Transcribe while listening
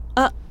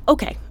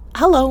Okay.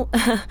 Hello.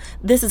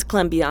 This is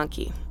Clem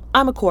Bianchi.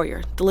 I'm a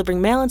courier,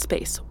 delivering mail in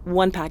space,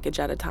 one package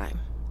at a time.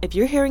 If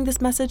you're hearing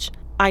this message,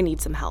 I need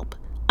some help.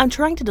 I'm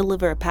trying to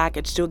deliver a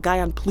package to a guy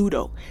on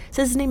Pluto.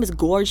 Says his name is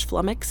Gorge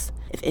Flummox.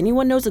 If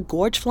anyone knows a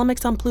Gorge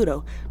Flummox on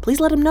Pluto, please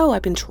let him know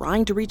I've been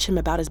trying to reach him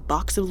about his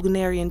box of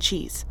Lunarian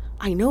cheese.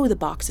 I know the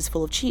box is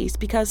full of cheese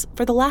because,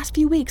 for the last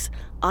few weeks,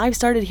 I've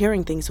started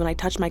hearing things when I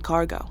touch my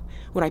cargo.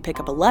 When I pick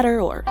up a letter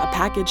or a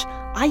package,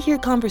 I hear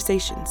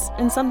conversations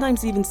and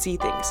sometimes even see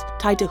things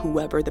tied to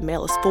whoever the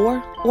mail is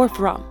for or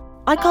from.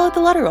 I call it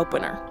the letter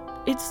opener.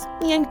 It's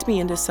yanked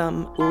me into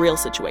some real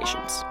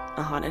situations.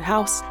 A haunted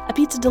house, a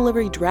pizza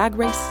delivery drag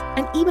race,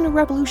 and even a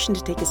revolution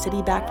to take a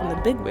city back from the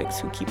bigwigs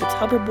who keep its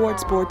hoverboard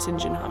sports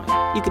engine humming.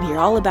 You can hear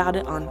all about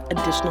it on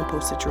Additional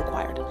Postage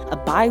Required, a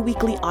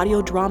bi-weekly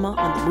audio drama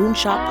on the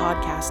Moonshot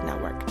Podcast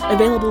Network,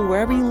 available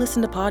wherever you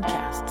listen to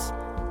podcasts.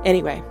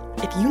 Anyway,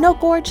 if you know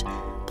Gorge,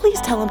 please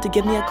tell him to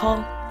give me a call.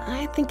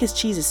 I think his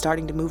cheese is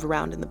starting to move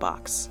around in the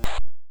box.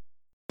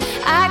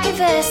 I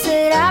confess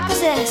that I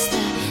possess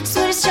the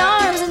sweetest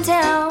charms in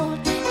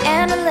town.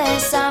 And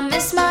unless I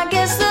miss my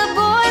guests, the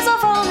boys all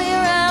follow me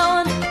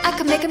around. I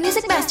could make a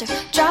music master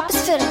drop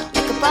his fiddle,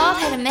 make a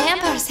bald-headed man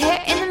part his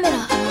hair in the middle.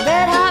 I'm a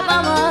red hot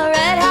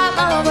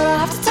mama, but I'll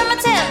have to turn my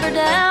temper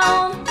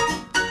down.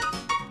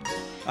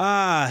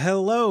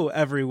 Hello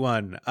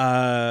everyone.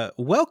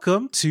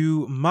 Welcome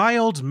to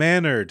Mild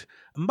Mannered.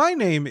 My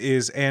name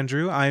is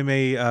Andrew. I'm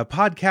a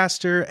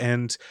podcaster,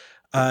 and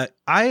I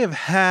have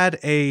had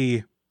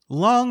a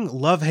long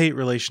love-hate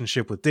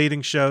relationship with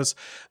dating shows.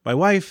 My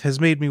wife has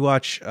made me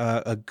watch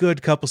a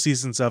good couple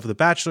seasons of the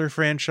Bachelor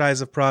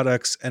franchise of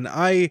products, and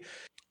I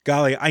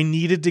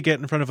needed to get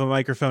in front of a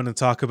microphone and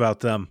talk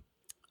about them.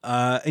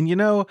 And you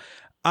know,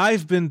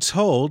 I've been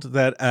told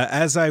that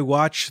as I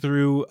watch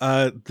through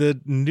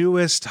the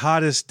newest,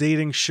 hottest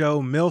dating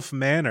show, MILF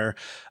Manor,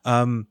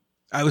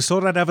 I was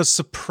told I'd have a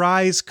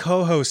surprise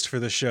co-host for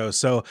the show.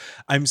 So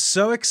I'm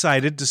so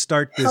excited to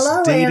start this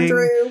dating.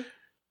 Hello, Andrew.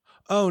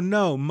 Oh,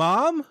 no.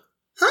 Mom?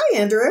 Hi,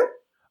 Andrew.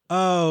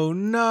 Oh,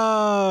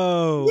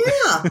 no.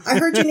 Yeah, I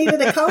heard you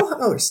needed a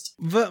co-host.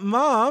 But,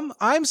 Mom,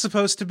 I'm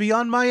supposed to be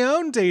on my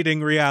own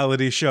dating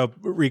reality show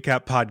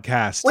recap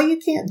podcast. Well, you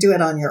can't do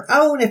it on your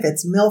own if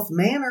it's MILF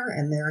Manor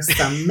and there's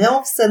some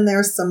MILFs and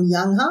there's some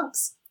young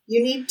hunks.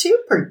 You need two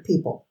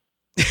people.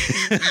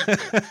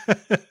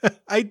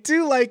 I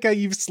do like how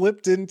you've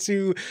slipped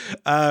into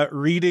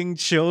reading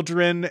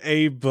children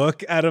a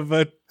book out of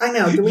a... I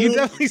know.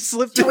 Definitely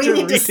slipped into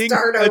reading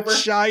a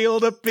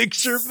child a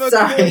picture book.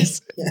 Sorry.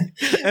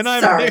 And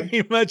I'm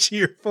very much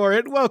here for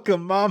it.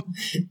 Welcome, Mom.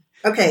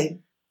 Okay.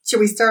 Should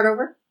we start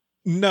over?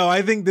 No,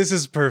 I think this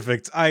is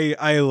perfect.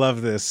 I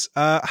love this.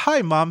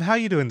 Hi, Mom. How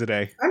you doing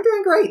today? I'm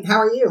doing great.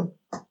 How are you?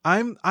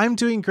 I'm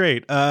doing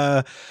great.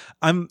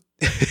 I'm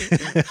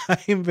I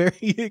am very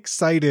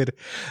excited.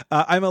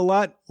 I'm a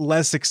lot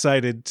less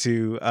excited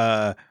to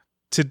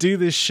do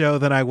this show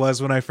than I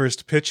was when I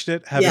first pitched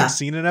it, having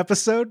seen an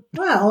episode.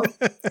 Well,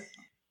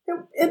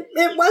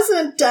 it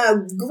wasn't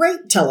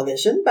great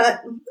television,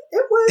 but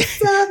it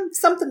was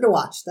something to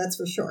watch. That's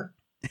for sure.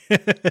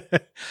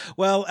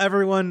 Well,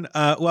 everyone,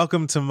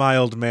 welcome to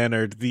Mild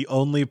Mannered, the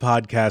only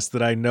podcast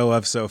that I know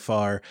of so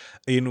far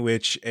in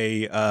which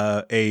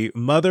a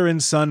mother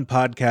and son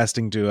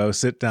podcasting duo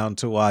sit down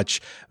to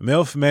watch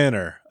MILF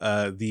Manor,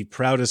 the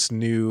proudest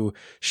new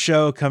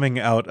show coming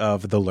out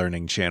of the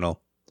Learning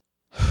Channel.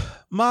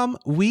 Mom,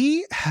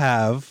 we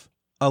have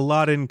a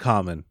lot in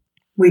common.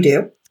 We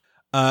do.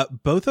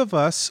 Both of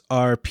us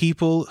are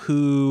people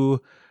who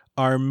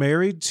are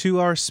married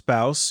to our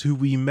spouse, who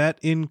we met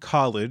in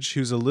college,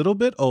 who's a little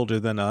bit older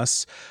than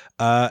us,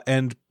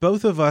 and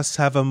both of us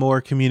have a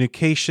more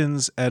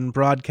communications and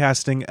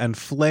broadcasting and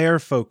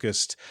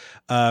flair-focused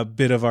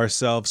bit of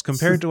ourselves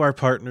compared to our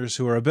partners,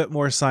 who are a bit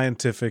more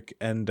scientific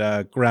and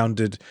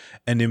grounded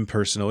and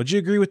impersonal. Would you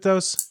agree with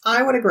those?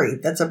 I would agree.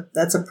 That's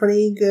a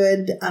pretty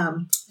good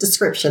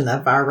description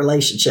of our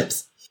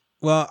relationships.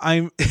 Well,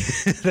 I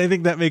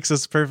think that makes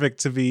us perfect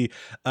to be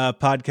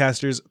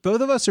podcasters. Both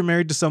of us are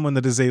married to someone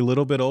that is a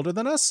little bit older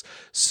than us,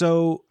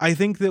 so I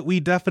think that we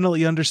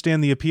definitely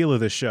understand the appeal of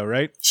this show,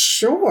 right?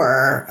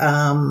 Sure.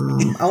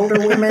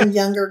 Older women,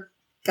 younger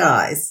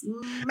guys.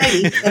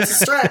 Maybe that's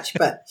a stretch,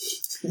 but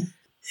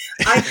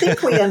I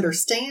think we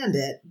understand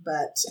it.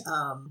 But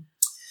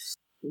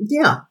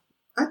yeah,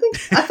 I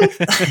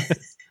think.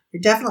 I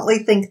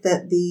definitely think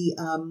that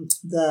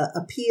the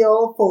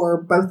appeal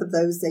for both of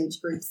those age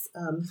groups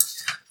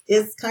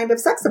is kind of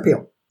sex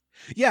appeal.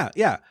 Yeah.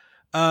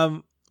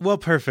 Well,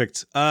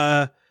 perfect.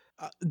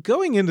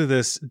 Going into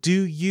this,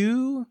 do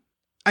you...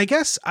 I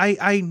guess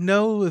I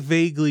know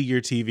vaguely your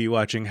TV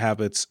watching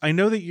habits. I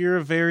know that you're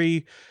a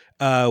very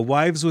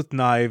Wives with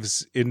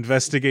Knives,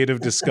 investigative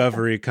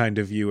discovery kind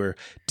of viewer.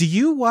 Do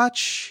you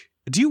watch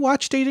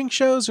dating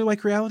shows or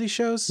like reality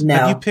shows? No.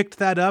 Have you picked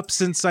that up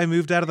since I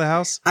moved out of the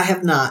house? I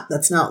have not.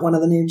 That's not one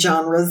of the new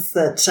genres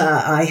that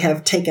I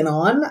have taken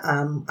on.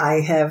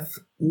 I have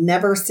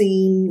never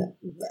seen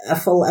a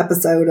full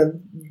episode of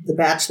The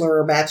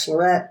Bachelor or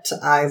Bachelorette.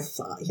 I've,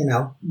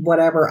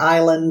 whatever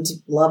Island,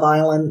 Love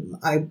Island.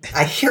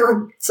 I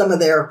hear some of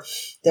their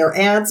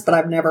ads, but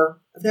I've never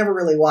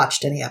really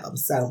watched any of them.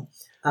 So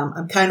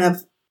I'm kind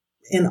of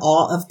in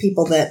awe of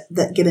people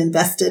that get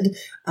invested.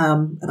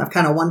 And I've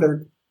kind of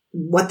wondered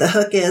what the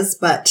hook is,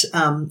 but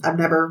I've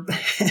never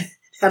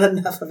had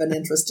enough of an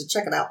interest to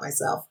check it out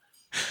myself.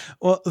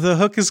 Well, the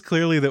hook is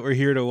clearly that we're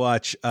here to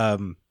watch.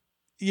 You're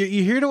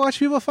here to watch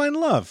people find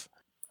love.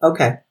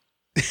 Okay.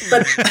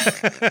 But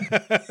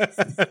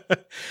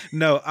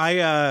no,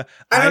 I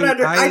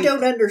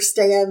don't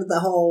understand the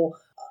whole,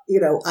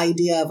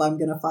 idea of I'm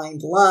going to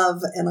find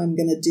love and I'm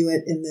going to do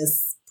it in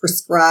this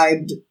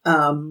prescribed,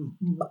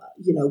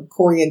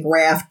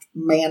 choreographed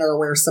manner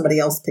where somebody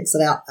else picks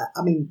it out.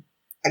 I mean,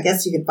 I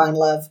guess you can find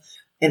love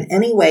in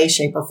any way,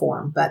 shape, or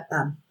form, but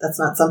that's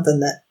not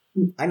something that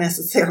I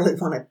necessarily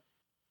want to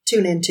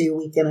tune into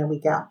week in and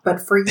week out.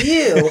 But for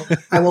you,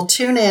 I will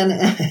tune in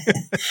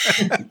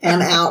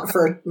and out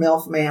for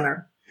MILF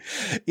Manor.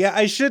 Yeah,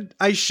 I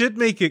should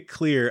make it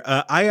clear.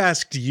 I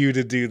asked you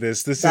to do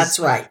this. That's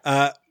right.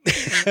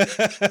 It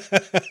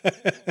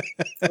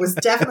was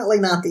definitely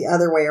not the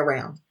other way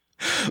around.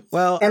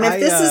 Well, and if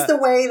this is the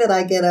way that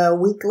I get a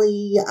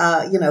weekly,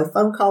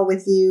 phone call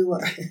with you,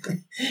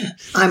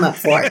 I'm up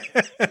for it.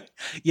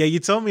 Yeah, you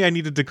told me I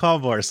needed to call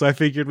more, so I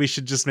figured we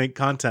should just make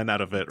content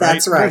out of it.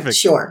 That's right. Perfect.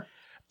 Sure.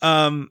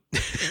 Well,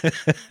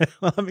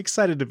 I'm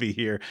excited to be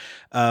here.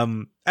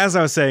 As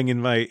I was saying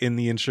in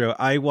the intro,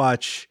 I'm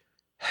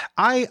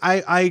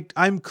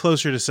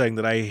closer to saying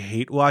that I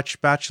hate watch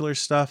Bachelor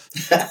stuff.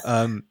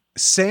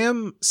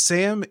 Sam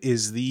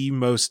is the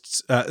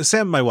most,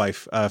 Sam, my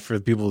wife, for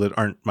the people that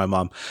aren't my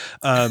mom.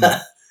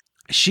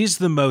 She's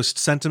the most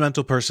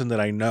sentimental person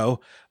that I know.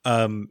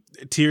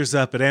 Tears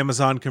up at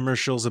Amazon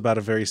commercials about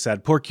a very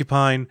sad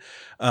porcupine.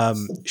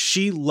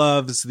 She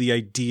loves the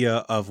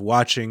idea of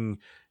watching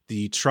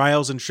the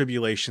trials and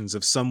tribulations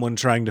of someone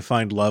trying to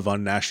find love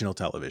on national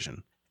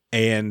television.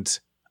 And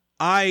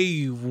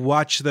I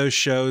watch those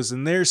shows,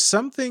 and there's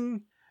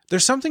something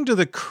to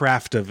the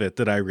craft of it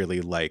that I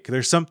really like.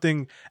 There's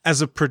something,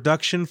 as a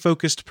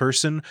production-focused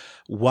person,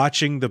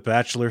 watching the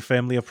Bachelor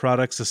family of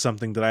products is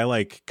something that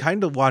I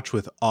kind of watch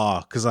with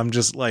awe, because I'm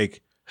just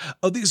like,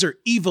 oh, these are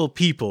evil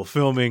people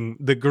filming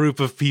the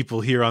group of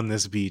people here on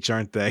this beach,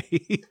 aren't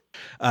they?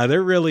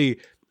 They're really...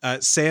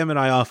 Sam and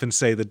I often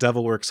say the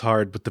devil works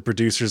hard, but the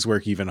producers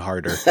work even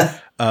harder.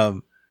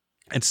 And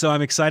so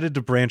I'm excited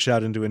to branch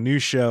out into a new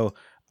show.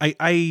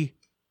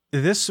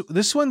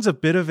 This one's a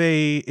bit of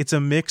it's a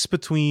mix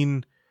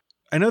between,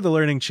 I know the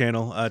Learning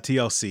Channel,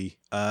 TLC,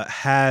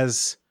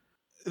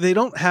 they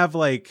don't have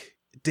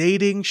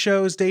dating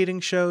shows.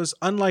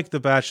 Unlike The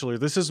Bachelor,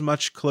 this is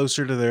much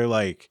closer to their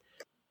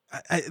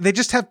they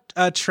just have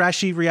a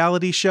trashy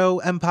reality show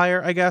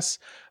empire, I guess.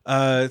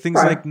 Things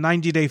right. Like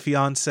 90 Day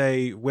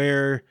Fiancé,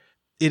 where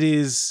it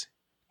is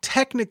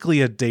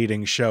technically a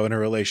dating show and a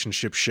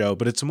relationship show,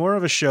 but it's more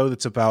of a show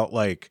that's about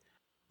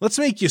let's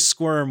make you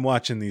squirm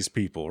watching these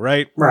people,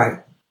 right? Right.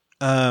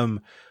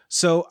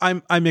 So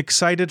I'm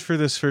excited for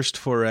this first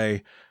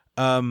foray.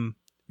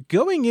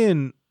 Going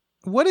in,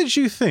 what did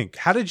you think?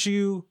 How did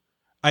you?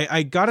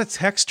 I got a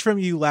text from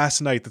you last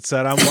night that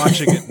said, "I'm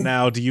watching it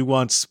now. Do you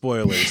want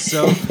spoilers?"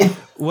 So,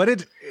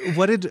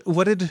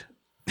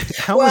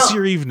 how was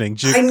your evening?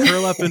 Did you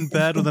curl up in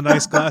bed with a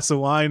nice glass of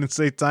wine and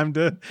say, "Time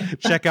to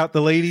check out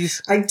the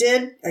ladies"? I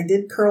did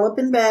curl up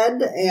in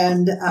bed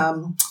and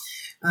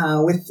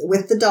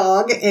with the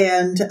dog,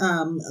 and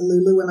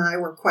Lulu and I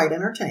were quite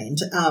entertained.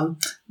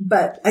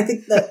 But I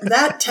think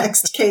that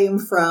text came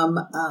from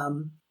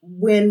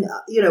when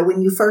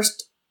you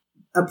first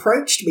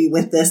approached me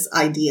with this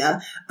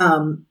idea.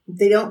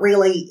 They don't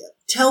really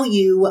tell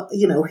you,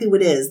 who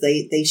it is.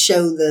 They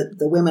show that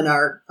the women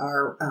are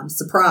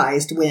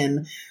surprised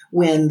when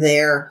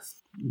their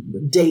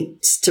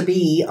dates to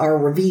be are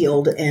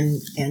revealed,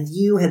 and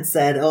you had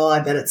said, "Oh, I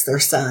bet it's their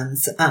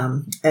sons."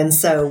 And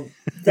so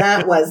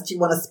that was, do you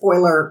want a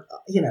spoiler?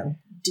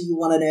 Do you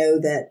want to know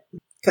that?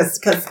 Because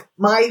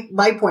my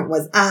point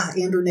was,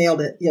 Andrew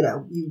nailed it.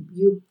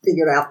 You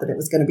figured out that it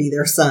was going to be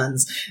their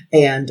sons,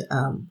 and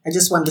I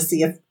just wanted to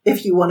see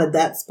if you wanted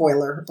that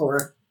spoiler,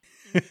 or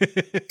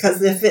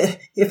because if it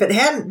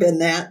hadn't been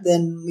that,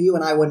 then you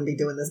and I wouldn't be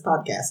doing this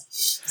podcast.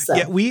 So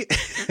yeah,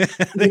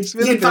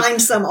 you'd find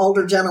some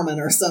older gentleman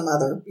or some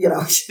other,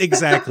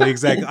 Exactly.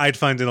 I'd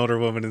find an older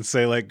woman and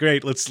say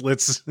great, let's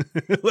let's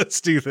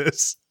do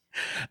this.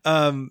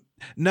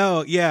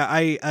 No, yeah,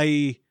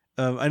 I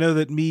know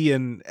that me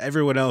and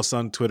everyone else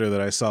on Twitter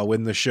that I saw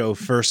when the show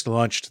first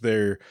launched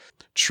their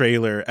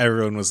trailer,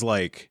 everyone was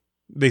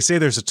they say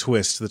there's a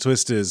twist. The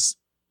twist is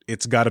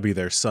it's got to be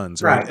their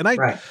sons, right? And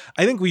I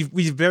think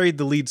we've buried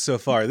the lead so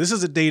far. This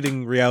is a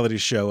dating reality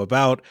show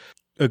about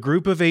a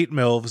group of 8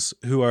 MILFs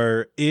who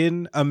are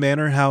in a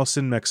manor house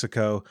in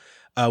Mexico,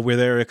 where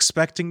they're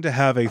expecting to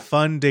have a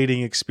fun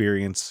dating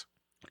experience.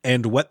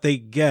 And what they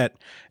get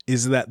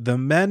is that the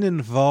men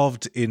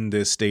involved in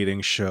this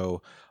dating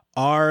show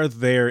are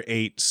their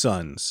 8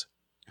 sons,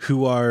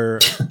 who are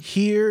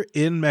here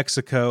in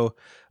Mexico,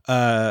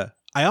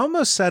 I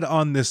almost said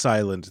on this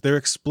island. They're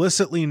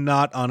explicitly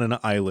not on an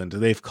island.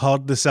 They've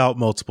called this out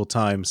multiple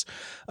times.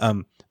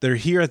 They're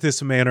here at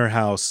this manor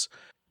house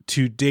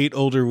to date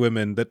older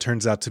women that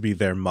turns out to be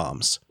their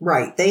moms.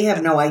 Right. They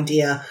have no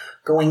idea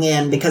going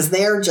in because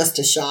they're just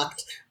as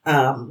shocked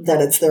that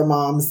it's their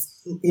moms,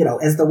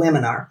 as the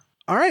women are.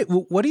 All right.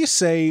 Well, what do you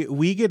say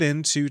we get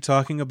into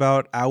talking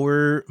about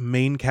our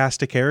main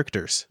cast of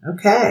characters?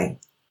 Okay.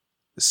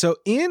 So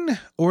in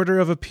order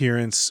of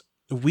appearance,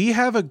 we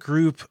have a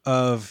group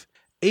of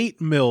 8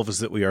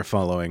 MILFs that we are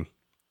following.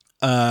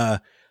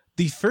 The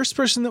first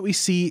person that we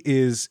see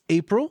is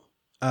April.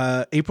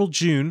 April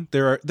June.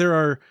 There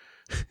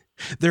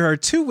are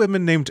 2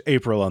 women named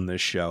April on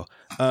this show.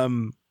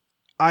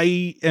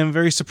 I am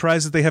very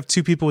surprised that they have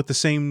 2 people with the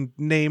same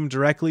name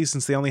directly,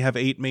 since they only have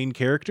 8 main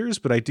characters.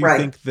 But I do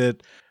think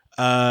that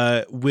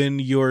when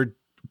your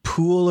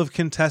pool of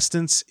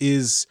contestants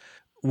is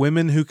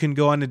women who can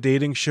go on a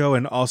dating show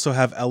and also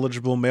have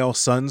eligible male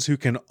sons who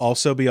can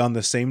also be on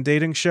the same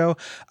dating show,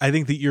 I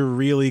think that you're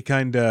really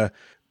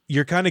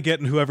you're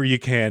getting whoever you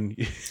can.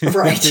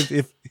 Right.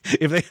 if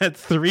they had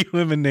 3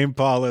 women named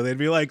Paula, they'd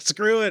be like,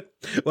 screw it.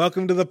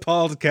 Welcome to the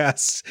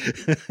podcast.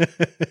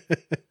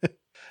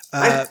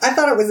 I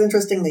thought it was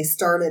interesting they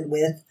started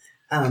with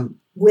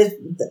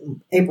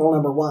April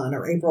number 1,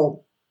 or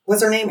April.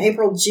 Was her name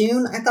April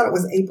June? I thought it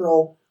was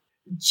April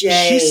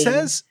J.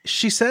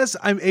 She says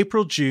I'm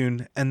April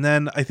June, and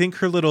then I think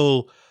her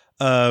little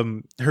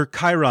her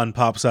chyron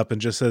pops up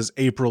and just says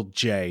April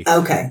J.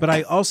 Okay. But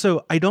I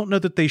don't know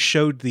that they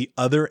showed the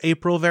other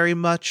April very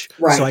much.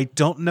 Right. So I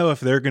don't know if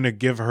they're going to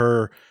give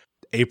her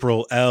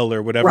April L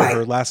or whatever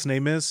her last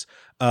name is.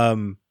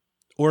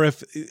 Or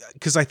if,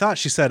 because I thought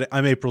she said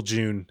I'm April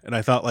June, and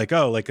I thought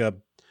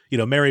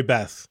Mary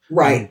Beth,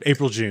 right?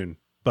 April June,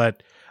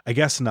 but I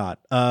guess not.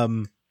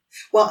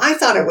 Well, I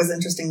thought it was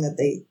interesting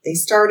that they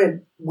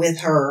started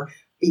with her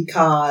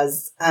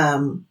because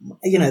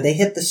they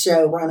hit the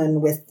show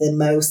running with the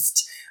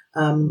most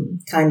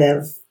kind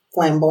of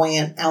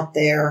flamboyant out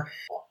there,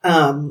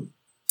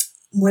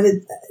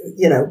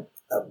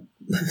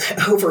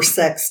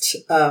 oversexed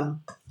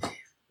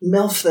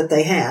MILF that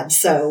they had.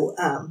 So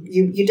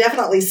you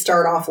definitely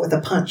start off with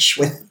a punch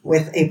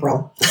with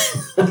April.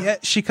 Yeah,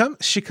 she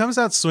comes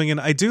out swinging.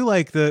 I do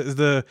like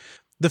the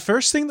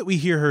first thing that we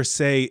hear her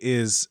say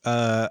is,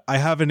 I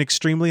have an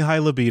extremely high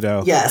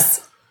libido.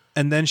 Yes.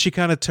 And then she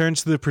kind of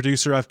turns to the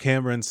producer off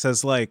camera and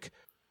says, like,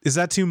 is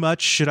that too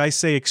much? Should I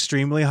say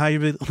extremely high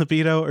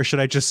libido, or should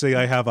I just say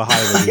I have a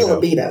high libido? High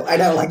libido. I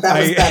know, like that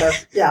was better.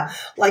 Yeah.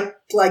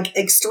 Like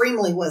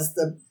extremely was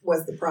the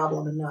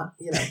problem, and not,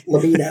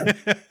 libido.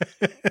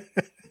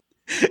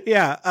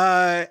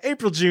 Yeah.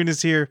 April June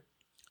is here.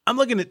 I'm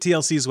looking at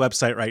TLC's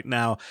website right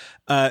now.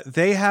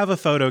 They have a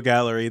photo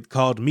gallery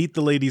called Meet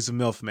the Ladies of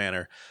MILF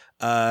Manor.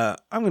 I'm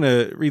going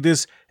to read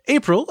this.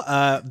 April,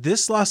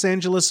 this Los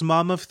Angeles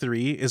mom of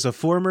 3, is a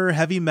former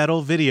heavy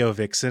metal video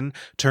vixen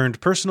turned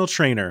personal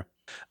trainer.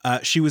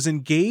 She was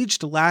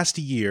engaged last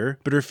year,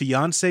 but her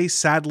fiancé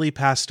sadly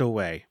passed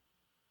away.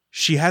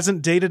 She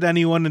hasn't dated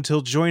anyone until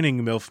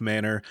joining MILF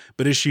Manor,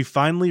 but is she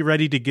finally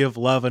ready to give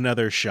love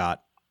another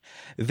shot?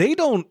 They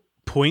don't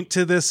point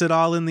to this at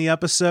all in the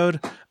episode,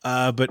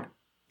 but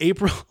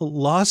April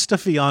lost a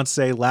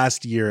fiance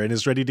last year and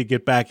is ready to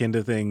get back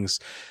into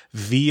things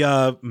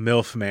via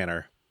MILF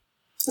Manor.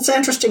 It's an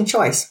interesting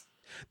choice.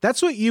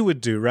 That's what you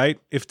would do, right?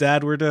 If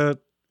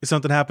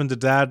something happened to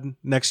Dad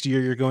next year,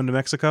 you're going to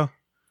Mexico?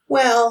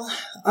 Well,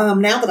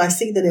 now that I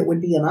see that it would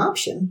be an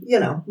option,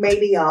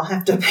 maybe I'll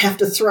have to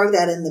throw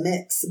that in the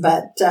mix.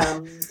 But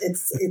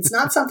it's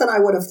not something I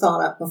would have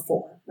thought up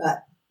before.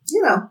 But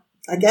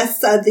I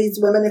guess these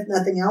women, if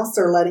nothing else,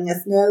 are letting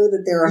us know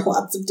that there are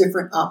lots of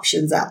different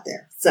options out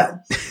there. So,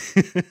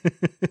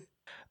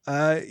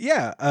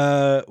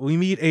 we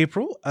meet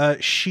April.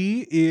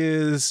 She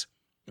is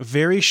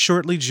very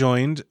shortly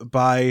joined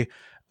by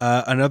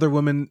another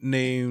woman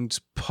named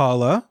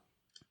Paula,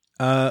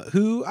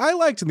 who I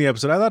liked in the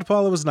episode. I thought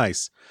Paula was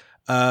nice.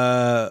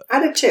 I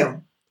did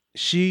too.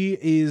 She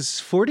is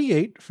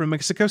 48 from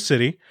Mexico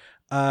City.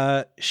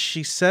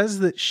 She says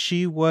that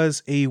she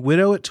was a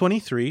widow at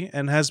 23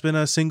 and has been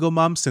a single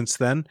mom since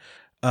then.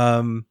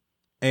 And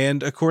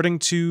according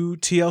to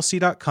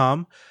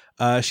TLC.com,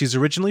 she's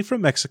originally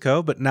from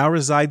Mexico, but now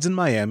resides in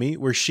Miami,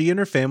 where she and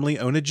her family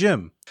own a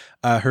gym.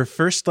 Her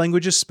first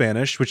language is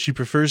Spanish, which she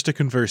prefers to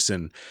converse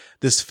in.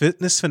 This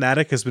fitness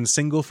fanatic has been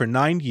single for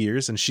 9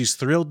 years, and she's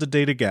thrilled to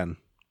date again.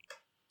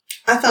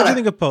 What do you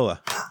think of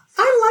Paula?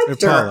 I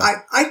liked her.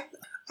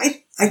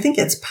 I think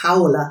it's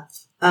Paula,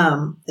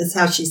 is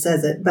how she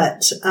says it,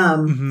 but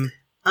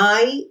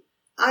I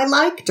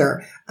liked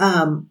her.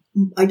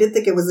 I did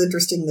think it was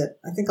interesting that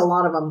I think a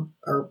lot of them,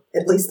 or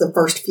at least the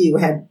first few,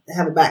 have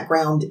a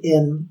background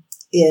in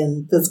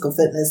physical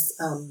fitness,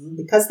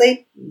 because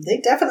they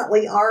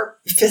definitely are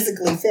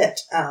physically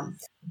fit.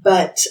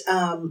 But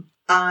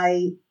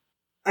I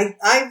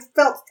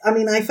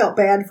felt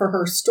bad for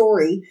her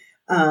story,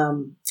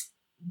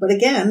 But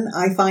again,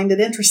 I find it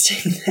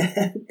interesting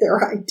that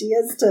their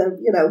ideas to,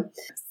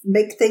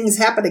 make things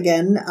happen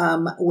again,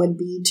 would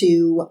be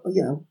to,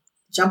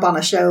 jump on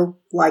a show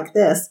like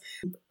this.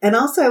 And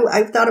also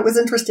I thought it was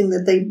interesting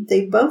that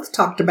they both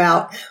talked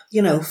about,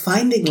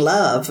 finding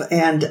love.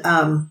 And,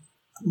 to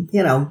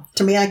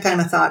me, I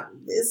kind of thought,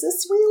 is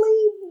this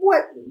really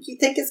what you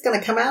think is going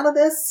to come out of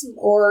this,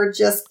 or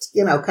just,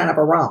 kind of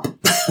a romp?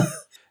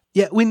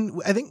 Yeah.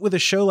 I think with a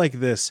show like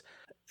this,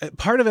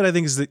 part of it, I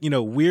think, is that,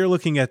 we're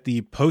looking at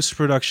the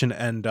post-production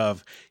end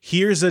of,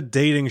 here's a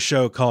dating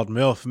show called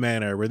MILF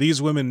Manor, where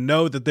these women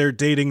know that they're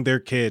dating their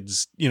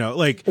kids,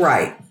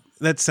 Right.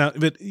 But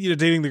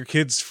dating their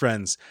kids'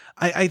 friends.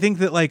 I think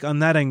that, like, on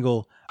that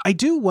angle, I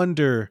do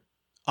wonder,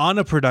 on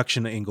a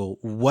production angle,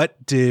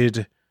 what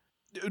did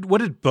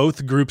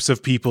both groups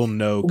of people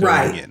know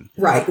going in?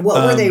 Right.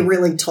 What were they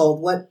really told?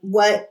 What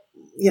were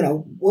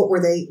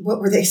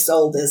they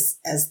sold as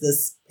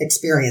this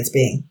experience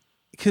being?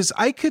 Because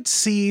I could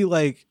see,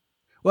 like,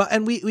 well,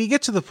 and we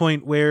get to the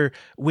point where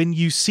when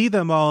you see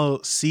them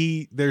all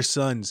see their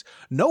sons,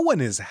 no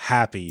one is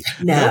happy.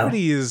 No.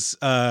 Nobody is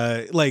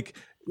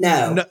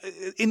no,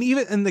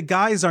 and the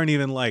guys aren't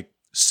even like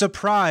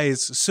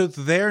surprised, so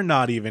they're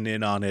not even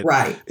in on it.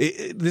 Right.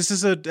 This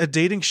is a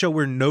dating show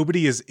where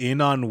nobody is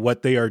in on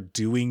what they are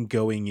doing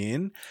going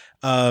in.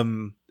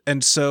 And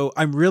so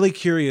I'm really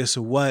curious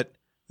what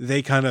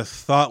they kind of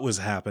thought was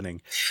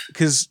happening,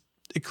 because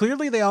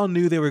clearly they all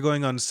knew they were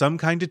going on some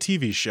kind of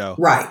TV show.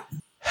 Right.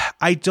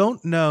 I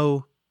don't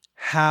know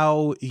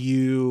how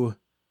you,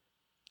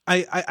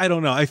 I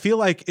don't know. I feel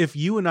like if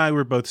you and I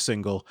were both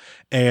single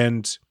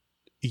and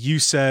you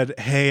said,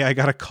 hey, I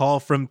got a call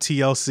from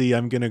TLC,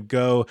 I'm going to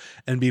go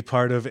and be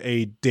part of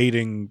a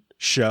dating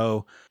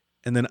show,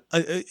 and then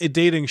a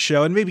dating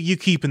show, and maybe you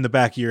keep in the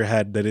back of your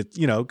head that it,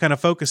 kind of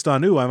focused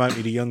on, ooh, I might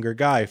meet a younger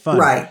guy. Fun.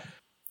 Right.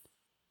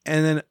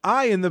 And then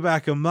I, in the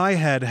back of my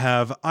head,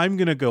 I'm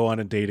going to go on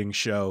a dating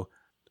show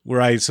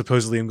where I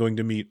supposedly am going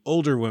to meet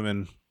older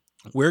women.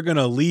 We're going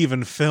to leave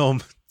and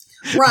film.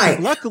 Right.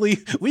 Luckily,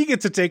 we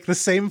get to take the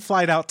same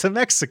flight out to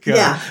Mexico.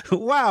 Yeah.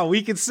 Wow,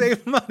 we can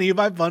save money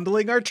by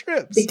bundling our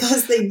trips.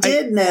 Because they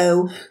did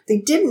know,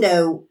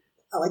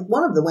 like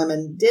one of the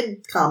women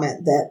did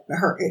comment that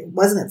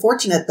wasn't it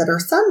fortunate that her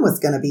son was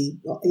going to be,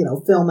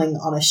 filming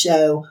on a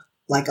show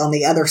like on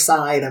the other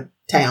side of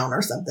town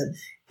or something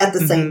at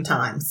the same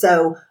time.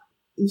 So,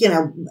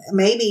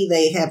 maybe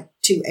they have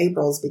two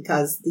Aprils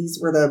because these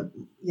were the,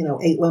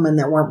 8 women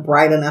that weren't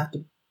bright enough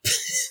to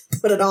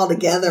put it all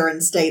together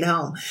and stayed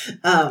home.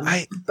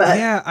 I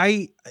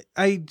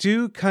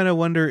do kind of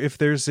wonder if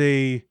there's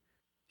a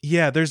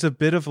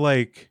bit of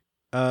like,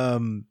 I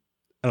don't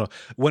know.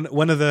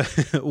 One of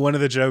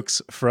the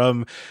jokes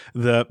from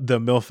the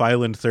MILF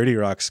Island 30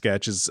 Rock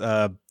sketch is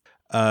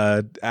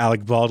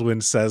Alec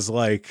Baldwin says,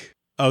 like,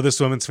 oh, this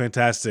woman's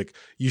fantastic.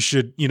 You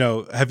should,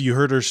 have you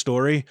heard her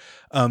story?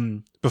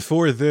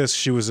 Before this,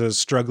 she was a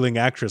struggling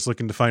actress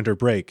looking to find her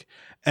break.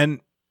 And,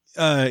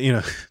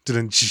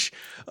 it's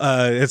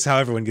how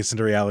everyone gets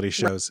into reality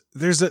shows.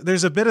 There's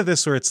a bit of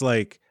this where it's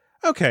like,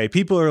 okay,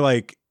 people are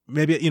like,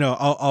 maybe,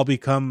 I'll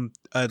become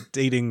a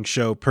dating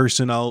show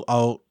person.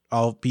 I'll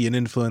be an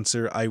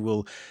influencer. I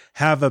will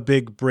have a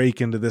big break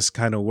into this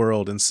kind of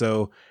world. And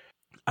so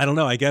I don't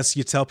know, I guess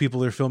you tell people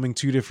they're filming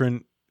 2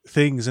 different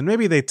things, and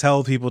maybe they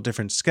tell people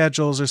different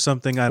schedules or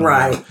something. I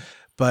don't know.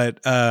 But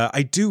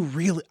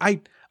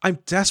I'm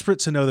desperate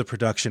to know the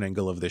production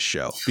angle of this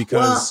show,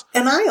 because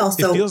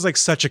it feels like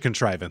such a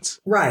contrivance.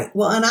 Right.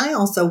 Well, and I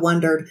also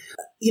wondered,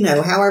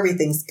 how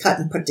everything's cut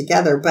and put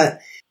together, but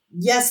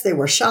yes, they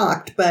were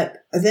shocked, but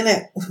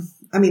then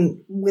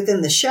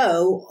within the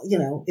show,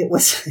 it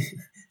was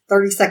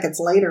 30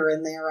 seconds later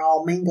and they're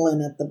all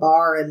mingling at the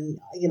bar and,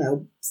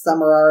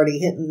 some are already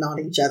hitting on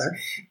each other.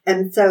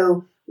 And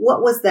so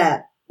what was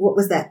that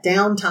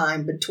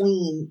downtime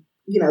between,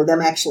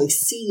 them actually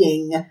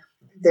seeing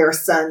their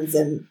sons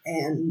and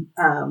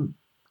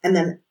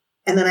then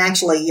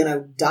actually,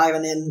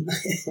 diving in,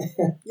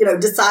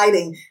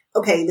 deciding,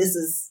 okay, this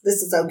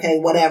is okay,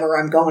 whatever,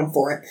 I'm going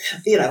for it,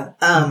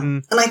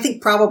 and I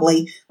think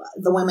probably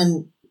the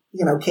women,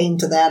 came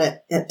to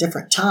that at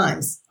different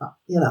times,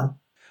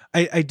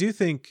 I do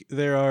think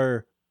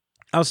so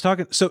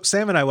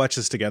Sam and I watched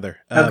this together.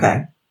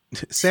 Okay.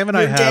 Sam and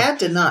Your dad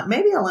did not.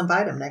 Maybe I'll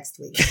invite him next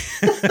week.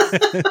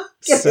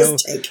 Get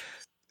his take.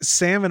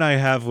 Sam and I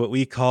have what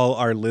we call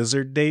our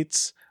lizard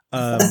dates.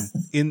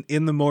 In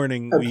the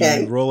morning,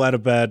 okay. We roll out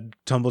of bed,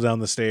 tumble down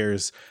the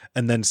stairs,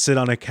 and then sit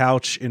on a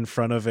couch in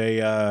front of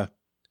a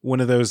one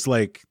of those,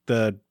 like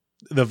the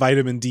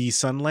vitamin D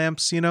sun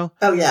lamps,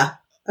 Oh yeah.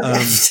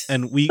 Okay.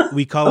 And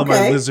we call them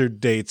our lizard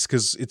dates,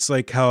 because it's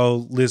like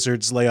how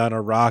lizards lay on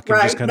a rock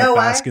and just kind of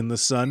bask in the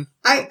sun.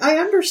 I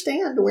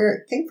understand where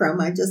it came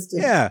from. I just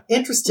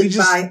interested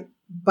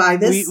by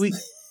this.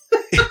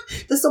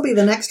 This will be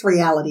the next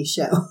reality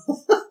show.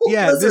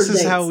 Yeah, this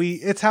is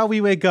it's how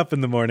we wake up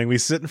in the morning. We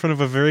sit in front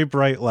of a very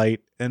bright light,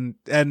 and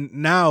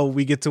now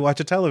we get to watch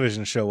a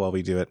television show while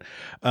we do it.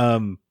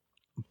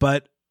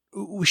 But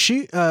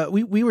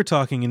we were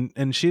talking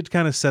and she had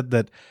kind of said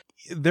that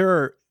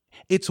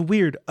it's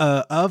weird,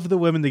 of the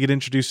women that get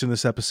introduced in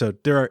this episode,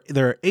 there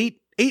are eight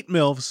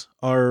MILFs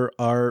are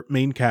our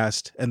main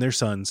cast and their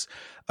sons.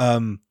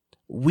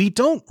 We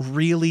don't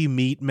really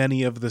meet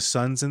many of the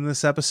sons in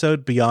this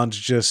episode beyond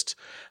just,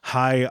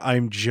 hi,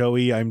 I'm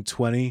Joey, I'm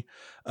 20.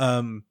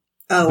 And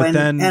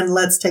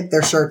let's take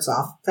their shirts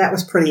off. That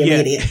was pretty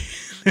immediate.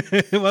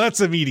 Well,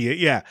 that's immediate,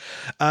 yeah.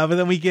 But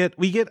then we get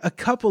a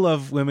couple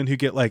of women who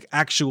get like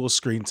actual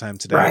screen time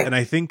today. Right. And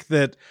I think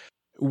that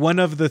one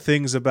of the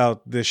things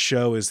about this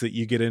show is that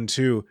you get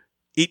into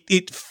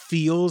it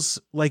feels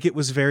like it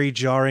was very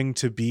jarring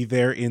to be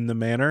there in the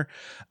manor.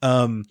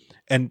 And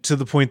to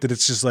the point that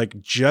it's just like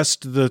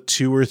just the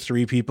 2 or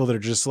 3 people that are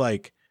just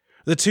like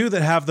the 2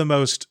 that have the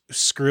most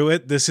screw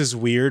it, this is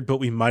weird, but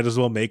we might as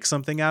well make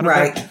something out of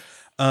it.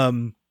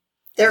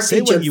 They're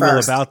say what you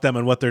first. will about them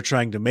and what they're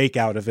trying to make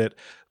out of it,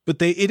 but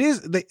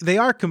they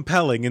are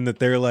compelling in that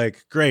they're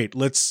like, great,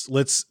 let's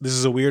this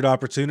is a weird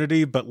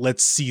opportunity, but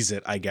let's seize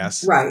it, I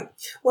guess. Right.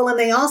 Well, and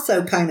they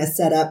also kind of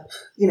set up,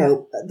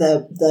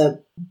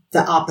 the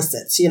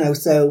opposites,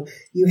 so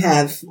you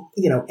have,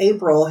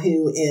 April,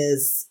 who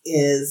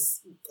is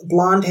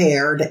blonde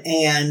haired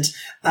and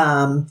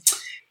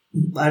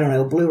I don't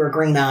know, blue or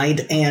green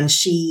eyed, and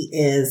she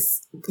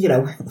is,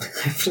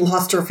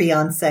 lost her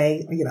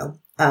fiance,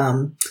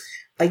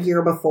 a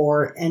year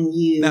before, and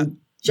you're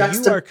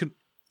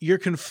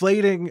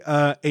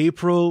conflating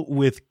April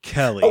with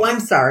Kelly. Oh, I'm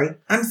sorry.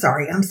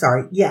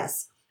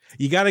 Yes.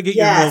 You got to get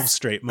your MILF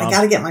straight, Mom. I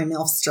got to get my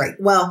MILF straight.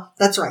 Well,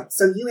 that's right.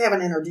 So you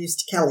haven't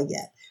introduced Kelly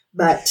yet,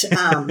 but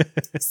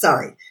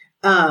sorry.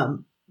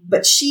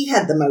 But she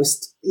had the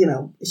most,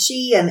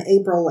 she and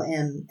April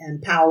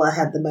and Paula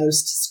had the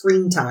most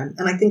screen time.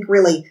 And I think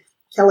really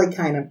Kelly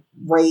kind of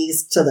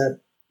raised to the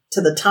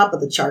top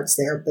of the charts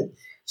there, but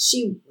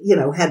she,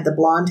 had the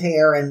blonde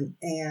hair and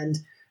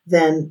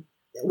then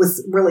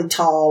was really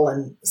tall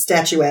and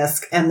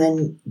statuesque. And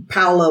then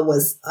Paula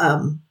was,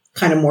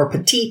 kind of more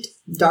petite,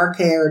 dark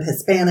haired,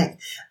 Hispanic.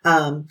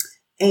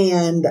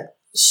 And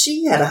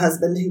she had a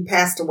husband who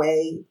passed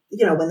away,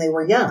 when they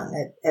were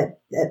young at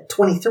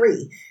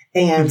 23.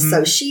 And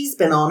so she's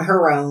been on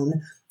her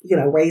own,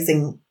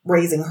 raising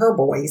her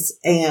boys.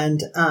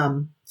 And,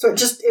 so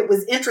it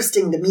was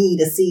interesting to me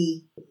to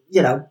see,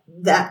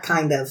 that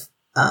kind of,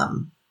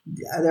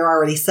 they're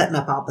already setting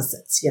up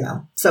opposites,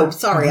 So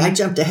sorry, I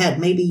jumped ahead.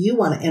 Maybe you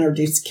want to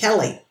introduce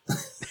Kelly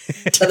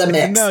to the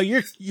mix. No,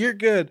 you're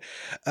good.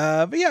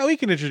 But yeah, we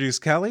can introduce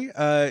Kelly.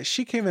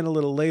 She came in a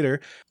little later.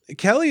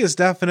 Kelly is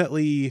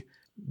definitely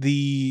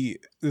the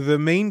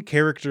main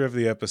character of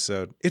the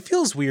episode. It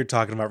feels weird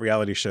talking about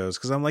reality shows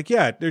because I'm like,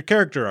 yeah, they're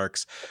character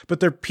arcs,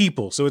 but they're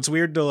people. So it's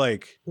weird to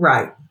like,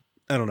 right.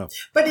 I don't know.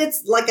 But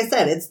it's like I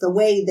said, it's the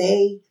way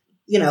they,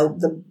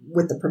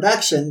 with the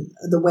production,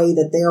 the way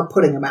that they're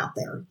putting them out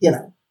there,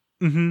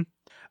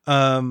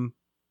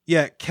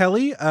 Yeah,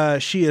 Kelly,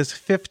 she is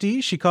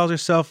 50. She calls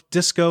herself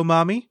Disco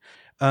Mommy.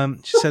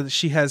 She said that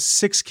she has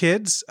 6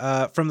 kids.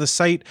 From the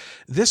site,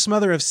 this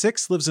mother of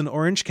 6 lives in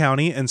Orange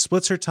County and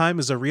splits her time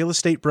as a real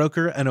estate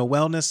broker and a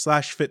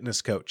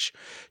wellness/fitness coach.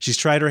 She's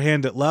tried her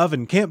hand at love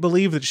and can't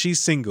believe that she's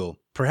single.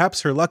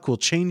 Perhaps her luck will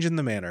change in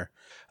the manor.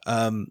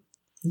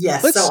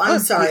 Yes, so I'm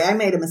sorry, I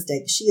made a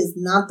mistake. She is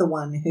not the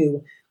one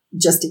who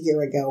just a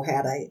year ago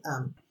had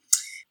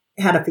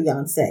a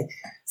fiance.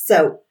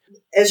 So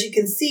as you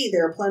can see,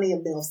 there are plenty of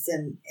MILFs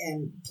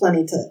and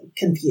plenty to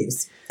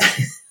confuse.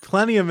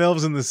 Plenty of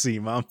MILFs in the sea,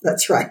 Mom.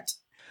 That's right.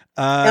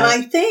 And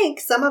I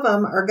think some of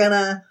them are going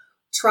to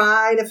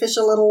try to fish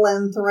a little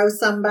and throw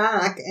some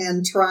back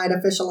and try to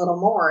fish a little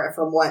more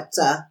from what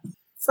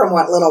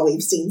little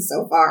we've seen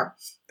so far.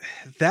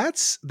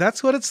 That's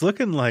what it's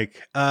looking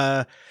like.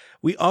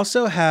 We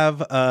also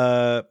have,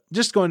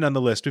 just going down the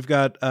list, we've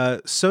got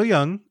So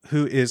Young,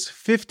 who is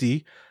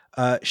 50.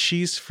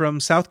 She's from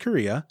South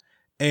Korea.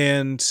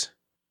 And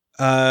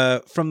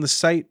from the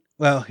site,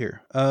 well,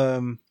 here.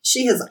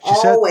 She has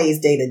always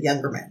dated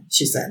younger men,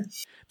 she said.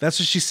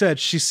 That's what she said.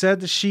 She said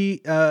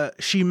that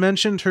she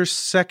mentioned her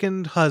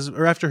second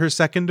husband, or after her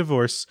second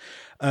divorce.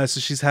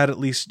 So she's had at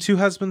least 2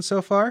 husbands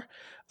so far.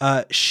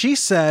 She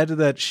said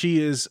that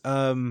she is...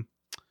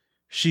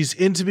 she's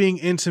into being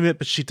intimate,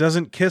 but she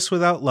doesn't kiss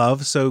without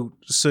love. So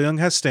Young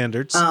has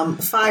standards.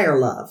 Fire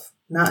love,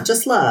 not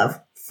just love,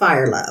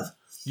 fire love.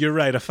 You're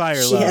right. A fire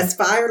love. She has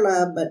fire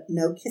love, but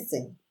no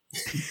kissing.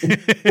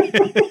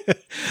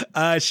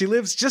 She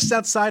lives just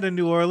outside of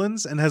New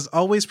Orleans and has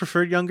always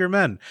preferred younger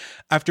men.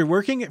 After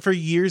working for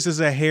years as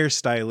a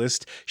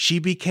hairstylist, she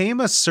became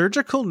a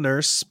surgical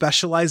nurse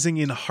specializing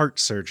in heart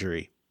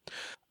surgery.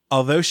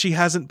 Although she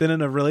hasn't been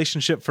in a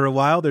relationship for a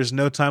while, there's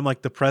no time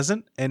like the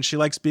present, and she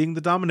likes being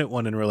the dominant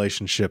one in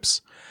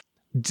relationships.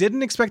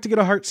 Didn't expect to get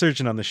a heart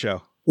surgeon on the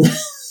show.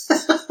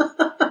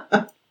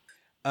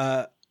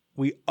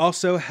 We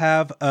also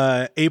have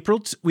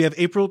April. We have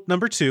April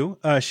number 2.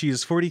 She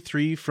is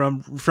 43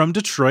 from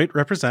Detroit.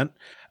 Represent.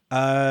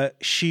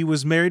 She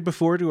was married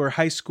before to her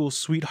high school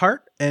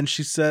sweetheart, and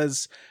she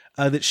says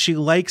that she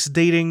likes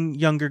dating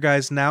younger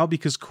guys now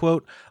because,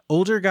 quote,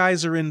 older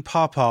guys are in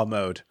pawpaw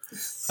mode,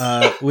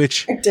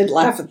 which I did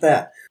laugh at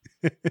that.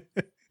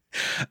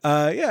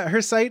 Yeah,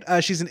 her site,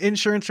 she's an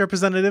insurance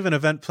representative and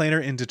event planner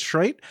in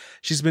Detroit.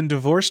 She's been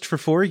divorced for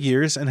 4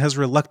 years and has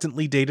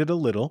reluctantly dated a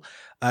little.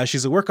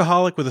 She's a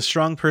workaholic with a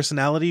strong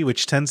personality,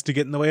 which tends to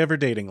get in the way of her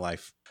dating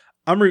life.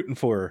 I'm rooting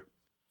for her.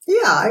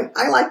 Yeah,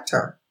 I liked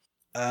her.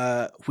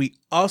 We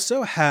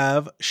also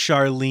have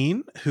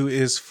Charlene, who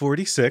is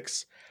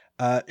 46.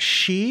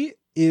 She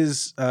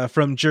is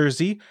from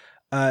Jersey.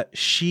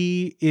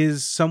 She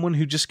is someone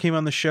who just came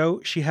on the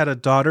show. She had a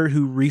daughter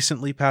who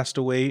recently passed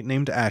away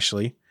named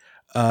Ashley.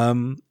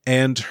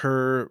 And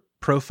her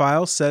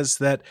profile says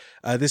that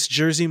this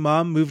Jersey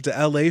mom moved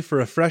to LA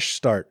for a fresh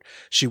start.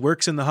 She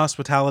works in the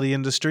hospitality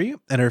industry,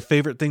 and her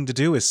favorite thing to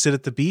do is sit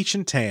at the beach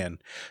and tan.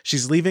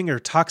 She's leaving her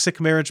toxic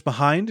marriage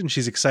behind, and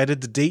she's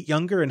excited to date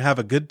younger and have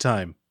a good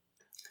time.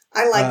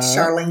 I liked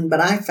Charlene,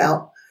 but I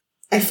felt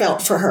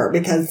for her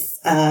because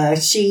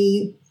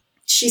she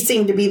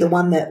seemed to be the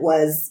one that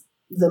was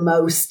the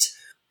most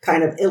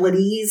kind of ill at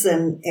ease,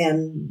 and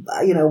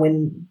you know,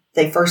 when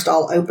they first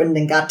all opened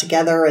and got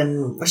together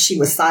and she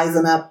was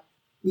sizing up,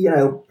 you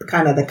know,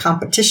 kind of the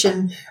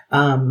competition.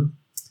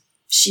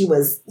 She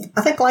was,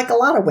 I think, like a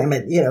lot of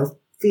women, you know,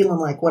 feeling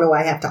like, what do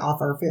I have to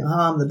offer? Feeling,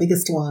 I'm the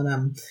biggest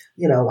one.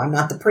 You know, I'm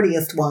not the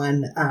prettiest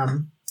one.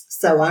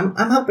 So I'm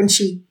hoping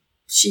she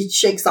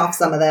shakes off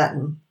some of that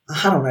and,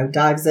 I don't know,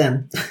 dives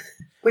in,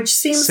 which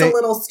seems a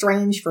little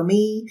strange for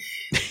me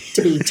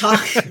to be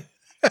talking.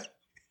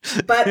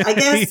 But I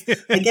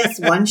guess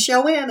one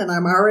show in and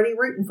I'm already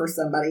rooting for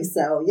somebody.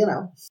 So, you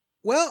know.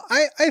 Well,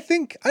 I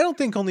don't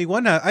think only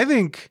one. I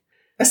think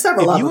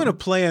several if you want to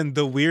plan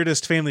the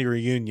weirdest family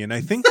reunion,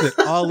 I think that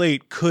all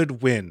 8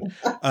 could win.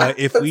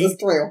 If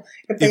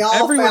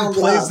everyone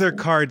plays their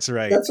cards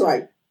right. That's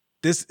right.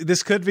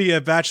 This could be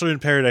a Bachelor in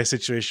Paradise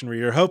situation where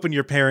you're hoping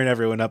you're pairing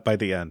everyone up by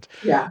the end.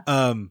 Yeah.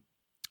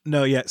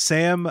 No, yeah.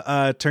 Sam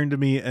turned to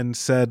me and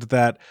said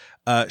that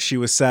she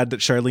was sad that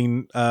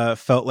Charlene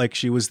felt like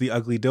she was the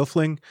ugly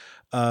dilfling.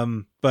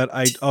 But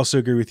I also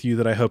agree with you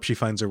that I hope she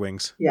finds her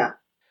wings. Yeah.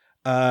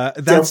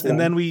 And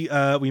then we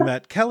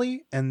met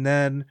Kelly, and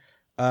then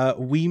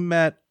we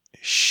met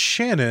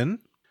Shannon.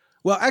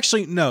 Well,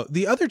 actually, no,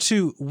 the other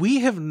two we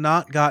have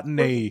not gotten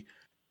a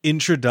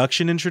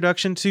introduction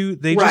to.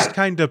 They just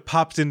kind of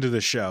popped into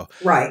the show,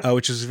 right?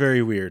 Which is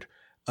very weird.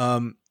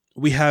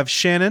 We have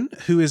Shannon,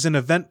 who is an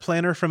event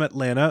planner from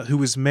Atlanta, who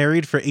was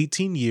married for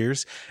 18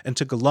 years and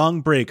took a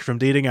long break from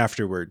dating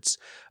afterwards.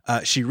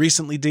 She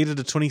recently dated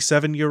a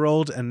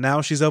 27-year-old, and now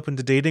she's open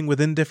to dating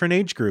within different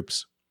age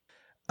groups.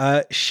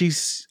 She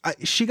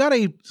got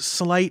a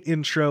slight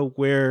intro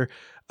where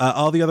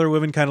all the other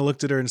women kind of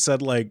looked at her and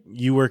said, like,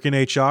 you work in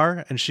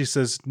HR? And she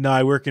says, no,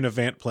 I work in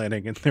event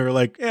planning. And they were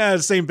like, yeah,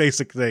 same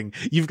basic thing.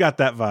 You've got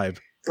that vibe.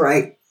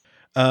 Right.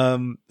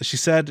 She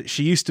said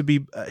she used to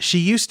be a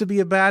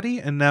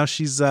baddie, and now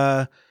she's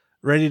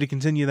ready to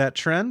continue that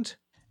trend.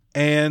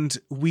 And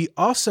we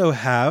also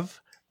have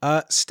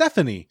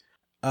Stephanie.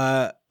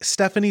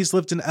 Stephanie's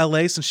lived in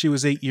LA since she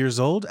was 8 years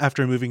old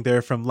after moving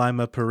there from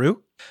Lima,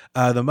 Peru.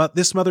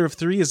 This mother of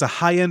 3 is a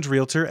high-end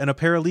realtor and a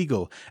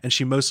paralegal, and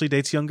she mostly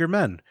dates younger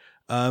men.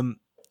 And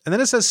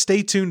then it says,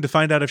 stay tuned to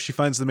find out if she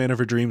finds the man of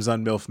her dreams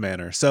on MILF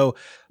Manor. So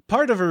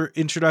part of her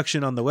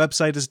introduction on the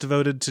website is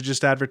devoted to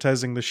just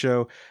advertising the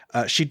show.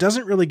 She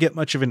doesn't really get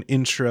much of an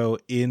intro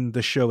in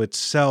the show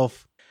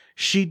itself.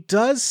 She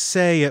does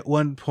say at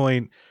one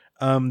point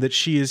that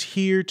she is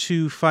here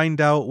to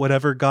find out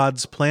whatever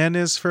God's plan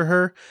is for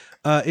her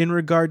in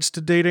regards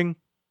to dating.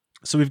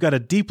 So we've got a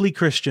deeply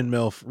Christian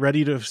MILF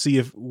ready to see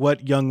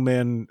what young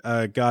man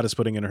God is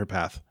putting in her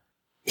path.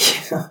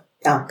 Yeah,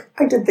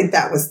 I did think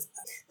that was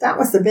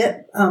a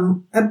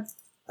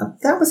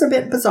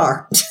bit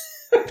bizarre.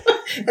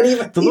 And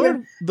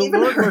the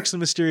Lord works in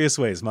mysterious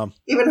ways, Mom.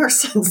 Even her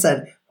son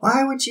said,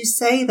 "Why would you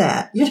say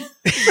that?"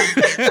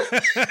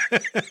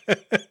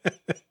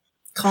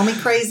 Call me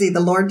crazy. The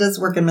Lord does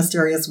work in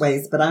mysterious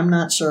ways, but I'm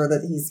not sure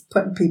that he's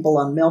putting people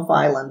on MILF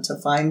Island to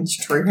find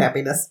true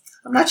happiness.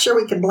 I'm not sure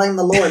we can blame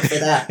the Lord for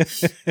that.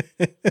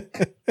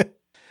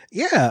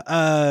 Yeah,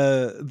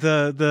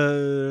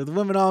 the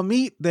women all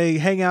meet. They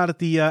hang out at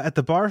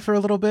the bar for a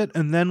little bit,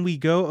 and then we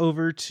go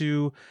over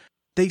to.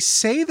 They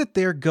say that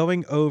they're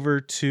going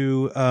over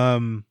to.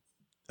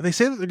 They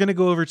say that they're going to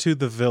go over to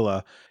the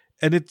villa,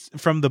 and it's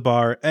from the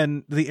bar,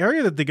 and the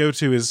area that they go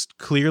to is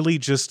clearly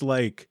just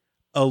like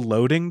a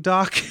loading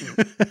dock.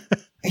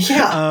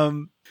 Yeah.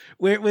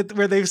 Where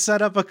they've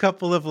set up a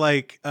couple of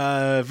like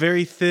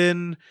very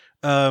thin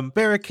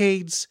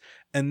barricades,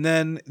 and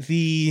then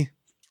the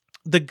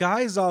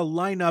guys all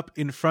line up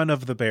in front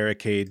of the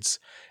barricades,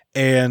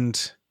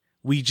 and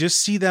we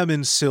just see them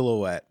in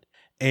silhouette.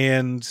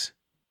 And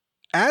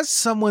as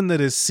someone that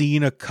has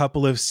seen a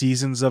couple of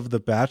seasons of The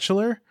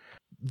Bachelor,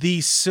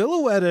 the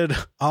silhouetted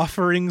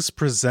offerings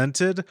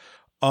presented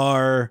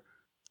are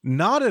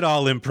not at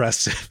all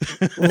impressive.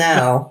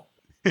 No.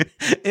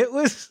 It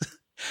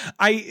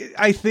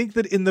I think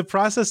that in the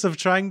process of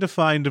trying to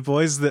find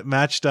boys that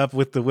matched up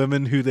with the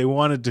women who they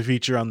wanted to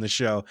feature on the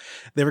show,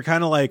 they were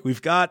kind of like,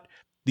 we've got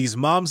these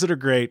moms that are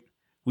great.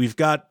 We've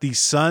got these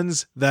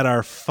sons that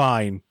are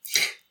fine,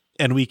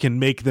 and we can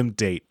make them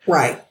date.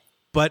 Right.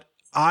 But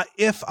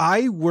if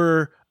I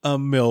were a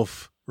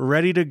MILF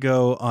ready to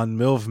go on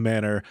MILF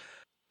Manor,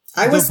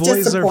 I was the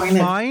boys disappointed. are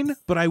fine,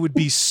 but I would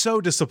be so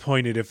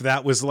disappointed if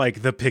that was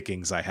like the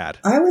pickings I had.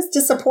 I was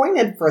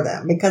disappointed for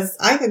them because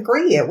I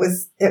agree. It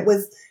was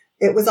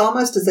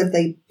almost as if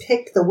they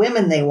picked the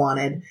women they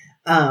wanted.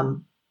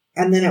 And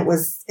then it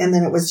was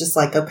just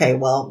like, okay,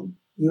 well,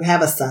 you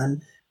have a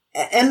son.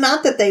 And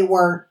not that they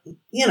weren't,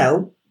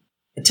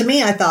 to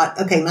me, I thought,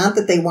 okay, not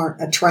that they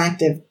weren't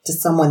attractive to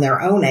someone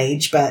their own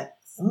age, but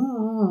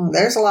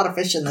there's a lot of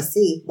fish in the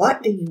sea.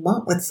 What do you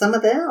want with some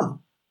of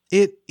them?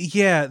 The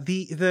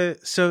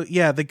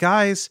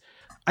guys,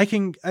 I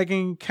can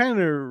kind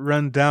of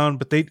run down,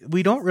 but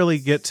we don't really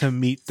get to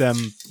meet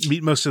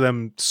most of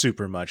them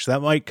super much.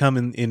 That might come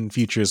in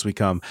future as we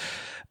come.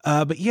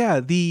 But yeah,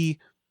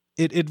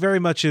 it very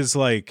much is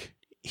like,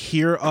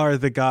 here are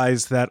the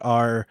guys that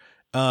are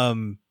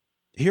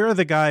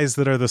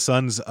the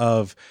sons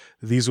of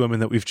these women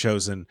that we've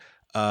chosen.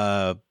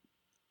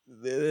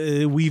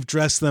 We've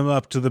dressed them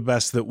up to the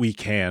best that we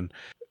can.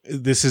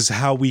 This is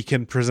how we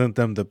can present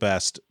them the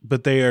best,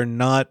 but they are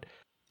not,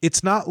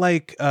 it's not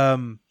like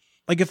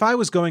if I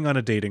was going on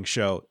a dating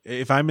show,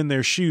 if I'm in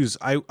their shoes,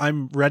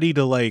 I'm ready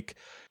to like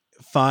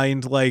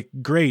find like,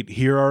 great,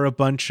 here are a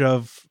bunch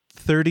of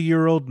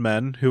 30-year-old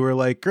men who are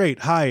like, great,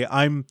 hi,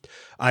 I'm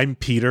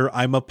Peter,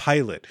 I'm a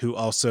pilot who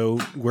also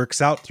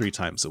works out 3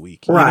 times a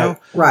week. Right.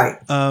 Right.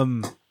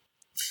 I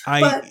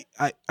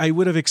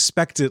would have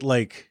expected,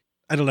 like,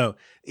 I don't know.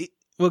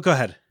 Well, go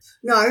ahead.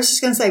 No, I was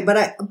just going to say, but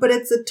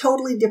it's a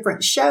totally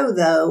different show,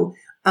 though.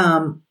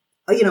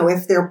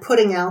 If they're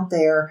putting out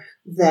there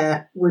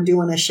that we're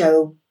doing a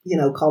show,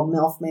 called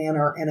MILF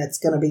Manor, and it's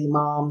going to be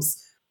moms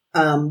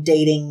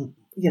dating,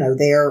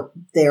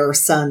 their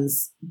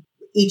sons,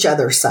 each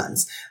other's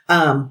sons.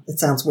 It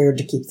sounds weird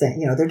to keep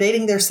saying, they're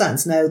dating their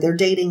sons. No, they're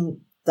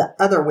dating the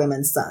other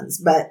women's sons.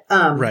 But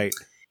right.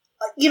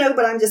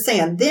 But I'm just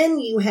saying, then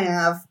you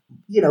have,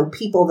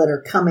 people that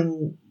are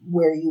coming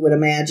where you would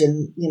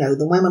imagine,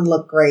 the women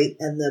look great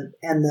and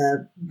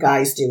the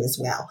guys do as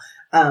well.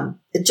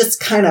 It just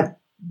kind of,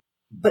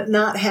 but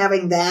not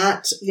having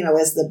that,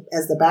 as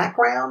the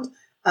background,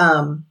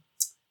 I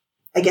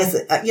guess,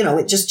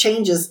 it just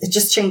changes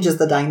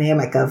the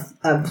dynamic of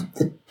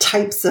the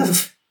types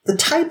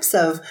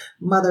of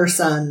mother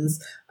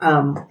sons,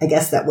 I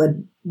guess that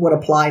would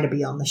apply to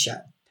be on the show.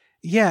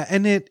 Yeah.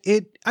 And it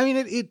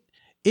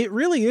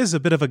really is a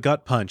bit of a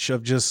gut punch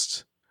of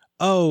just,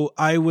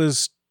 I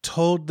was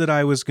told that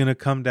I was going to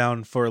come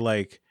down for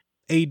like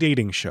a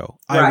dating show.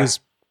 Right. I was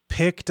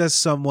picked as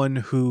someone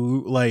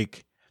who,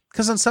 like,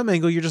 because on some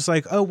angle you're just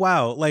like, oh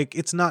wow, like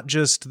it's not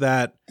just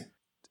that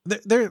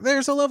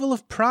there's a level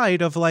of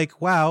pride of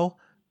like, wow,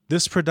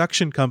 this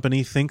production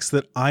company thinks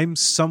that I'm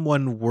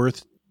someone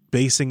worth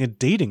basing a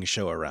dating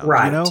show around.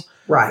 Right.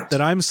 Right.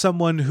 That I'm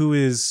someone who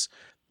is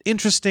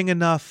interesting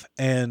enough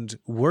and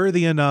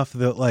worthy enough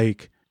that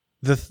like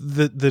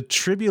the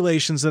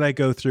tribulations that I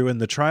go through and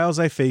the trials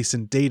I face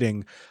in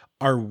dating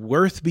are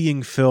worth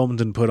being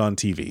filmed and put on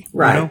TV.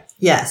 Right.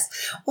 Yes.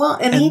 Well,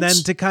 and then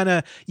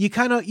to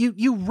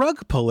you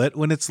rug pull it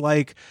when it's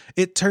like,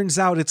 it turns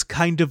out it's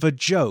kind of a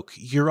joke.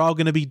 You're all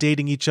going to be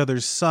dating each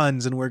other's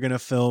sons and we're going to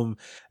film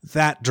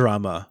that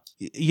drama,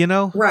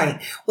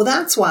 Right. Well,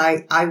 that's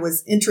why I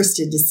was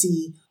interested to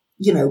see,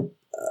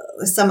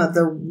 some of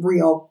the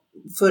real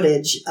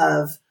footage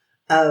of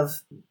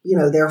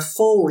their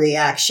full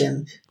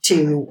reaction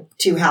to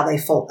how they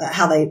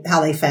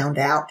found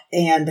out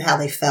and how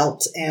they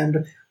felt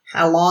and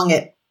how long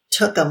it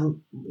took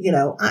them.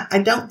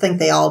 I don't think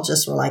they all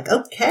just were like,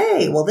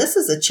 okay, well, this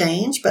is a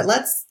change, but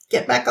let's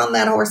get back on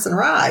that horse and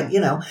ride,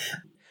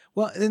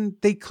 Well, and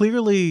they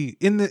clearly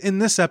in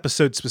this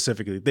episode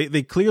specifically,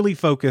 they clearly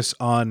focus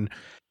on,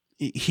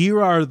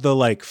 here are the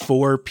like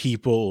 4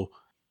 people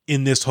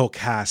in this whole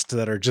cast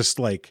that are just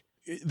like,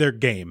 they're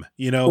game,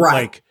 Right.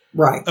 Like,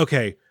 right.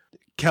 Okay,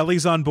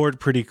 Kelly's on board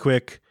pretty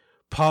quick.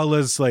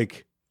 Paula's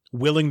like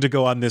willing to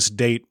go on this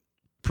date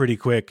pretty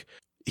quick.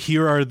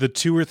 Here are the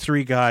 2 or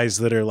 3 guys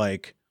that are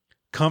like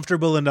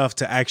comfortable enough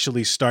to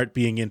actually start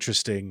being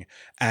interesting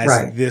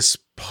as this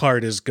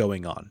part is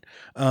going on.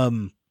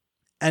 And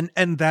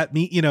that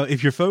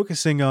if you're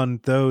focusing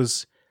on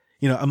those,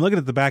 I'm looking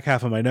at the back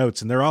half of my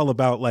notes and they're all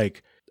about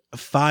like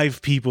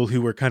 5 people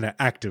who were kind of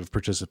active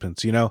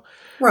participants,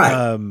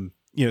 Right.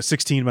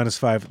 16 minus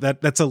 5,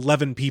 that's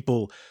 11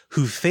 people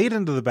who fade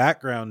into the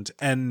background,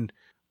 and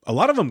a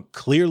lot of them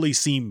clearly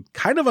seem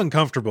kind of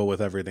uncomfortable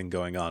with everything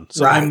going on.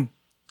 So right. I'm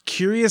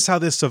curious how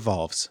this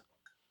evolves.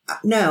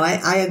 No,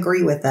 I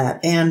agree with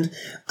that. And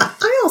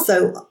I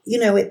also,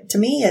 to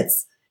me,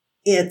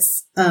 it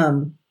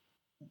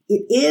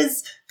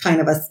is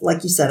kind of a,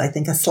 like you said, I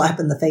think a slap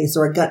in the face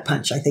or a gut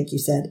punch, I think you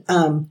said,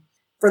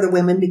 for the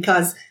women,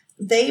 because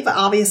they've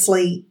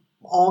obviously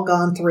all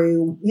gone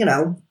through,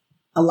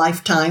 a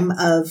lifetime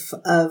of,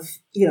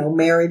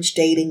 marriage,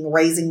 dating,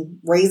 raising,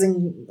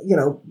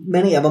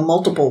 many of them,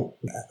 multiple.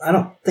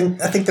 I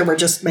think there were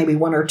just maybe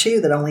one or two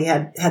that only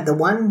had the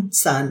one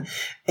son.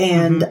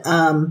 And,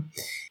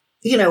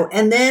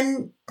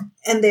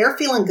 and they're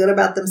feeling good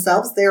about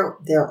themselves.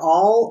 They're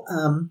all,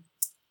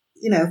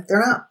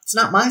 it's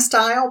not my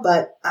style,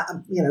 but,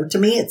 to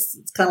me, it's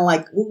kind of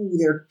like, ooh,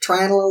 they're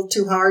trying a little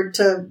too hard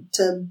to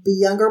be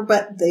younger,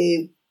 but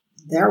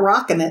they're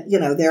rocking it.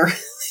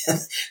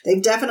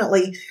 They've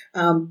definitely,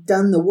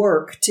 done the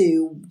work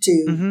to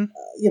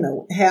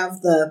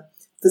have the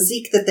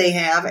physique that they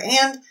have.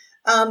 And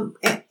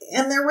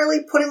they're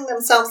really putting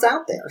themselves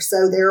out there.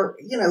 So they're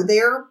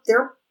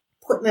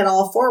putting it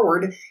all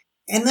forward.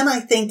 And then I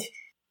think,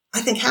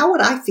 how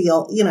would I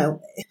feel? I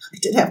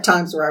did have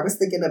times where I was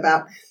thinking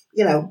about,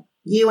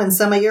 you and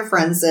some of your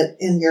friends that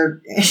in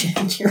your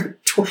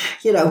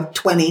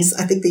 20s.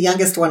 I think the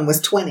youngest one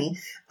was 20.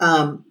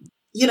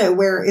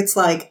 Where it's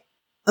like,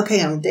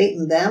 okay, I'm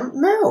dating them.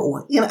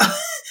 No, I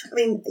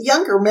mean,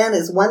 younger men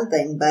is one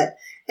thing,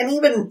 and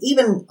even,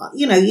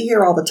 you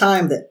hear all the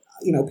time that,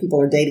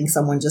 people are dating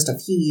someone just a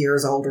few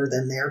years older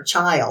than their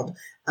child.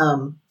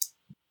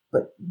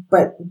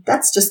 But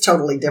that's just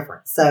totally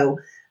different. So,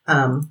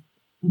 I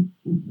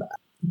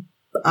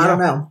don't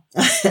know.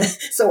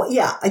 So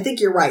yeah, I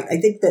think you're right. I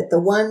think that the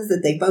ones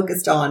that they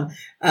focused on,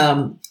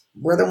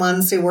 were the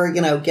ones who were,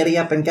 giddy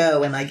up and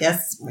go. And I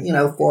guess,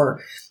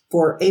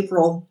 for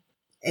April,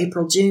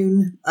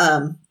 June,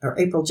 or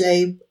April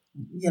J,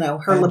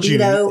 her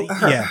libido, June,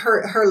 yeah.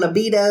 her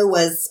libido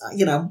was,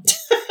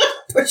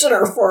 pushing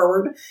her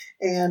forward.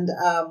 And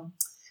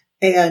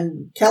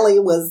Kelly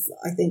was,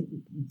 I think,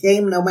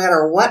 game no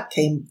matter what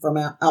came from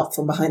out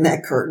from behind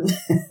that curtain.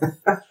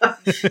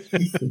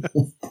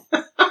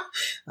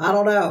 I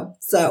don't know.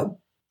 So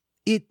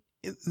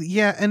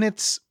and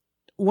it's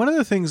one of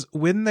the things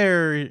when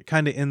they're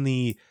kind of in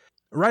the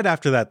right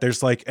after that,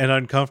 there's like an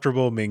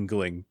uncomfortable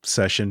mingling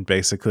session,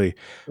 basically,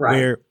 right.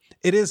 Where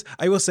it is.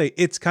 I will say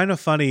it's kind of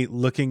funny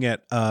looking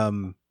at.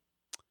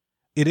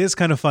 It is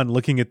kind of fun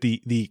looking at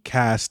the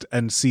cast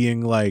and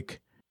seeing like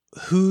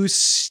who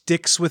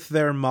sticks with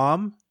their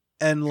mom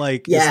and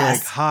like is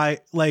like high,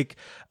 like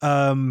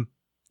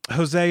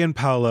Jose and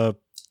Paula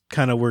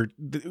kind of were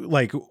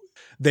like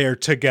they're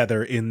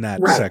together in that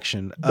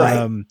section.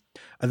 Right.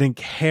 I think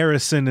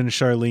Harrison and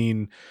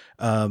Charlene,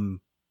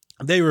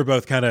 they were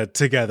both kind of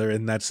together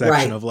in that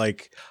section of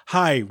like,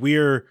 hi,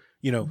 we're,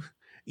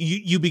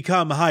 you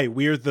become, hi,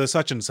 we're the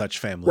such and such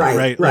family,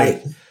 right?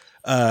 Right. Like,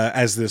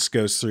 as this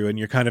goes through and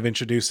you're kind of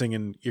introducing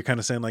and you're kind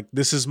of saying like,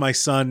 this is my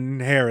son,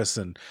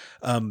 Harrison.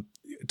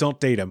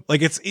 Don't date him.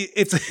 Like it's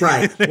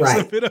right. there's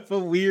right. a bit of a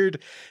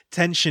weird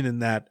tension in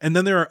that. And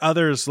then there are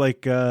others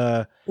like,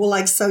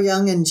 like So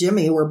Young and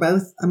Jimmy were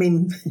both, I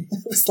mean,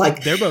 it was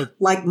like, they're both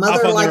like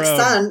mother, like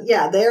son.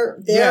 Yeah.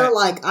 They're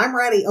like, I'm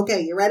ready.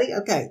 Okay. You ready?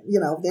 Okay.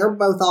 They're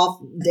both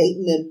off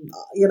dating and,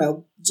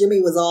 Jimmy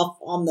was off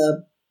on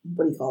the,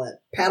 what do you call it?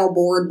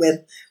 Paddleboard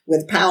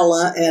with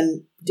Paola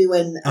and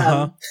doing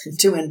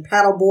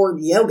paddleboard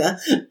yoga.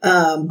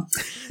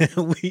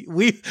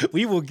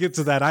 We will get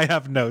to that. I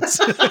have notes.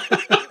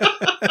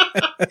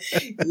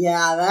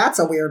 Yeah, that's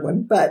a weird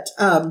one. But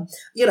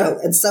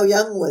and So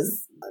Young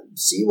was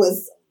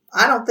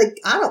I don't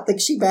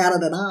think she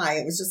batted an eye.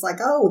 It was just like,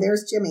 oh,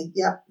 there's Jimmy.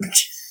 Yep.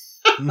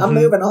 I'm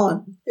moving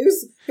on.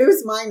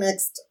 Who's my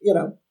next,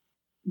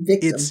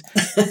 victim?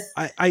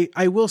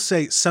 I will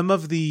say some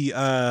of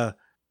the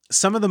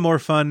more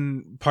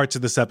fun parts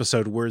of this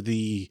episode were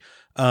the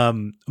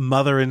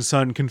mother and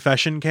son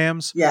confession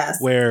cams.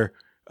 Yes. Where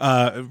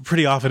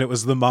pretty often it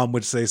was the mom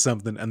would say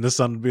something and the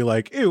son would be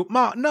like, ew,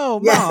 mom.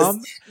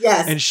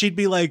 Yes. And she'd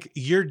be like,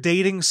 you're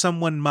dating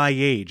someone my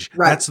age.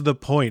 Right. That's the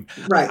point.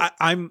 Right.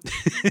 I'm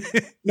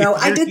no,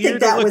 I did think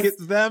that look was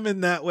at them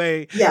in that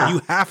way. Yeah.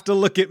 You have to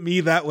look at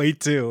me that way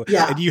too.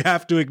 Yeah. And you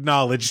have to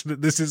acknowledge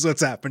that this is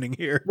what's happening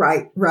here.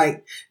 Right.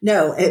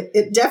 No,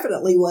 it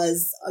definitely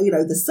was,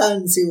 the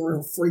sons who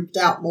were freaked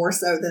out more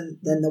so than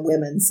the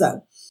women.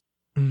 So.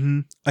 Mm-hmm.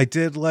 I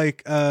did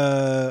like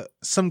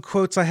some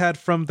quotes I had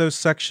from those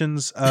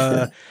sections.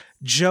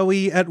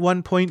 Joey at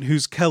one point,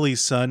 who's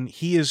Kelly's son,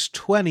 he is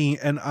 20,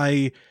 and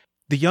the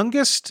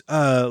youngest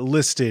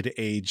listed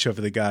age of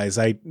the guys.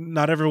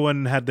 Not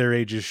everyone had their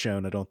ages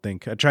shown, I don't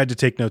think. I tried to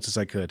take notes as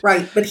I could.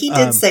 Right, but he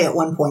did say at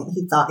one point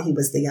he thought he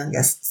was the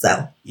youngest.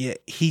 So yeah,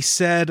 he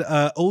said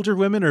older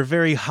women are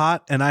very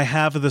hot, and I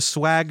have the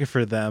swag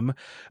for them.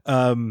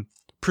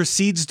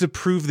 Proceeds to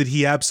prove that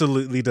he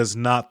absolutely does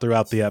not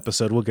throughout the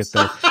episode. We'll get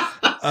there.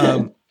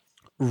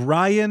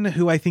 Ryan,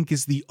 who I think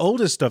is the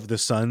oldest of the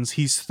sons,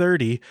 he's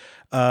 30.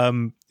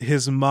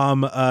 His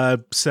mom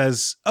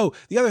says, oh,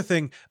 the other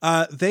thing,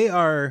 they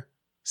are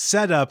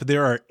set up.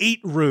 There are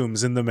 8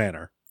 rooms in the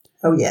manor.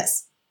 Oh,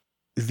 yes.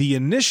 The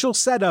initial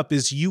setup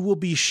is you will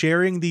be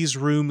sharing these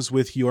rooms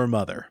with your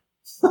mother.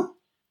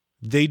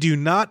 They do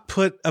not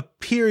put a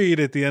period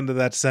at the end of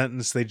that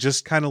sentence. They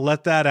just kind of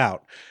let that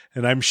out.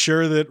 And I'm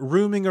sure that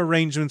rooming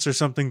arrangements are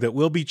something that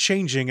will be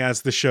changing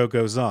as the show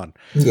goes on.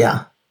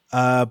 Yeah.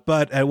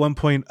 But at one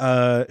point,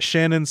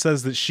 Shannon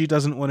says that she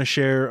doesn't want to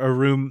share a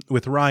room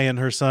with Ryan,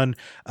 her son,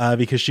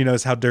 because she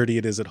knows how dirty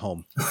it is at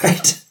home.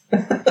 Right.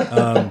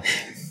 But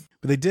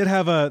they did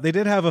have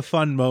a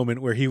fun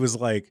moment where he was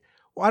like,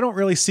 well, I don't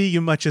really see you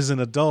much as an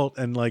adult,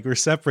 and like we're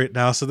separate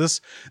now, so this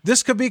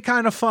could be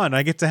kind of fun.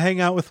 I get to hang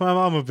out with my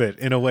mom a bit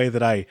in a way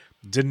that I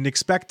didn't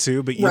expect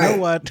to, but you know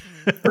what?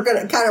 we're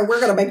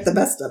gonna make the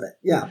best of it.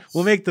 Yeah,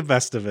 we'll make the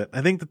best of it.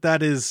 I think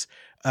that is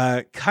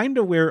kind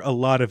of where a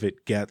lot of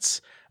it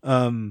gets.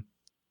 In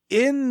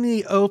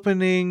the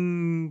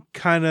opening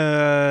kind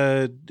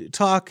of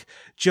talk,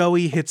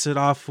 Joey hits it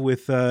off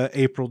with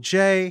April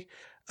J.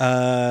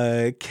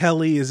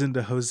 Kelly is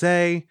into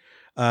Jose.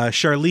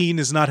 Charlene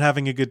is not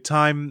having a good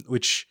time,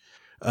 which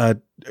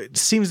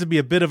seems to be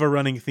a bit of a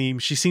running theme.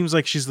 She seems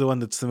like she's the one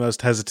that's the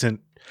most hesitant.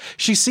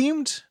 She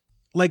seemed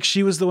like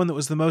she was the one that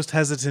was the most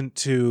hesitant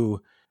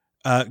to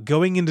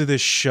going into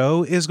this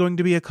show is going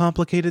to be a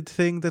complicated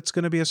thing that's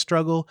going to be a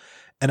struggle.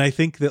 And I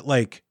think that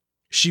like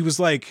she was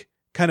like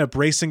kind of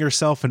bracing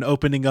herself and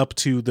opening up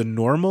to the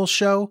normal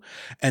show.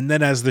 And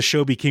then as the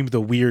show became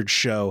the weird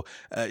show,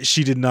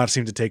 she did not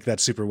seem to take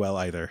that super well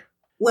either.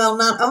 Well,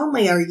 not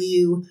only are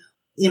you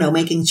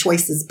making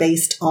choices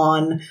based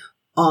on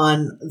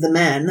the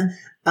men,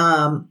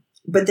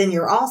 but then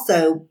you're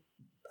also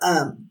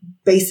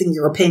basing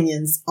your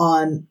opinions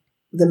on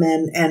the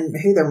men and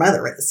who their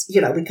mother is,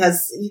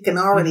 because you can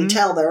already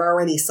tell they're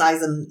already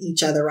sizing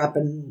each other up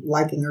and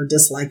liking or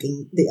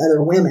disliking the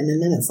other women.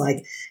 And then it's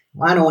like,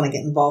 well, I don't want to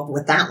get involved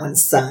with that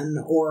one's son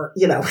or,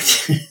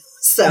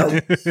 so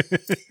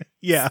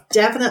yeah,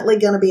 definitely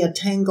going to be a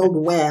tangled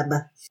web.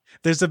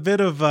 There's a bit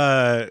of,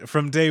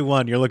 from day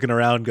one, you're looking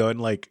around going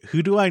like,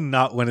 who do I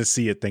not want to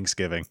see at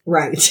Thanksgiving?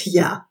 Right.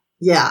 Yeah.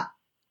 Yeah.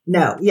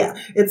 No.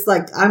 Yeah. It's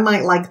like, I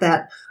might like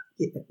that,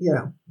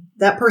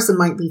 that person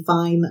might be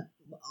fine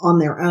on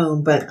their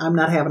own, but I'm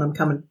not having them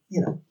coming,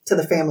 to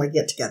the family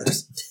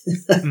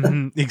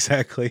get-togethers.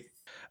 Exactly.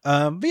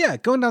 But yeah,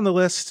 going down the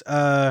list,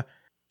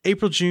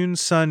 April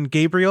June's son,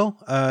 Gabriel,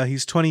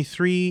 he's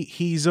 23.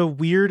 He's a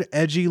weird,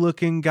 edgy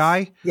looking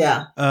guy.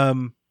 Yeah.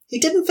 He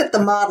didn't fit the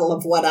model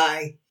of what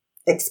I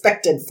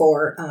expected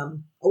for,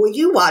 well,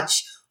 you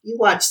watch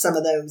some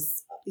of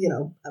those,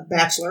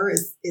 Bachelor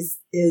is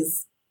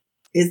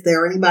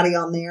there anybody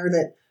on there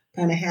that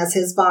kind of has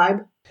his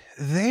vibe?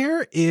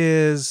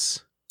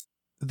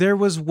 There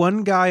was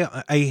one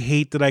guy, I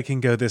hate that I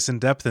can go this in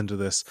depth into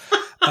this.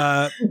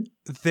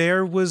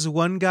 There was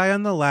one guy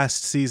on the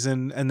last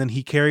season, and then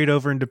he carried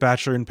over into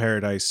Bachelor in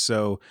Paradise,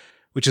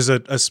 which is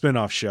a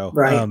spin-off show.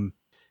 Right.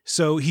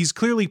 So he's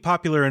clearly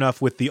popular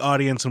enough with the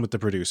audience and with the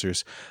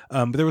producers.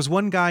 But there was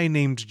one guy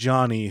named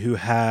Johnny who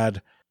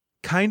had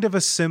kind of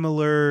a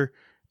similar,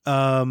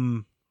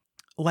 I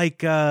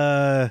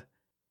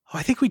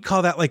think we'd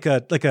call that like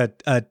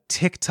a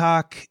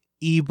TikTok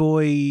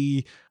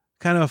e-boy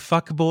kind of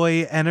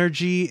fuckboy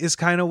energy is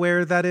kind of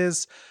where that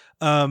is.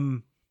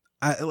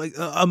 Like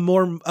a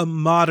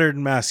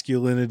modern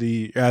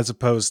masculinity as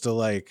opposed to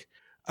like,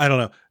 I don't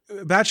know.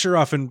 Bachelor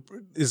often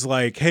is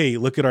like, hey,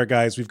 look at our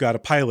guys. We've got a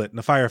pilot and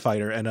a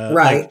firefighter and a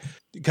like,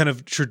 kind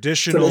of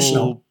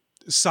traditional.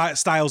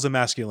 Styles of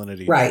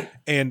masculinity. Right.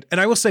 And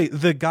I will say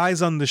the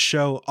guys on the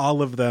show,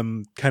 all of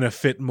them kind of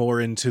fit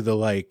more into the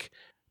like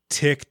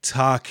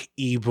TikTok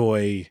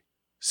e-boy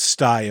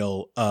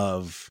style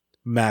of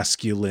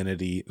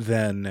masculinity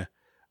than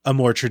a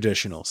more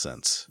traditional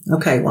sense.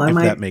 Okay. Well,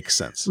 that makes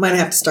sense. Might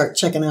have to start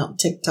checking out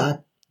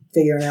TikTok,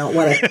 figuring out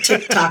what a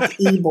TikTok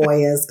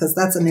e-boy is, because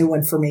that's a new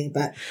one for me,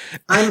 but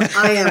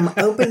I am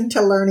open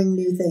to learning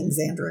new things,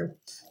 Andrew.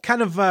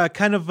 Kind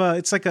of,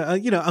 it's like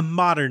a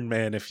modern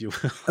man, if you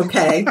will.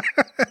 Okay.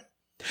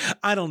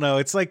 I don't know.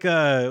 It's like,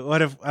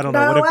 what if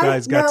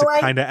guys got to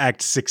kind of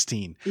act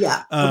 16?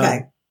 Yeah.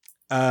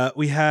 Okay.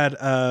 We had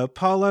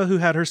Paula, who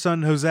had her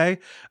son Jose.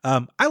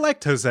 I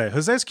liked Jose.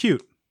 Jose's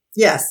cute.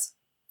 Yes,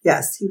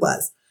 he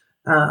was.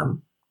 I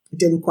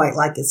didn't quite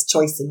like his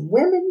choice in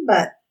women,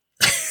 but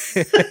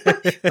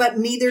but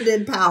neither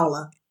did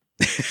Paula.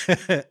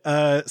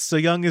 So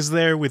Young is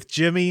there with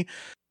Jimmy.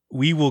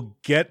 We will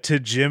get to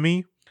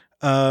Jimmy.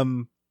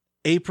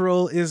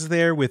 April is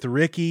there with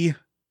Ricky.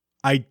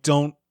 I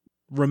don't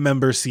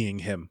remember seeing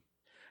him.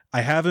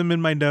 I have him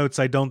in my notes.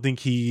 I don't think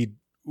he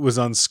was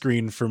on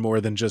screen for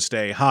more than just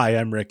a, hi,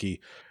 I'm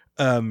Ricky.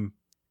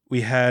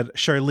 We had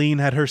Charlene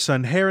had her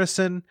son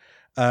Harrison.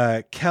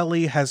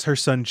 Kelly has her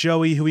son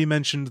Joey, who we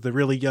mentioned, the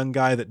really young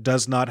guy that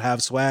does not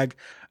have swag.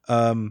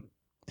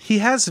 He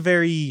has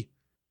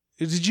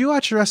did you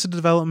watch Arrested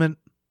Development?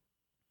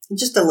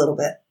 Just a little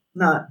bit.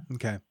 Not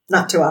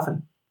too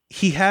often.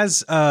 He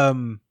has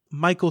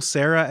Michael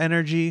Cera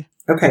energy.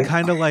 Okay.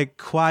 Kind of like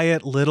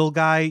quiet little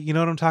guy. You know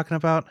what I'm talking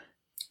about?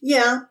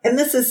 Yeah. And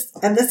this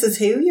is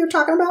who you're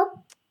talking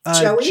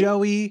about?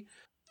 Joey,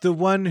 the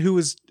one who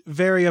was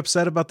very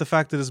upset about the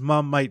fact that his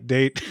mom might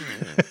date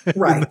in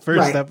the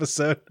first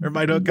episode, or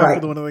might hook up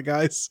with one of the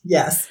guys.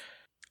 Yes.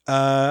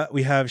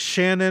 We have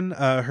Shannon,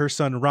 her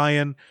son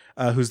Ryan,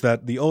 who's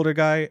the older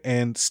guy,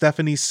 and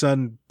Stephanie's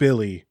son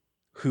Billy,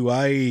 who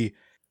I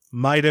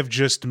might have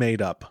just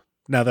made up.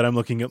 Now that I'm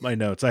looking at my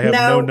notes, I have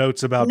no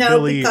notes about no,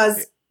 Billy.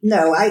 Because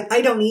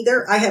I don't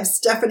either. I have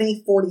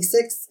Stephanie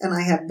 46 and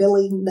I have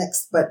Billy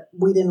next, but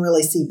we didn't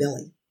really see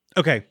Billy.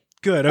 Okay,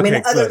 good. Okay, I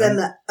mean, other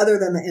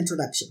than the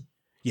introduction.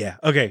 Yeah.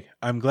 Okay.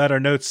 I'm glad our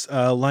notes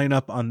line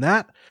up on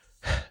that.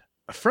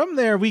 From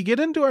there, we get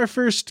into our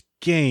first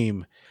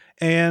game,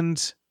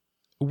 and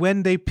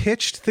when they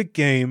pitched the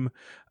game,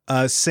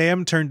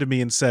 Sam turned to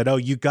me and said, "Oh,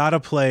 you gotta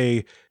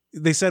play."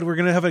 They said, "We're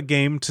gonna have a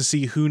game to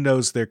see who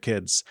knows their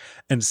kids,"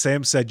 and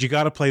Sam said, "You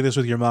gotta play this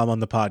with your mom on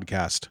the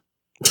podcast."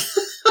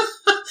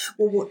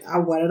 Well,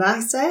 what did I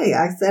say?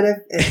 I said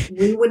if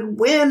we would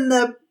win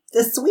the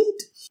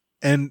suite.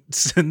 And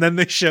then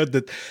they showed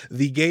that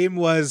the game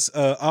was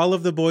all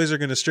of the boys are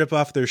going to strip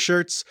off their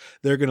shirts.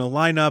 They're going to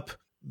line up.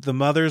 The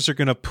mothers are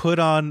going to put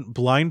on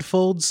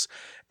blindfolds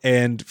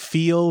and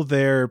feel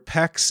their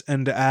pecs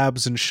and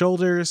abs and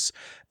shoulders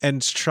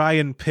and try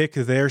and pick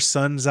their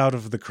sons out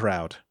of the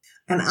crowd.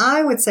 And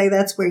I would say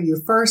that's where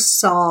you first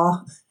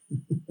saw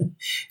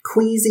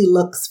queasy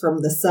looks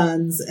from the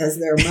sons as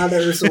their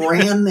mothers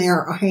ran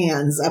their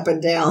hands up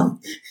and down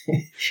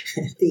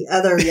the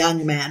other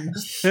young men.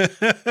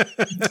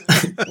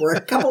 Were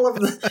a couple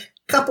of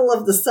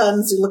the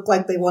sons who looked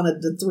like they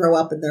wanted to throw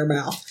up in their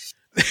mouth.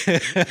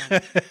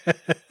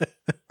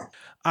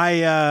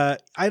 I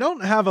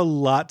don't have a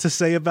lot to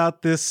say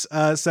about this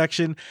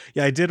section.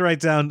 Yeah, I did write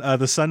down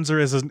the sons are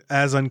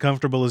as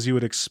uncomfortable as you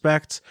would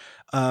expect.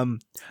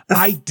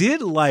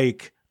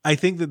 I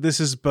think that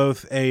this is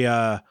both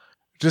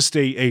just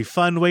a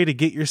fun way to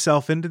get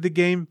yourself into the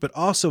game, but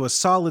also a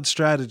solid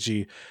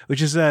strategy,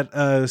 which is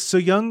that So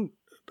Young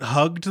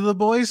hugged the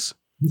boys.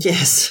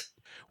 Yes.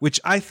 Which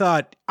I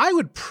thought I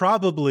would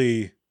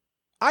probably,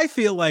 I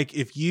feel like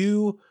if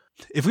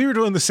we were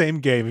doing the same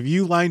game, if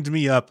you lined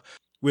me up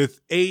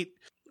with 8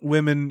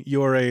 women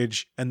your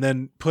age and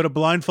then put a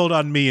blindfold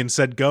on me and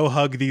said, go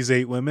hug these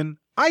 8 women,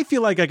 I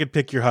feel like I could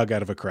pick your hug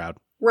out of a crowd.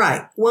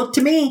 Right. Well,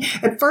 to me,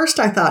 at first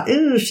I thought,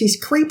 ooh, she's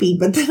creepy.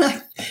 But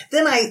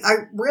then I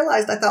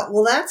realized, I thought,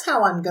 well, that's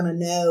how I'm going to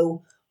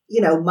know,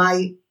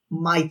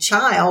 my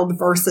child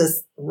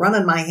versus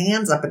running my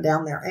hands up and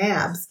down their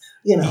abs,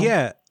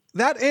 Yeah.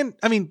 That, and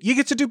I mean, you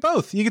get to do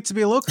both. You get to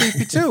be a little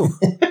creepy too.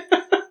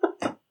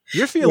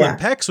 You're feeling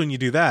pecs when you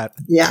do that.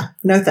 Yeah.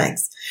 No,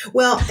 thanks.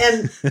 Well,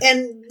 and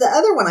the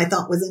other one I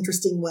thought was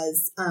interesting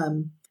was,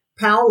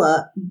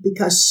 Paula,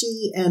 because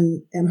she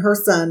and her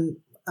son,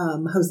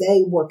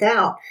 Jose work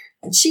out,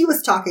 and she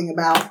was talking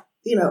about,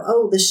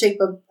 the shape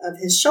of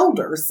his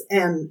shoulders.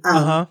 And,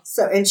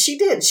 and she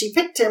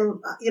picked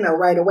him,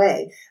 right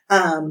away.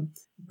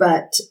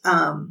 But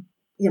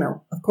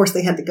of course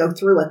they had to go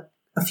through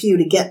a few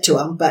to get to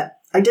him, but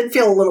I did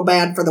feel a little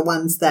bad for the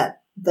ones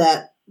that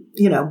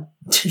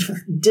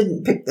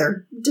didn't pick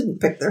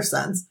their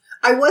sons.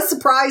 I was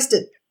surprised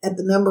at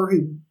the number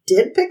who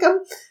did pick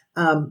them.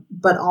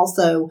 But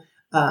also,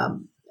 I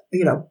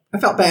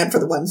felt bad for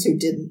the ones who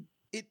didn't.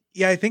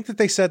 Yeah, I think that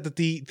they said that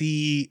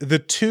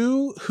the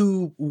 2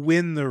 who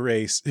win the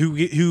race,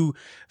 who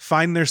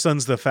find their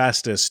sons the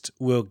fastest,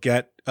 will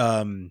get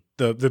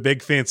the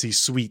big fancy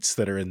suites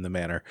that are in the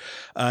manor,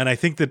 and I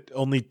think that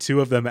only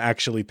 2 of them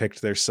actually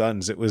picked their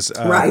sons. It was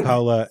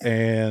Paula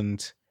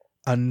and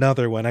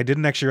another one. I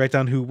didn't actually write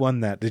down who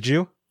won that. Did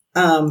you?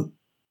 Was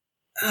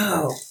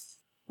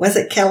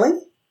it Kelly?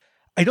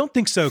 I don't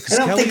think so, because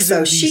Kelly's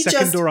at the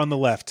second door on the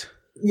left.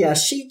 Yeah,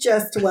 she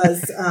just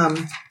was.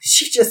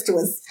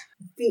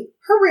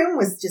 Her room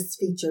was just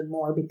featured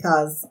more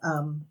because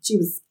she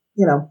was,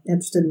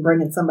 interested in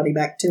bringing somebody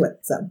back to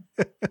it. So,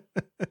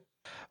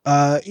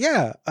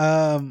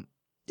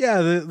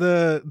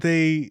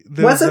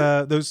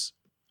 those.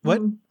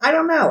 What? I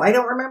don't know. I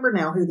don't remember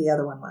now who the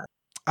other one was.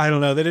 I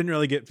don't know. They didn't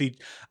really get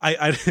featured.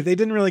 They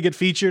didn't really get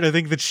featured. I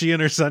think that she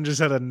and her son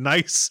just had a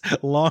nice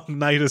long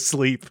night of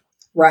sleep.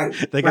 Right.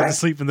 They got to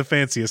sleep in the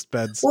fanciest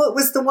beds. Well, it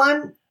was the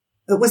one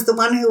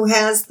who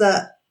has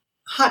the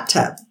hot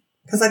tub.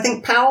 Because I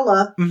think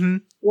Paula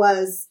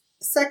was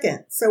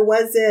second. So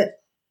was it?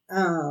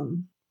 I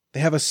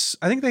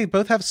think they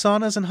both have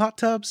saunas and hot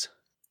tubs.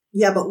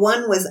 Yeah, but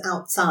one was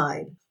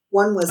outside.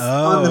 One was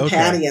on the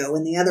patio,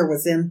 and the other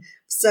was in.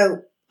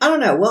 So I don't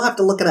know. We'll have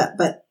to look it up.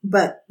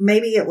 But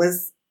maybe it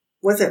was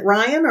it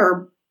Ryan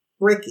or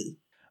Ricky?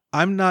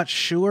 I'm not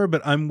sure,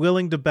 but I'm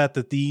willing to bet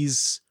that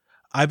these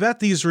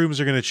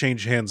rooms are going to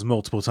change hands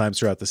multiple times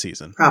throughout the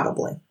season.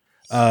 Probably.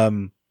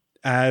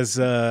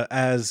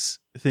 As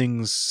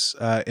things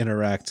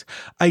interact.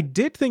 I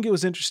did think it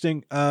was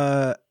interesting.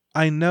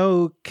 I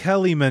know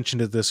Kelly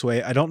mentioned it this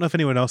way. I don't know if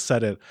anyone else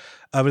said it,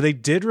 but they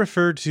did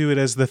refer to it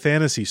as the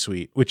fantasy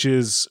suite, which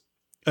is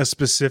a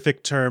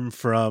specific term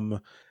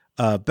from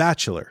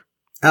Bachelor.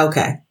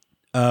 Okay.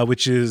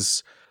 Which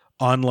is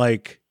on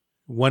like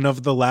one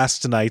of the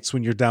last nights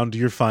when you're down to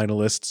your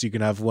finalists, you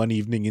can have one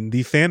evening in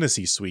the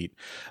fantasy suite.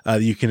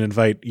 You can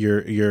invite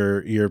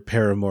your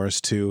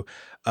paramours to,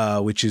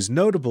 which is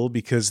notable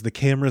because the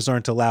cameras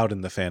aren't allowed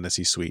in the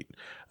fantasy suite.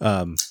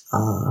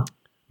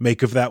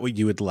 Make of that what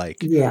you would like.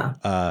 Yeah.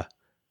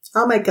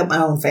 I'll make up my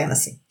own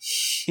fantasy.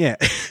 Yeah.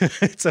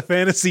 It's a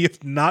fantasy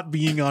of not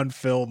being on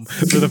film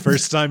for the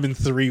first time in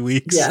 3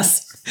 weeks.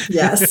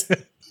 Yes.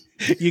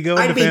 You go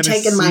I'd into be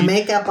fantasy. taking my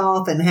makeup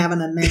off and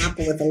having a nap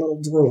with a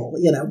little drool,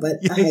 but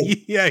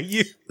hey.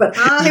 But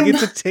you get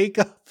to take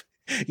off.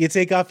 You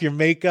take off your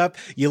makeup.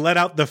 You let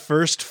out the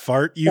first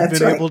fart you've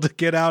been able to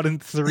get out in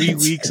 3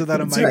 weeks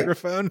without a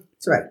microphone. Right.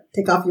 That's right.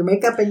 Take off your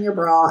makeup and your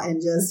bra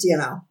and just,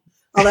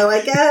 Although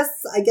I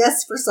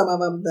guess for some of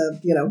them,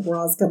 the,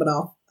 bra's coming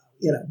off,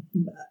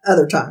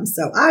 other times.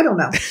 So I don't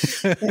know.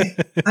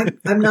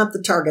 I'm not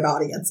the target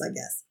audience, I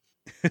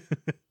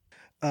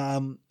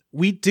guess.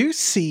 We do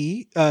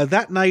see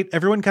that night,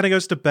 everyone kind of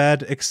goes to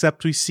bed,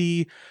 except we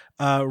see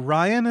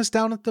Ryan is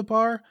down at the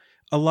bar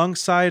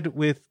alongside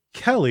with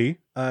Kelly.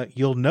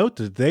 You'll note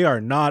that they are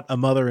not a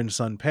mother and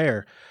son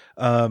pair,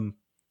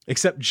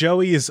 except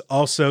Joey is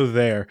also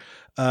there,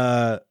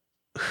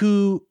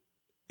 who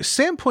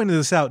Sam pointed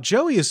this out.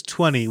 Joey is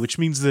 20, which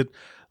means that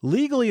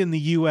legally in the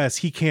US,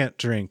 he can't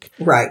drink.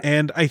 Right.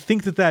 And I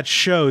think that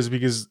shows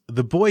because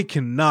the boy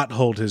cannot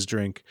hold his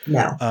drink.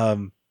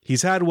 No.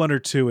 He's had one or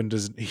two and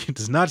he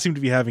does not seem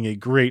to be having a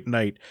great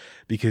night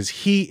because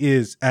he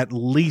is at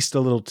least a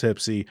little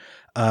tipsy.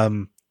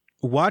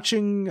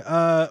 Watching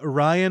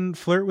Ryan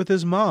flirt with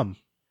his mom.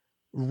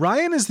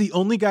 Ryan is the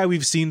only guy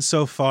we've seen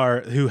so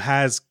far who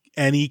has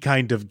any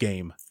kind of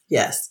game.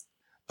 Yes.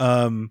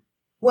 Well,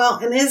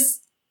 and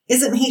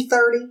isn't he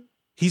 30?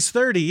 He's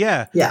 30,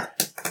 yeah. Yeah.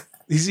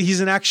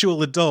 He's an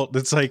actual adult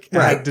that's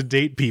had to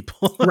date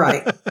people.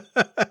 Right.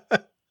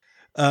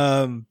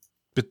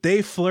 But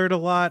they flirt a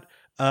lot.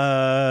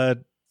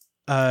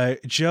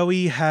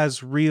 Joey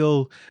has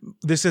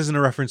this isn't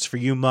a reference for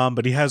you, Mom,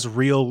 but he has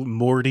real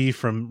Morty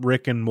from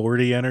Rick and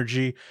Morty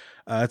energy.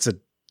 It's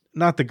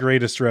not the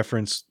greatest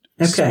reference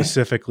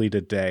specifically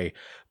today,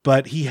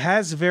 but he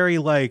has very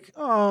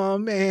oh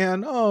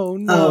man, oh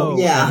no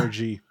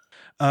energy.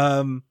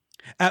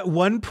 At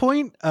one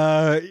point,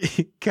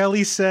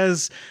 Kelly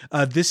says,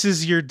 this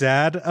is your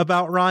dad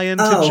about Ryan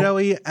to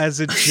Joey as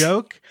a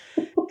joke.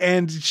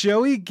 And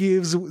Joey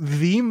gives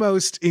the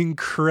most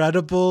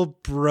incredible,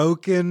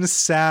 broken,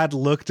 sad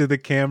look to the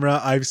camera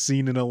I've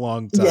seen in a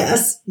long time.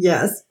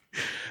 Yes.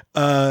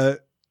 The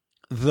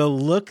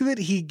look that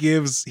he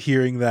gives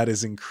hearing that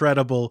is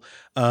incredible.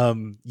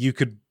 You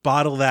could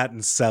bottle that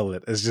and sell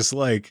it as just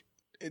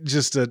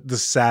the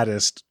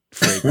saddest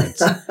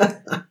fragrance.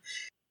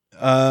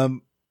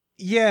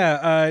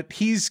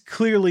 He's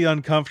clearly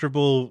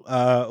uncomfortable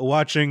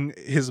watching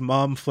his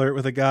mom flirt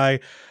with a guy.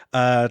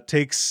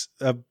 Takes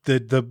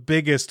the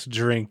biggest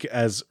drink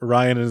as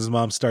Ryan and his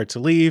mom start to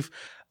leave.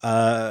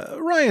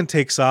 Ryan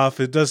takes off.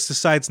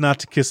 Decides not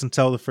to kiss and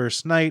tell the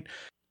first night.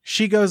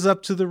 She goes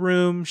up to the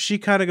room. She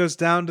kind of goes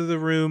down to the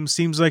room.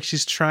 Seems like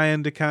she's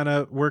trying to kind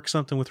of work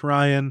something with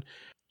Ryan.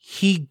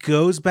 He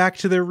goes back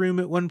to their room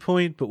at one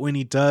point, but when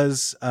he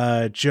does,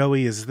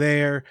 Joey is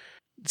there.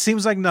 It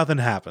seems like nothing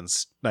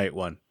happens night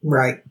one.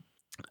 Right.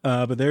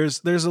 But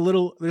there's a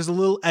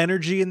little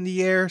energy in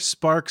the air.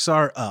 Sparks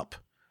are up.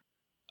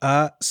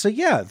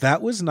 That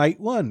was night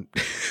one.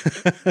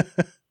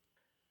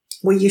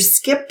 Well, you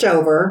skipped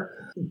over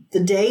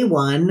the day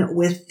one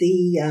with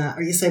the,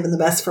 are you saving the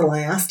best for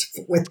last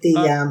with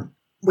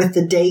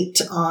the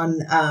date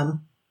on,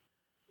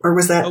 or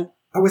was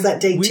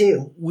that day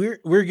two?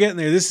 We're getting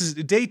there. This is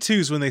day 2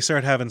 is when they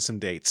start having some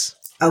dates.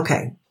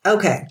 Okay.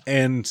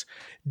 And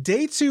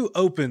day 2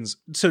 opens.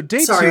 So day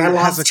 2 Sorry, I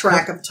lost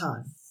track of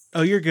time.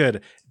 Oh, you're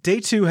good. Day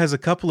 2 has a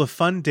couple of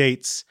fun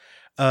dates.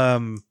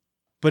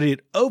 But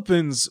it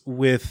opens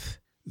with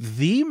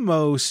the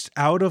most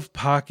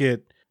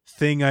out-of-pocket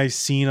thing I've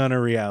seen on a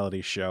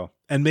reality show.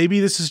 And maybe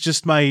this is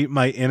just my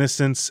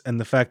innocence and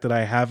the fact that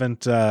I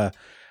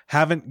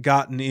haven't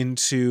gotten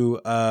into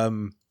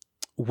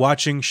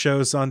watching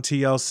shows on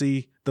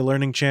TLC, the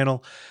Learning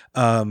Channel.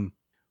 But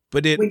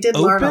we did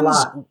learn a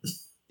lot.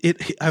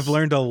 I've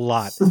learned a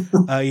lot.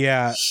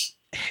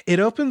 It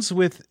opens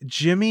with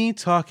Jimmy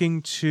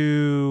talking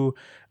to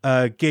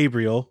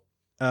Gabriel.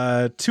 2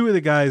 of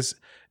the guys.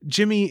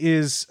 Jimmy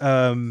is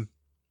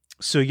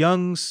So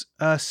Young's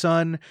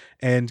son,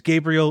 and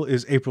Gabriel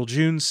is April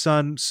June's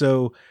son.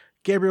 So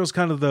Gabriel's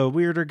kind of the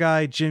weirder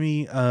guy.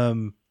 Jimmy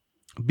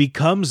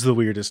becomes the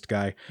weirdest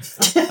guy.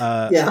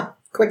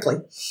 Quickly.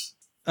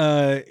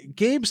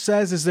 Gabe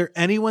says, "Is there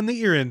anyone that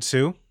you're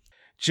into?"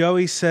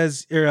 Jimmy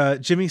says,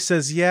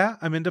 "Yeah,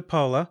 I'm into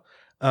Paula."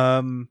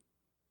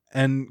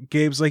 And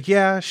Gabe's like,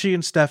 "Yeah, she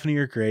and Stephanie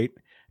are great."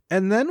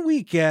 And then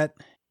we get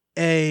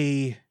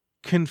a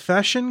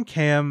confession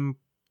cam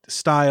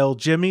style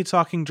Jimmy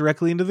talking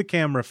directly into the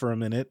camera for a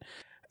minute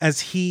as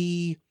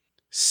he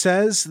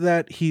says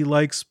that he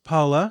likes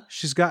Paula.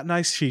 She's got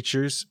nice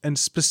features and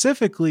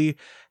specifically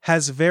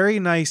has very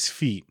nice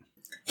feet.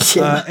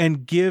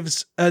 And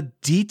gives a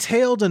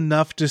detailed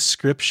enough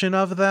description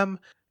of them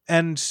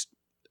and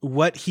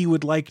what he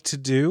would like to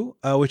do,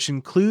 which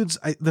includes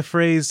the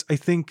phrase, I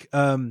think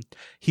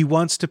he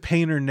wants to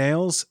paint her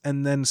nails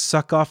and then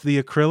suck off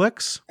the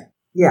acrylics.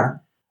 Yeah.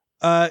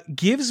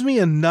 gives me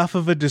enough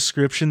of a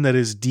description that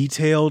is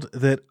detailed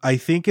that I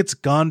think it's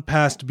gone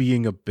past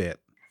being a bit.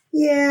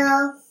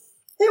 Yeah,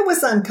 it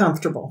was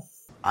uncomfortable.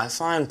 I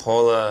find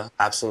Paula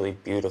absolutely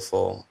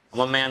beautiful. I'm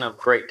a man of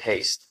great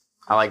taste.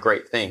 I like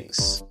great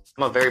things.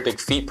 I'm a very big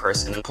feet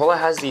person. And Paula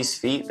has these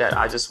feet that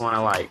I just want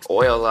to like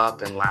oil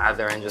up and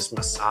lather and just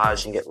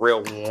massage and get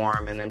real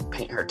warm and then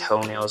paint her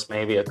toenails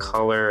maybe a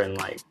color and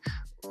like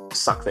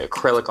suck the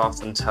acrylic off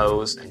them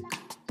toes and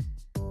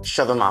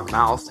shove them in my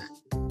mouth.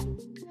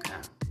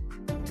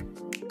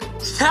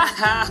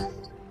 Yeah.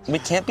 We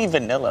can't be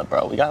vanilla,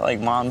 bro. We got like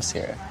moms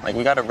here. Like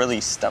we got to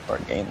really step our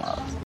game up.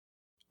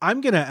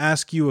 I'm going to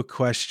ask you a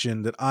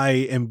question that I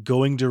am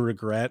going to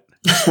regret.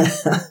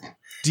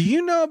 Do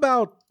you know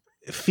about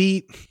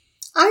feet?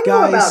 I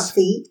know about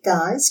feet,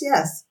 guys.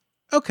 Yes.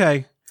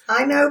 Okay.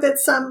 I know that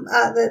some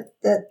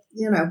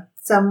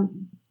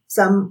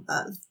some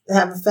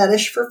have a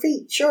fetish for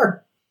feet.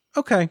 Sure.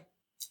 Okay.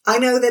 I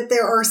know that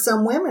there are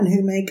some women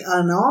who make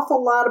an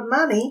awful lot of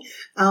money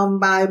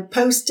by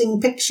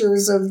posting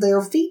pictures of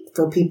their feet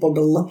for people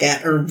to look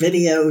at, or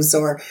videos,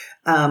 or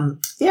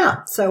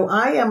So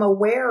I am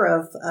aware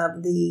of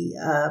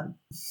the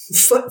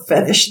foot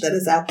fetish that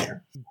is out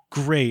there.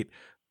 Great.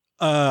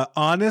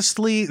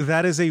 Honestly,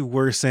 that is a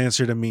worse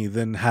answer to me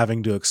than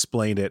having to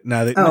explain it.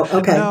 Now that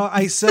okay. No,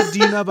 I said, do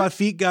you know about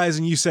feet, guys?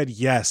 And you said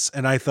yes,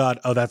 and I thought,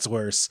 oh, that's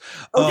worse.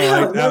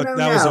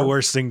 That was the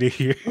worst thing to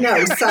hear.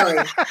 No,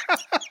 sorry.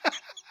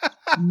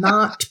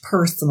 Not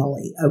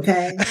personally,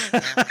 okay?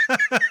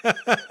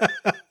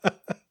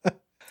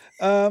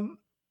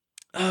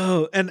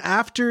 And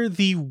after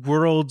the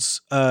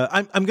world's,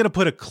 I'm going to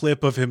put a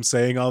clip of him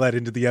saying all that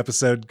into the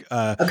episode,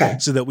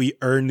 so that we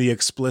earn the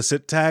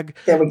explicit tag.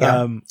 There we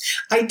go.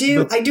 I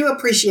do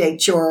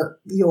appreciate your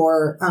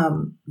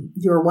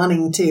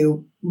wanting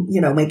to,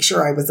 make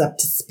sure I was up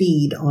to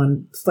speed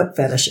on foot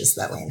fetishes,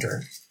 though, Andrew.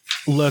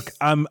 Look,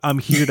 I'm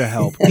here to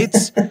help.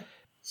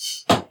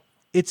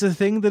 It's a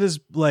thing that is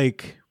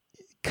like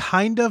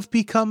kind of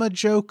become a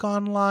joke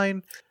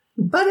online.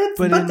 But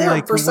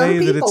for some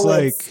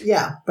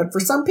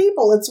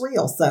people it's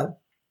real. So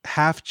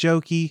half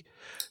jokey.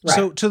 Right.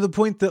 So to the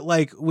point that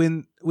like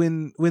when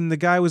the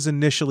guy was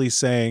initially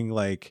saying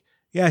like,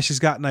 yeah, she's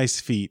got nice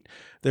feet,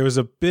 there was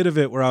a bit of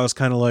it where I was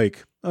kind of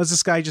like, oh, is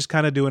this guy just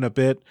kind of doing a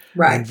bit?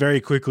 Right. And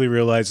very quickly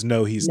realized,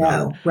 no, he's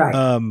not. Right.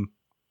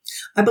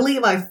 I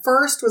believe I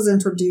first was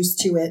introduced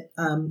to it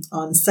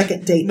on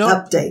Second Date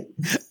Update.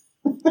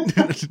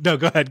 No,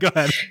 go ahead.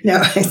 No,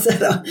 I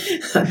said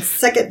on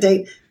Second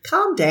Date.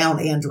 Calm down,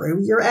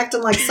 Andrew. You're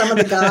acting like some of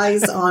the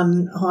guys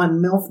on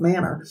MILF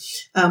Manor.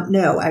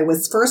 No, I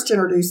was first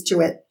introduced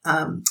to it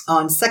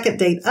on Second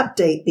Date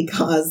Update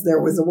because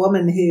there was a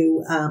woman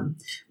who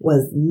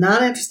was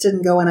not interested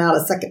in going out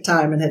a second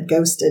time and had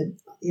ghosted,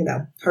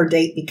 her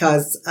date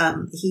because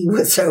he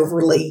was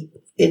overly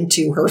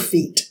into her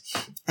feet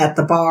at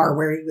the bar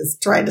where he was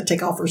trying to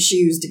take off her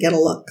shoes to get a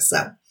look.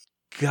 So.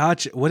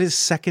 Gotcha. What is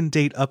Second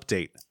Date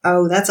Update?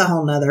 Oh, that's a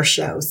whole nother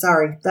show.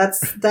 Sorry.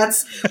 That's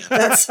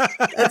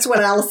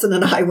what Allison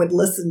and I would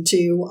listen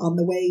to on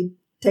the way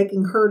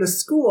taking her to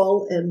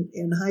school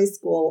in high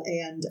school.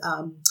 And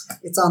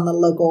it's on the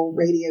local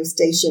radio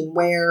station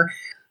where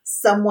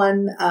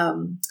someone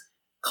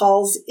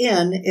calls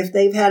in if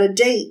they've had a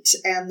date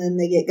and then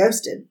they get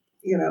ghosted,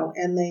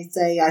 and they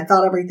say, I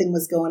thought everything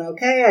was going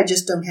okay. I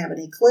just don't have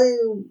any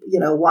clue,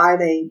 why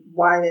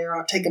they're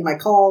not taking my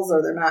calls,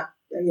 or they're not,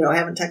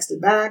 haven't texted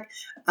back.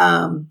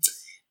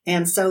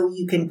 And so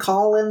you can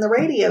call in the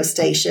radio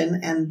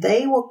station and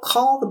they will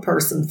call the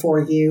person for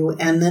you,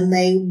 and then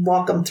they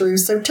walk them through.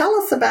 So tell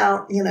us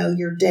about,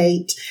 your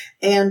date.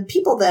 And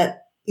people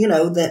that,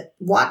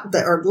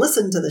 that or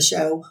listen to the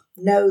show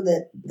know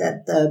that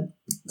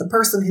the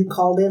person who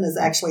called in is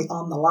actually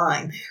on the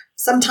line.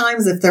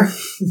 Sometimes if they're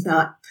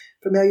not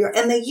familiar,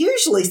 and they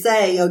usually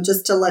say,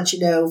 just to let you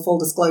know, full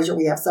disclosure,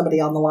 we have somebody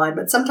on the line,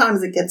 but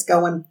sometimes it gets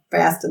going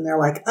fast and they're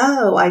like,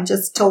 oh, I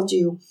just told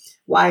you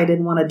why I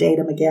didn't want to date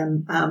him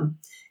again.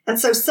 And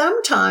so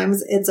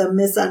sometimes it's a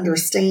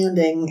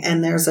misunderstanding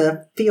and there's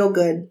a feel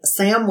good,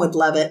 Sam would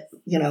love it,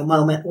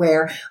 moment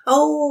where,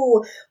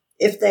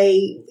 if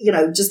they,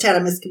 just had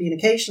a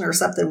miscommunication or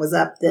something was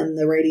up, then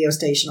the radio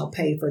station will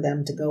pay for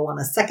them to go on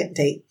a second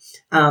date.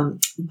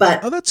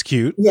 But that's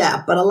cute.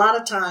 Yeah. But a lot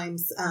of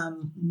times,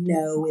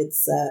 no,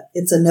 it's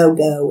a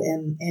no-go,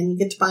 and you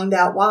get to find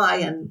out why.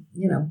 And,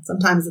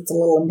 sometimes it's a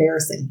little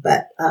embarrassing,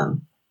 but,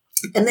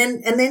 and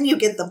then you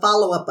get the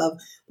follow-up of,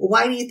 well,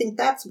 why do you think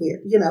that's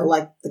weird?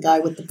 Like the guy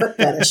with the foot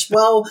fetish.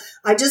 Well,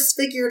 I just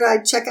figured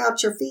I'd check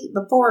out your feet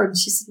before. And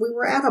she said, we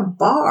were at a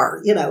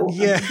bar,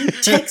 Yeah. You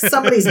take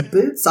somebody's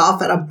boots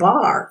off at a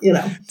bar,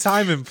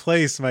 Time and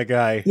place, my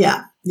guy.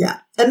 Yeah. Yeah.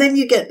 And then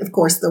you get, of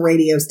course, the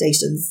radio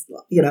stations,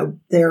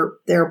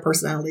 their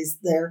personalities,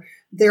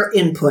 their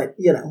input,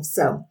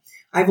 So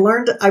I've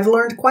learned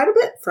quite a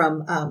bit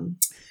from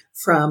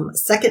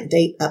Second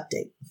Date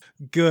Update.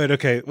 Good.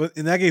 Okay. Well,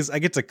 in that case, I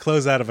get to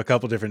close out of a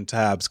couple different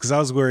tabs because I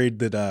was worried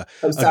that a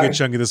good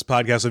chunk of this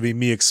podcast would be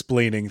me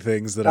explaining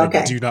things that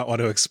I do not want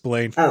to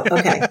explain. Oh,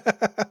 okay.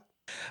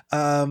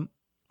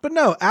 But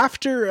no,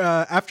 after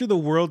the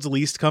world's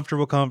least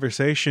comfortable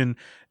conversation,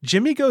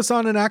 Jimmy goes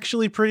on an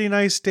actually pretty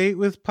nice date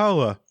with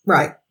Paula.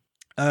 Right.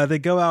 They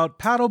go out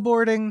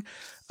paddleboarding.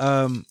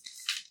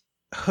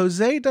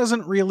 Jose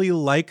doesn't really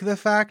like the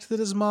fact that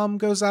his mom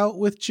goes out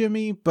with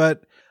Jimmy,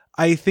 but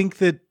I think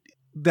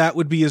that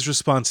would be his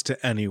response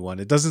to anyone.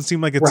 It doesn't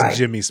seem like it's a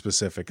Jimmy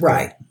specific thing.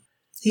 Right.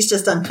 He's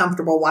just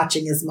uncomfortable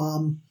watching his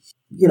mom,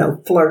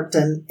 flirt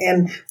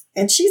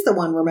and she's the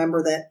one,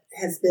 remember, that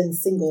has been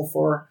single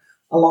for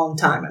a long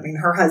time. I mean,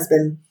 her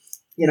husband,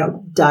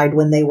 died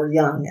when they were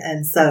young.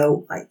 And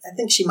so I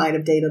think she might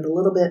have dated a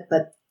little bit,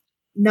 but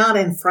not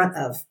in front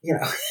of,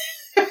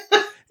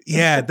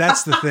 Yeah,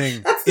 that's the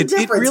thing. That's the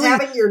difference.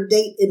 Having your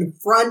date in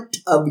front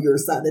of your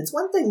son. It's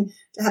one thing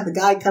to have the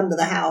guy come to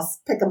the house,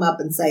 pick him up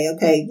and say,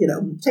 okay,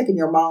 I'm taking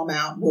your mom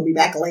out. We'll be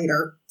back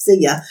later.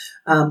 See ya.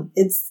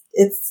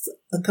 It's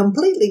a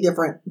completely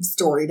different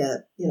story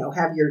to,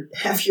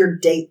 have your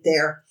date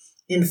there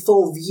in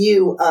full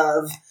view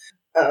of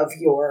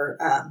your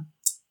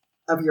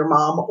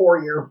mom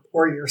or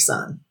your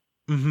son.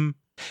 Mm-hmm.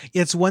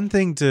 It's one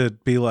thing to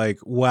be like,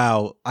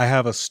 wow, I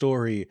have a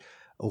story.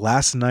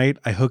 Last night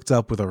I hooked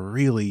up with a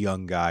really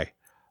young guy.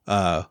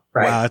 Wow,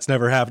 it's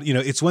never happened.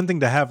 It's one thing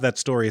to have that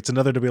story. It's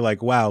another to be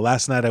like, wow,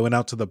 last night I went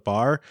out to the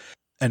bar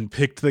and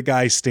picked the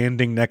guy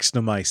standing next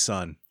to my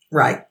son.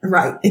 Right,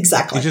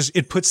 exactly.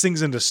 It puts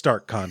things into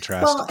stark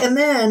contrast. Well, and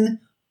then,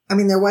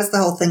 there was the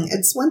whole thing.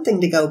 It's one thing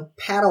to go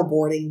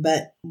paddleboarding,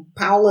 but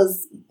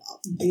Paula's,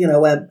 I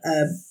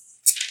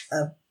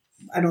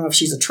don't know if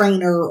she's a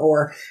trainer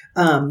or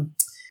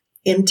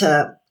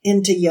into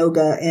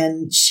yoga,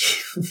 and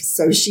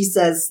she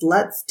says,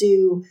 let's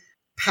do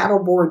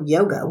paddleboard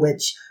yoga,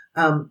 which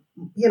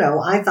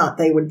I thought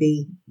they would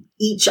be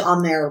each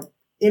on their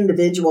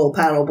individual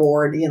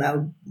paddleboard,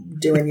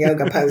 doing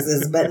yoga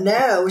poses, but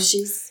no,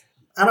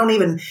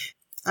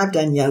 I've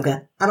done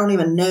yoga. I don't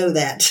even know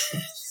that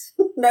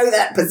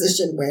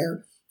position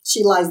where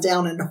she lies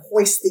down and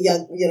hoists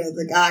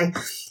the guy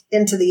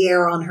into the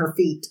air on her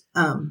feet.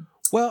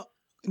 Well,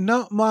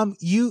 no, Mom,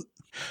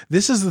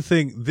 this is the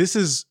thing. This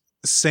is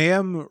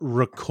Sam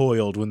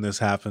recoiled when this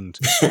happened.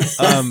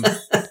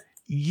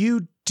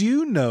 You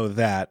do know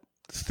that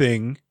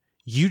thing.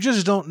 You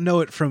just don't know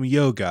it from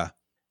yoga.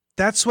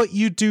 That's what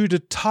you do to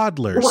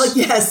toddlers. Well,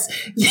 yes.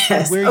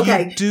 Where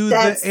you do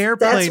the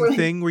airplane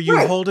thing where you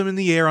hold them in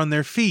the air on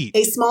their feet.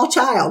 A small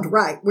child,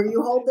 right. Where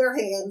you hold their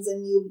hands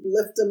and you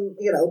lift them,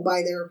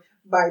 by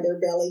their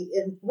belly.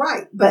 And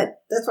right.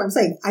 But that's what I'm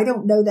saying. I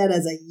don't know that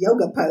as a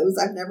yoga pose.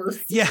 I've never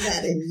seen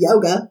that in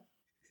yoga.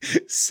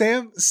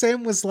 Sam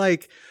was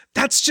like,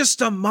 that's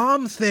just a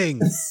mom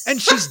thing. And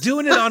she's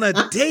doing it on a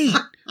date.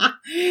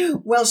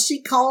 Well,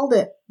 she called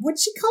it, what'd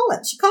she call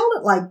it? She called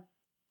it like,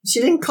 she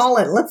didn't call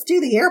it, let's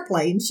do the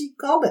airplane. She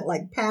called it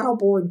like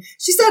paddleboard.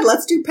 She said,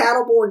 let's do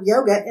paddleboard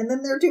yoga. And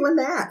then they're doing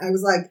that. I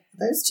was like,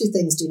 those two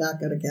things do not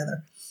go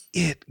together.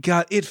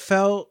 It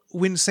felt,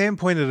 when Sam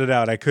pointed it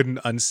out, I couldn't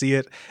unsee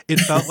it. It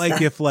felt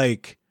like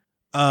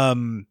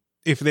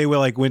if they were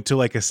like went to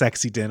like a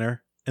sexy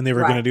dinner and they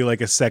were going to do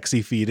like a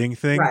sexy feeding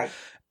thing. Right.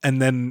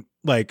 And then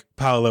like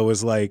Paolo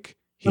was like,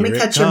 here let me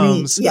it cut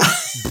comes. Your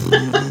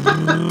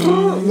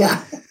meat.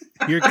 Yeah.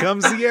 Here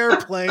comes the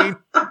airplane.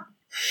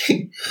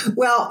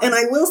 Well, and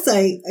I will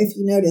say, if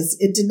you notice,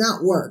 it did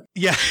not work.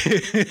 Yeah.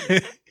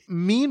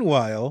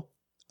 Meanwhile,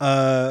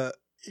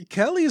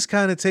 Kelly is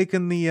kind of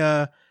taking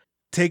the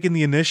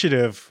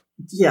initiative.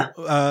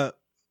 Yeah.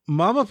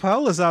 Mama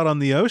Paula's out on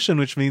the ocean,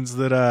 which means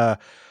that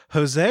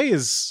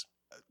Jose's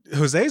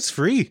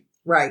free.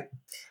 Right.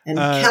 And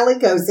Kelly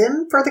goes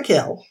in for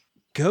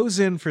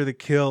the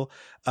kill.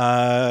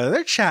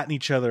 They're chatting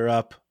each other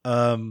up.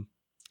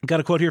 Got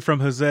a quote here from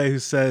Jose who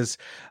says,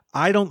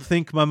 I don't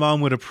think my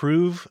mom would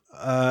approve,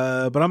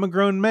 but I'm a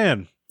grown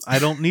man. I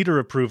don't need her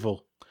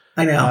approval.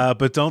 I know.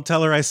 But don't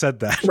tell her I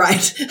said that.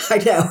 Right. I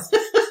know.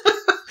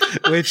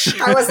 Which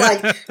I was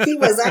like, he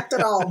was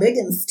acting all big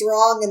and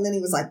strong. And then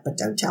he was like, but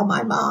don't tell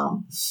my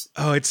mom.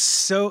 Oh, it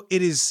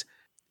is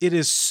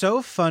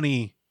so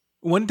funny.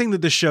 One thing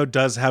that the show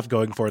does have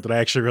going for it that I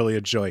actually really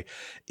enjoy.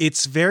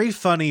 It's very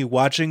funny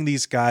watching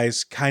these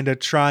guys kind of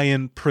try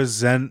and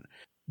present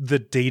the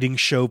dating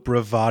show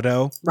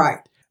bravado. Right.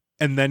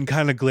 And then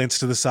kind of glance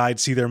to the side,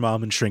 see their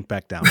mom and shrink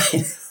back down.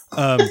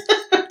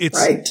 It's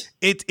right.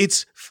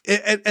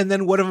 And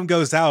then one of them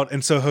goes out.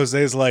 And so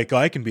Jose's like, oh,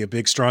 I can be a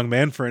big, strong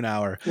man for an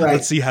hour. Right.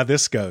 Let's see how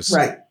this goes.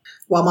 Right.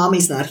 While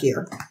mommy's not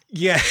here.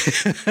 Yeah.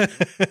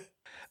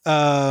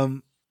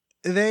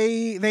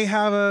 They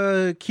have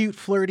a cute,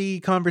 flirty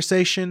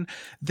conversation.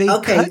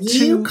 You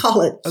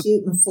call it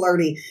cute and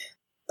flirty.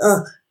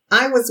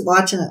 I was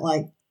watching it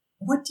like,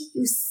 what do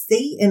you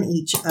see in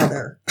each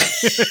other?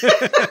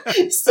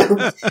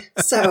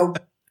 So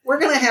we're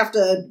going to have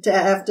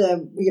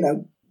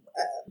to,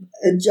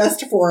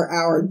 adjust for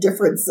our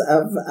difference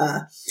of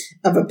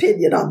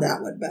opinion on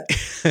that one. But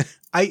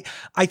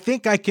I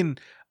think I can,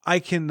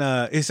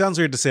 it sounds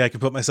weird to say I can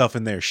put myself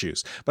in their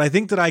shoes, but I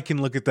think that I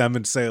can look at them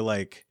and say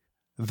like,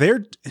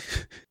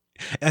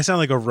 I sound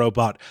like a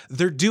robot.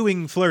 They're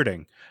doing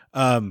flirting.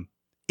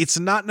 It's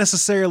not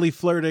necessarily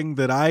flirting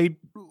that I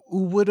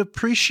would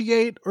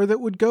appreciate or that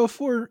would go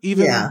for,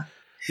 even back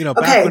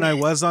when I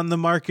was on the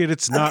market.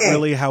 It's not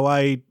really how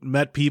I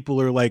met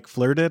people or like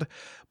flirted,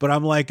 but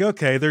I'm like,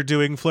 okay, they're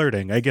doing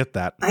flirting. I get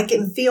that. I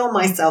can feel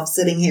myself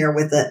sitting here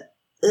with a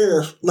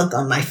look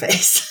on my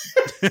face.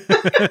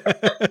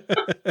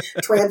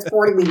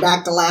 Transporting me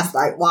back to last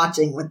night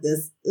watching with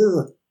this.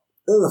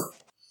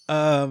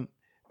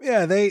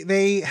 Yeah,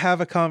 they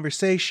have a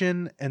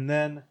conversation, and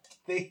then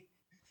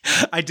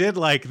I did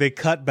like they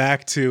cut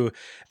back to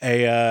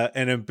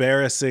an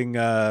embarrassing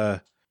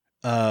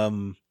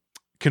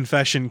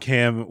confession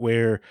cam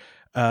where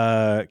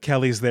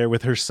Kelly's there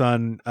with her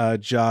son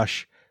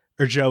Josh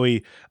or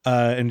Joey,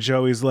 and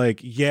Joey's like,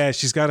 yeah,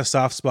 she's got a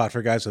soft spot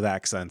for guys with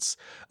accents.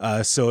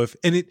 So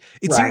it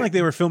seemed like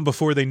they were filmed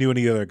before they knew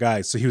any other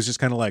guys. So he was just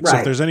kind of like, so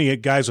if there's any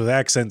guys with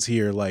accents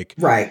here, like,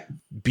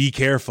 be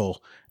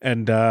careful.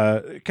 And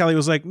Kelly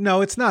was like,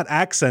 no, it's not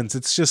accents.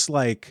 It's just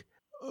like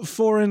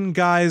foreign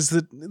guys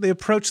that they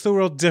approach the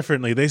world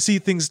differently. They see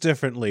things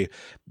differently.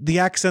 The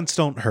accents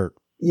don't hurt.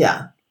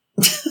 Yeah.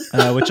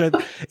 Which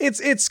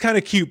it's kind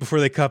of cute before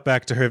they cut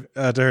back to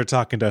her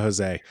talking to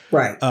Jose.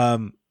 Right.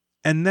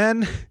 And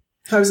then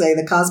Jose,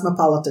 the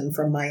cosmopolitan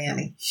from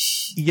Miami.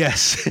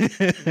 Yes.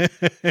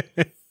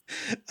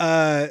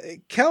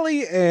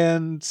 Kelly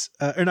and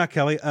or not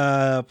Kelly,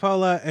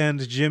 Paula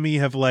and Jimmy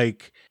have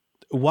like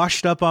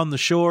washed up on the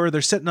shore.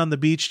 They're sitting on the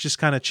beach just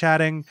kind of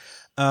chatting.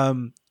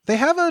 They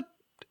have a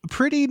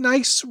pretty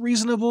nice,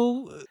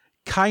 reasonable,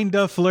 kind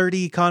of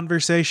flirty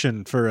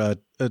conversation for a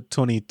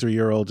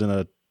 23-year-old and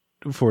a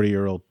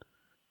 40-year-old.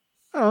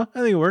 Oh, I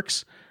think it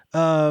works.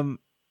 And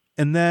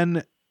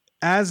then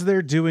as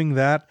they're doing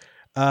that,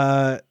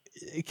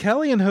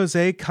 Kelly and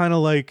Jose kind of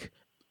like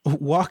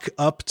walk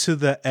up to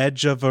the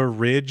edge of a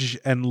ridge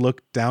and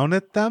look down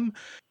at them.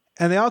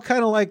 And they all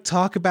kind of like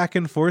talk back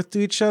and forth to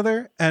each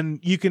other. And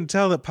you can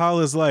tell that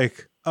Paula's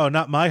like, oh,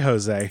 not my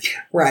Jose.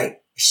 Right.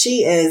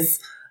 She,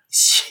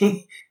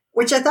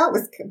 which I thought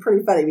was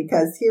pretty funny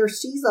because here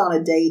she's on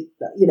a date,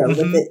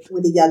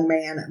 with a young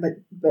man,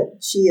 but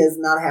she is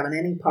not having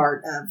any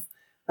part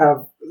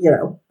of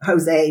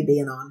Jose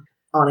being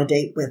on a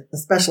date with,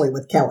 especially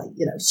with Kelly.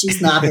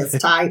 She's not his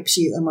type.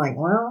 I'm like,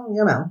 well,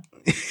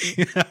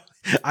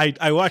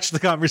 I watched the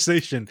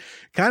conversation.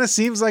 Kind of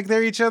seems like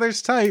they're each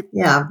other's type.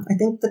 Yeah, I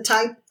think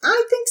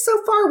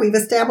so far we've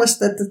established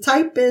that the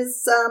type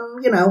is,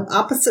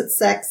 opposite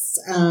sex,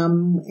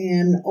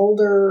 and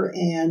older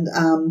and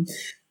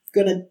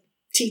going to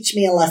teach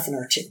me a lesson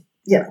or two,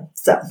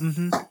 so.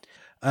 Mm-hmm.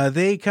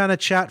 They kind of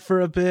chat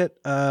for a bit.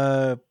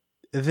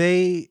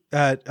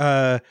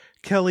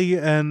 Kelly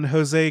and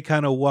Jose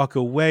kind of walk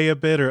away a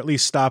bit, or at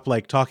least stop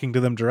like talking to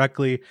them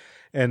directly.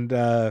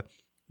 And,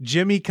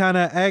 Jimmy kind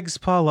of eggs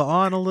Paula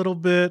on a little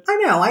bit. I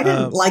know. I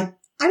didn't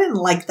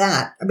like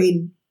that. I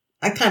mean,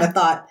 I kind of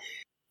thought,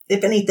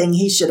 if anything,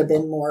 he should have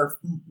been more,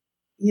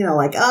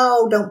 like,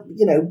 oh,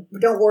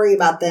 don't worry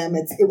about them.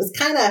 It was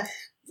kind of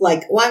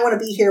like, well, I want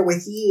to be here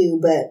with you,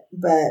 but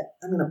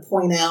I'm going to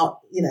point out,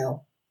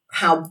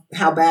 how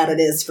bad it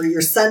is for your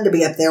son to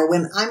be up there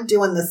when I'm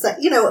doing the same.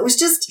 It was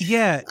just,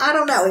 I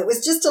don't know. It was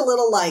just a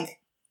little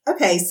like,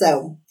 okay,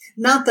 so.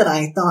 Not that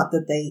I thought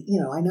that they,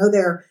 I know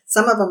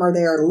some of them are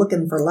there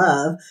looking for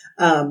love.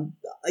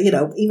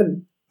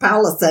 Even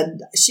Paula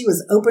said she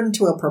was open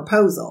to a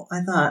proposal.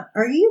 I thought,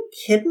 are you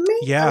kidding me?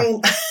 Yeah. I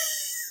mean,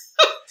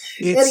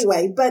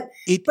 anyway, but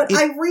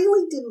I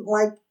really didn't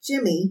like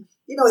Jimmy.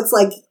 It's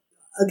like,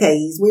 okay,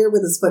 he's weird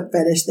with his foot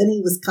fetish. Then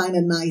he was kind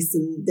of nice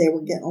and they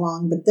were getting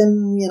along. But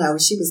then,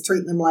 she was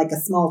treating him like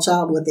a small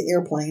child with the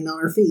airplane on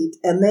her feet.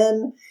 And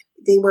then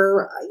they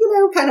were,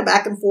 kind of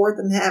back and forth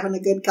and having a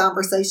good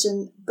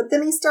conversation. But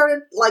then he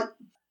started like,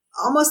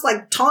 almost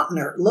like taunting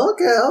her. Look,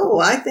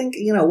 I think,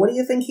 what do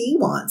you think he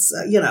wants?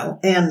 And,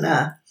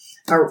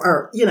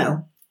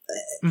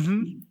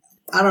 mm-hmm.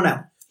 I don't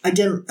know. I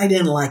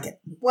didn't like it.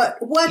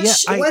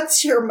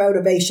 What's your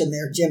motivation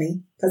there,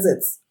 Jimmy? Because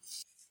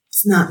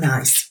it's not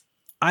nice.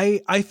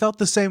 I felt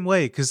the same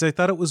way because I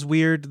thought it was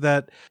weird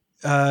that,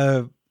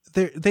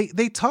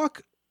 they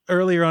talk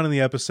earlier on in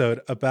the episode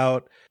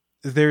about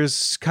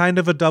there's kind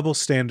of a double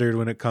standard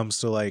when it comes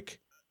to like,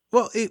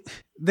 well,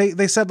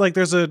 they said like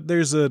there's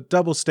a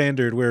double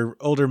standard where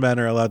older men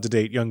are allowed to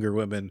date younger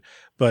women,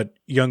 but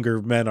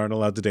younger men aren't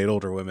allowed to date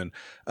older women.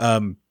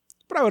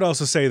 But I would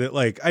also say that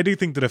like I do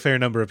think that a fair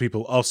number of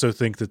people also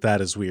think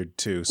that is weird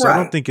too. So I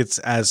don't think it's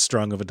as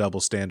strong of a double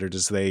standard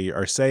as they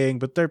are saying,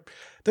 but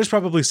there's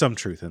probably some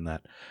truth in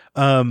that.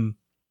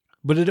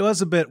 But it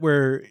was a bit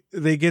where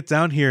they get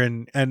down here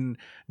and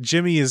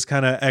Jimmy is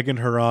kind of egging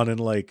her on and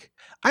like,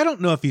 I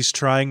don't know if he's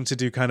trying to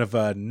do kind of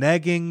a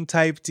negging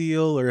type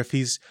deal or if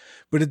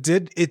but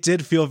it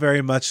did feel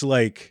very much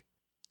like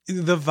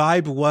the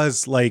vibe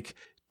was like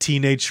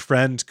teenage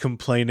friend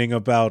complaining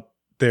about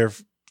their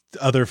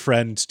other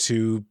friend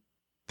to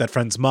that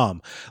friend's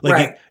mom.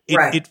 Like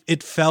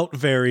it felt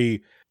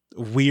very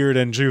weird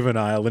and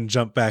juvenile and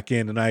jumped back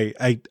in. And I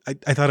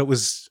thought it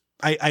was,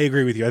 I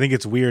agree with you. I think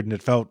it's weird and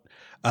it felt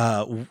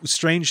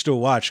strange to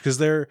watch because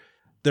they're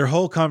their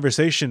whole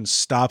conversation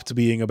stopped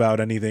being about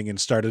anything and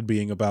started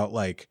being about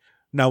like,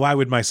 now why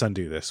would my son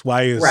do this?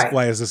 Why is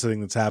this a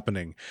thing that's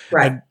happening?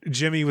 Right. And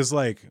Jimmy was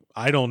like,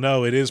 I don't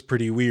know. It is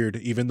pretty weird,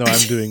 even though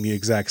I'm doing the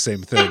exact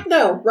same thing.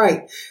 No,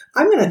 right.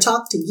 I'm going to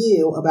talk to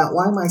you about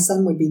why my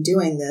son would be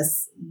doing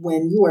this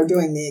when you are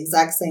doing the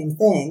exact same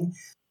thing.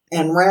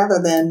 And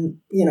rather than,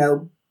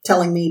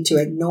 telling me to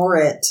ignore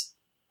it,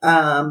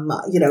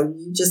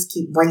 you just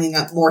keep bringing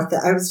up more.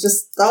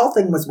 The whole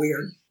thing was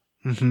weird.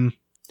 Mm-hmm.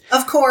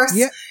 Of course,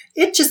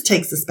 It just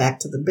takes us back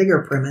to the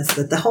bigger premise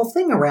that the whole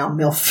thing around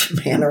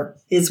MILF Manor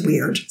is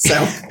weird.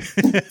 So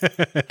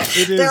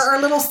there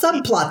are little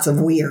subplots of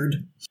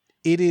weird.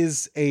 It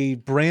is a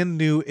brand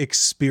new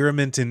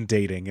experiment in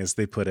dating, as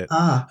they put it.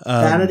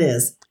 That it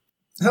is.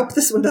 I hope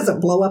this one doesn't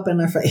blow up in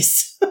our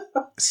face.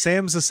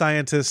 Sam's a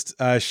scientist.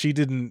 She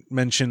didn't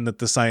mention that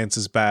the science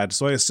is bad,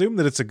 so I assume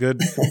that it's a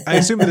good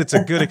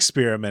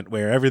experiment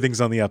where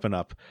everything's on the up and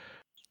up.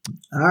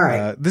 All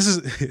right. This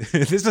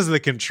is the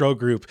control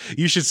group.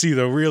 You should see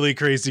the really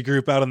crazy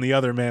group out on the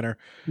other manor.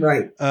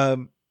 Right.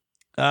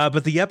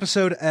 But the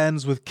episode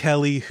ends with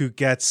Kelly, who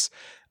gets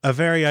a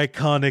very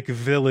iconic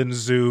villain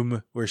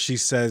zoom where she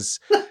says,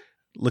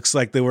 looks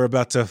like they were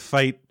about to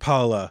fight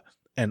Paula,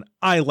 and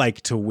I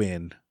like to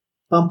win.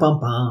 Bum, bum,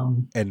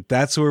 bum. And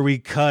that's where we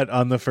cut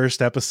on the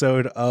first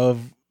episode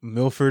of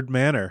Milford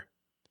Manor.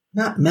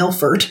 Not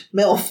Milford,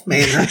 MILF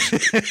Manor.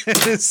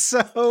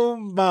 So,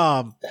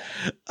 Mom,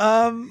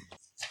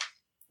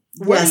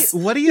 Yes.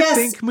 what do you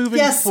think moving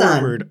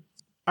forward? Son.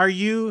 Are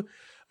you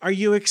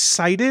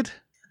excited?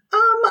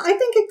 I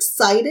think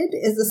excited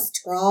is a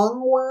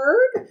strong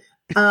word.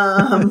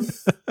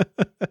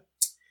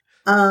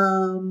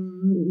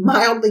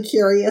 Mildly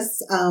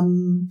curious.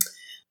 I'm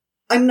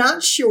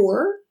not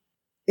sure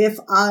if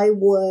I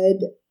would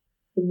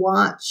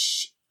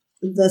watch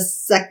the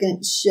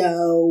second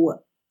show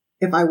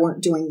if I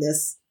weren't doing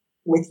this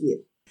with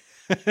you.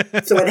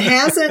 So it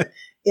hasn't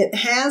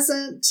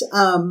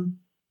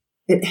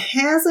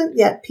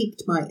yet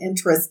piqued my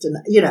interest in,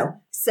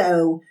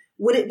 so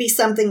would it be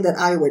something that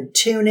I would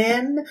tune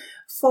in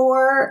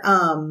for,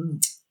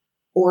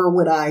 or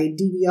would I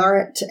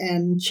DVR it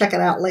and check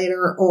it out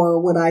later? Or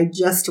would I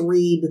just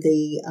read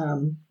the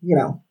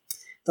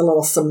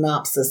little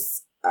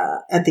synopsis,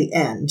 at the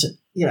end,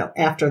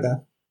 after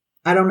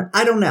I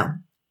don't know.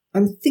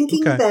 I'm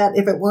thinking that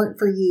if it weren't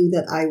for you,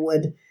 that I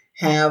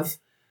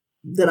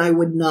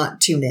would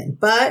not tune in,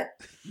 but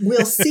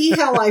we'll see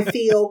how I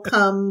feel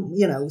come,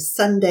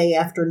 Sunday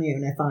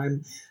afternoon, if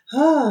I'm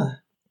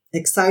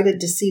excited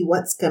to see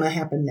what's going to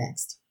happen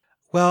next.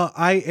 Well,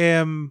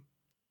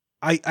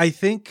 I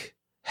think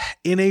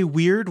in a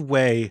weird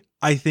way,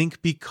 I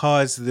think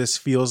because this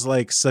feels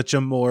like such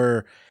a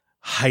more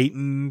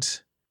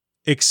heightened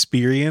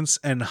experience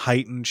and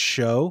heightened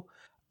show,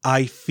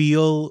 I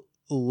feel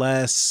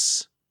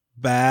less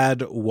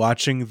bad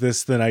watching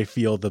this than I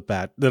feel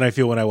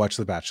when I watch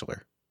The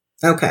Bachelor.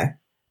 Okay.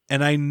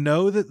 And I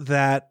know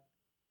that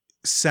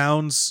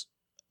sounds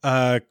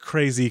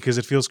crazy because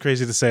it feels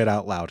crazy to say it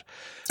out loud.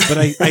 But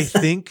I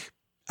think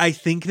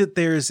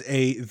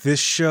that this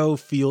show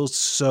feels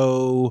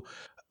so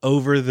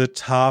over the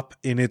top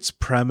in its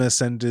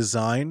premise and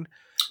design.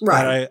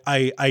 Right.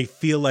 That I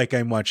feel like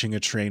I'm watching a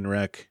train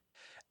wreck.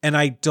 And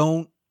I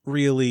don't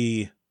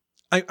really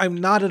I'm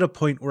not at a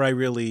point where I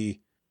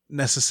really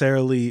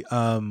necessarily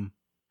I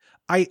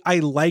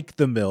like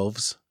the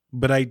MILFs,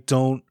 but I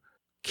don't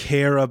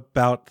care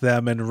about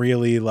them and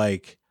really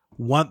like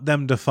want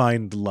them to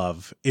find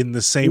love in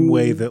the same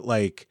way that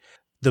like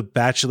the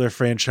Bachelor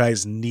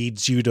franchise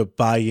needs you to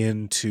buy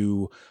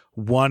into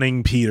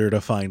wanting Peter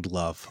to find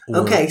love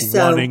or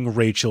wanting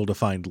Rachel to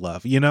find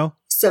love,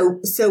 So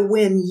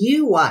when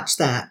you watch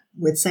that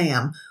with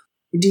Sam,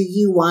 do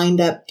you wind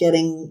up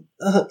getting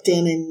hooked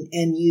in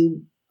and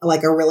you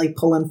like are really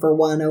pulling for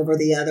one over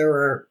the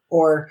other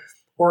or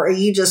are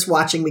you just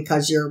watching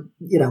because you're,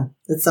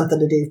 it's something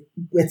to do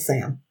with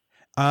Sam?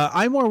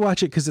 I more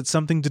watch it because it's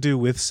something to do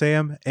with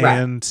Sam,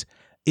 and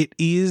it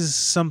is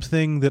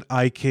something that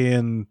I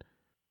don't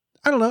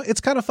know, it's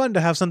kind of fun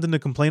to have something to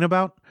complain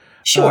about.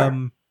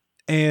 Sure.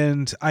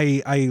 And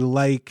I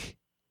like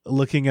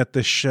looking at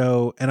the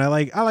show, and I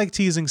like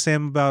teasing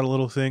Sam about a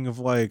little thing of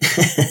like,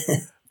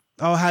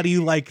 oh, how do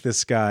you like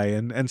this guy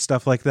and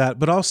stuff like that.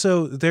 But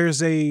also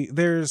there's a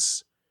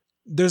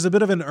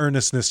bit of an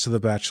earnestness to The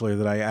Bachelor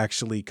that I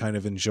actually kind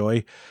of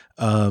enjoy.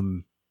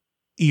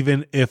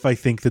 Even if I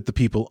think that the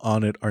people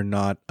on it are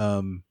not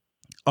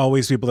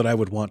always people that I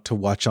would want to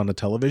watch on a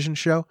television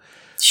show.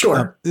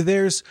 Sure.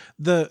 There's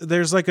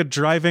like a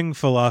driving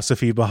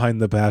philosophy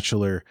behind The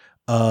Bachelor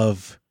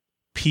of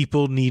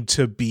people need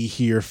to be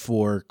here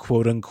for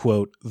quote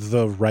unquote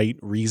the right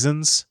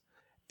reasons.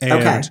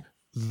 And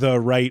the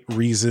right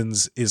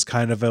reasons is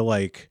kind of a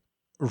like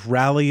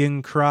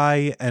rallying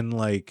cry, and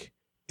like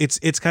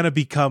it's kind of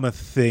become a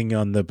thing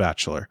on The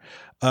Bachelor.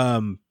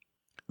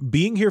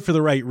 Being here for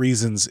the right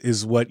reasons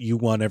is what you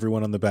want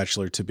everyone on The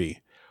Bachelor to be.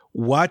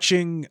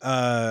 Watching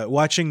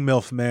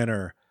MILF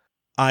Manor,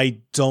 I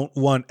don't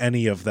want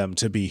any of them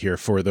to be here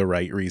for the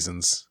right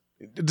reasons.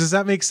 Does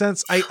that make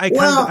sense?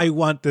 I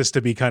want this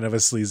to be kind of a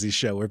sleazy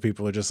show where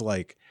people are just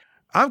like,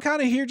 I'm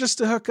kind of here just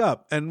to hook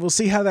up and we'll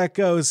see how that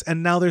goes.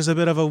 And now there's a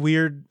bit of a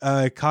weird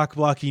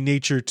cock-blocky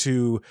nature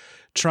to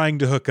trying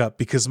to hook up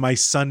because my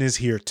son is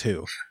here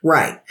too.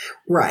 Right.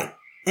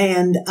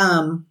 And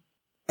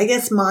I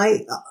guess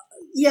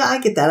yeah, I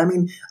get that. I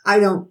mean, I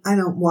don't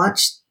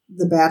watch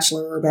The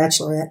Bachelor or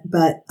Bachelorette,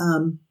 but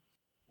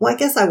well, I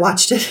guess I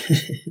watched it,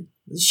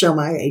 show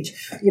my age,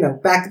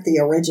 back at the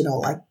original,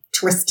 like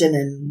Tristan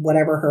and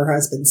whatever her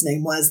husband's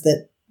name was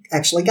that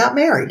actually got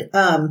married.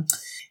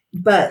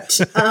 But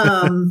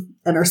and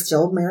are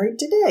still married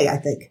today, I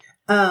think.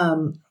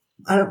 I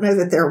don't know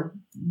that there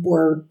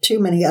were too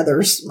many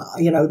others,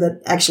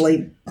 that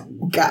actually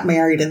got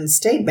married and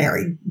stayed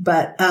married,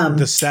 but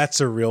the stats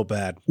are real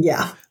bad.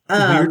 Yeah.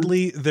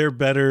 Weirdly, they're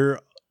better.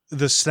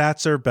 The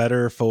stats are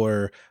better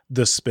for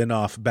the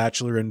spinoff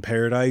Bachelor in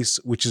Paradise,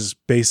 which is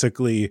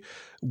basically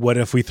what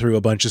if we threw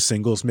a bunch of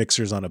singles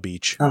mixers on a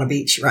beach? On a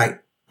beach, right.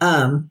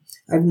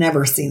 I've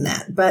never seen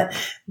that. But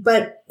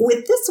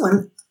with this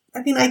one,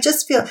 I mean, I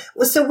just feel,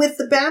 so with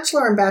The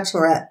Bachelor and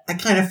Bachelorette, I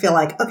kind of feel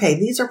like, okay,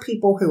 these are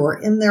people who are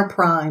in their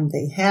prime.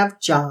 They have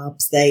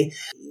jobs. They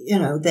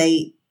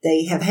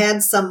have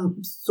had some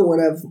sort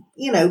of,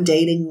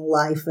 dating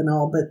life and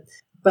all, but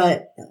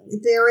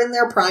they're in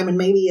their prime and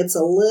maybe it's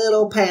a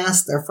little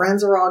past. Their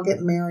friends are all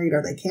getting married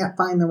or they can't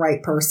find the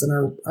right person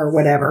or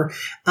whatever.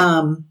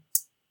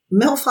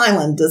 MILF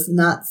Island does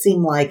not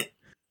seem like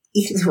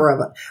either of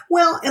them.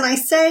 Well, and I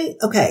say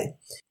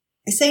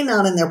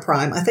not in their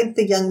prime. I think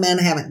the young men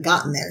haven't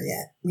gotten there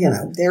yet.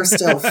 They're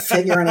still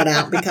figuring it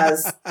out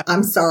because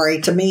I'm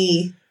sorry, to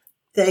me,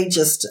 they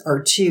just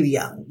are too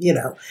young,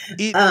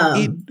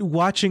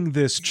 Watching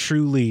this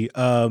truly,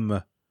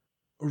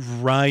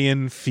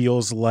 Ryan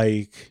feels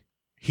like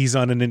he's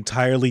on an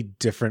entirely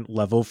different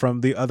level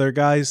from the other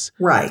guys.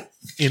 Right.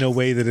 In a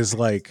way that is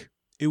like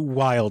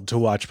wild to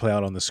watch play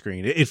out on the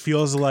screen. It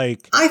feels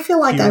like I feel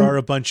like there are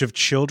a bunch of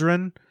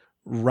children,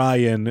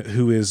 Ryan,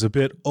 who is a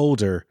bit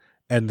older,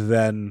 and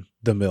then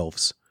the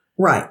MILFs.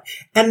 Right.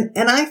 And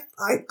I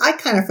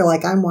kind of feel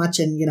like I'm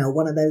watching,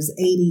 one of those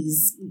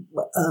 80s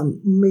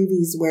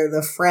movies where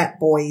the frat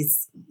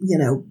boys,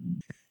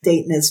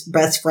 dating his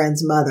best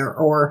friend's mother,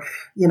 or,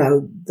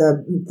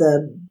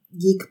 the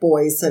geek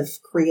boys have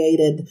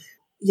created,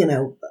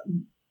 the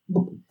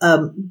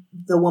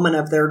woman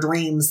of their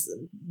dreams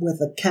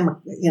with a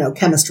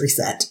chemistry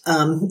set.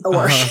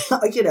 Or,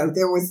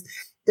 there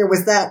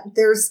was that,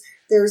 there's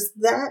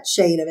that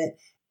shade of it.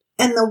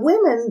 And the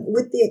women,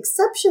 with the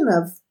exception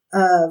of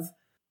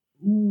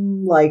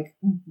like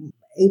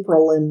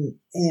April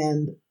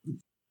and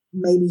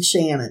maybe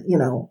Shannon,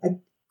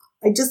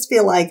 I just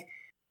feel like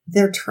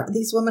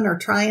these women are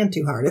trying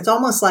too hard. It's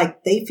almost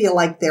like they feel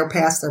like they're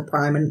past their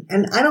prime,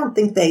 and I don't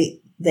think they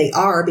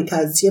are,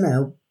 because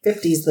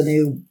 50's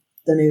the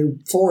new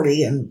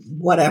 40 and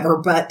whatever.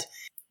 But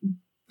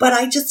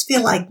I just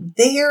feel like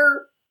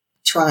they're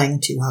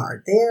trying too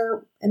hard.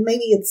 And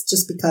maybe it's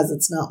just because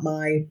it's not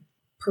my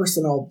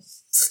personal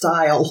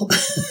style,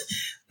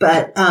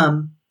 but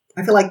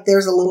I feel like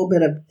there's a little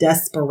bit of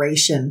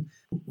desperation.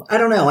 I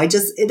don't know. It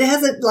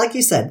has a, like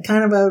you said,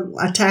 kind of a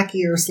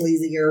tackier,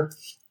 sleazier,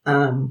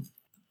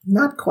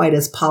 not quite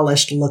as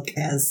polished look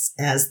as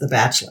The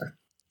Bachelor.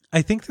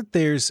 I think that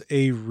there's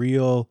a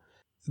real,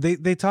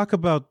 they talk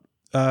about,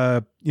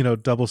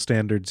 double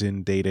standards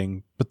in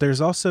dating, but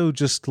there's also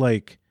just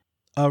like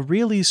a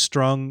really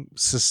strong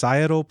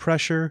societal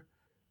pressure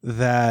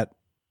that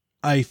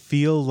I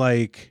feel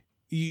like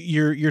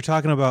you're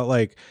talking about,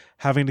 like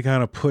having to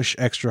kind of push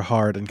extra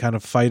hard and kind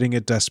of fighting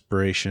at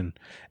desperation.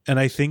 And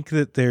I think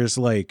that there's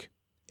like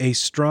a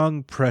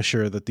strong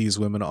pressure that these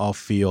women all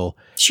feel.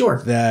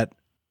 Sure. That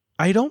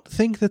I don't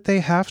think that they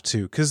have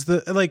to, because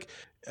no,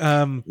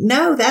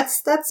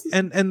 that's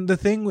and the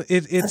thing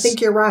it's I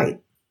think you're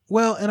right.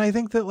 Well, and I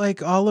think that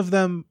like all of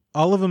them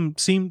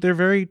seem, they're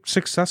very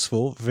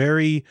successful,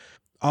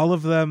 all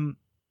of them.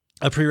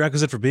 A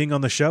prerequisite for being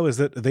on the show is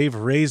that they've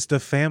raised a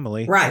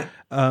family. Right.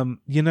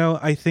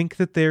 I think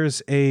that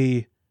there's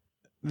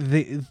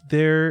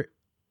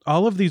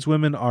all of these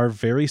women are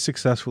very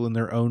successful in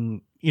their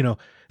own,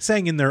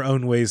 saying in their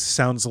own ways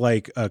sounds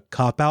like a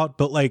cop out,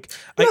 but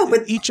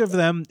but each of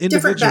them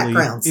individually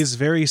is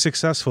very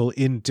successful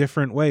in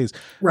different ways.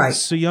 Right.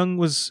 So Young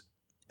was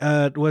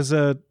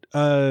a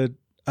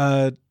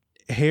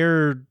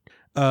hair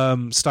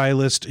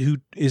stylist who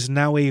is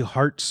now a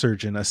heart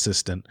surgeon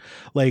assistant.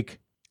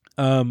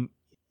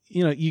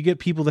 You get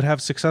people that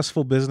have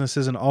successful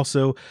businesses and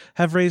also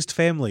have raised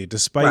family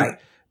despite, right.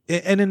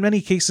 And in many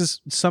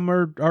cases, some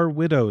are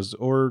widows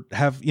or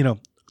have,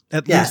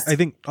 at least I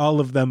think all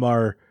of them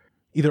are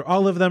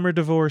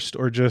divorced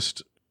or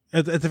just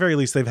at the very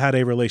least, they've had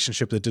a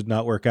relationship that did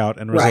not work out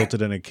and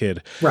resulted in a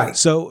kid. Right.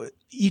 So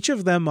each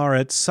of them are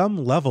at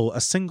some level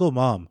a single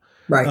mom.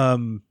 Right.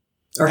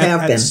 Or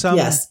have been. At some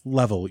yes.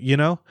 level,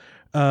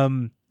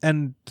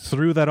 and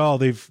through that all,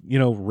 they've,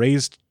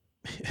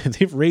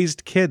 they've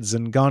raised kids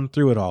and gone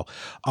through it all.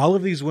 All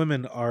of these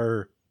women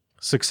are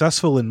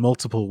successful in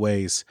multiple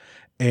ways.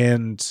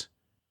 And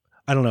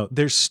I don't know,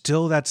 there's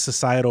still that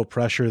societal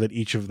pressure that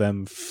each of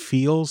them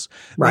feels.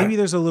 Right. Maybe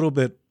there's a little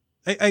bit,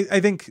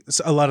 I think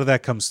a lot of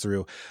that comes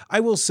through.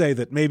 I will say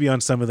that maybe on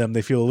some of them,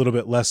 they feel a little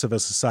bit less of a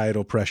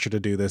societal pressure to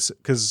do this,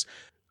 because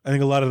I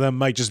think a lot of them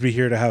might just be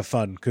here to have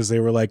fun, because they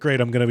were like, great,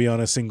 I'm going to be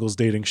on a singles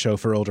dating show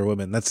for older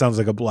women. That sounds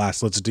like a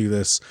blast. Let's do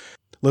this.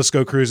 Let's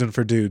go cruising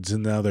for dudes.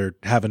 And now they're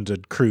having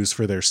to cruise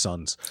for their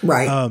sons.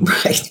 Right.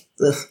 Right.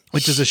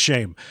 Which is a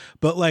shame.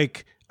 But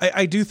like,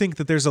 I do think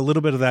that there's a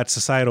little bit of that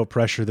societal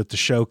pressure that the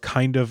show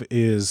kind of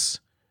is,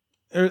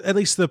 or at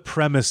least the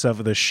premise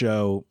of the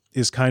show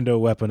is kind of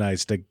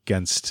weaponized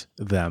against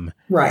them.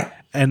 Right.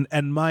 And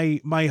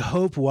my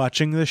hope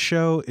watching this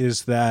show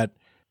is that,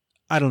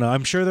 I don't know,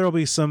 I'm sure there'll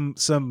be some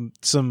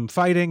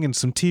fighting and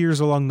some tears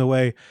along the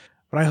way,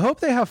 but I hope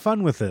they have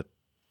fun with it.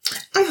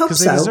 I hope so. Because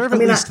they deserve at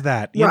least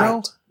that, you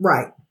know?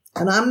 Right.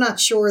 And I'm not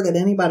sure that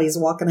anybody's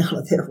walking out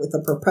of there with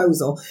a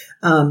proposal.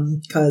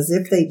 Because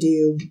if they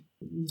do,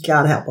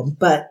 God help them.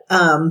 But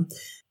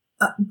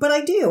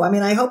I do. I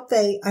mean, I hope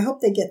they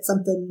get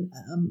something,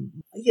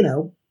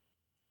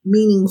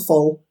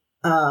 meaningful,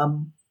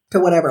 to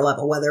whatever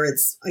level, whether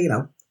it's,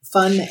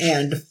 fun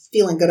and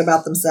feeling good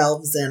about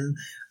themselves and,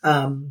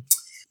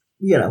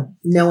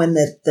 knowing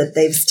that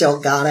they've still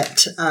got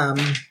it.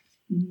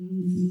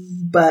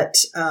 But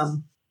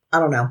I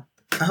don't know.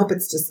 I hope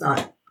it's just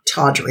not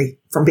tawdry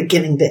from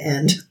beginning to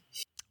end.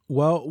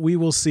 Well, we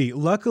will see.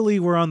 Luckily,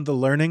 we're on the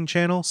Learning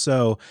channel,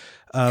 so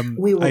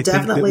we will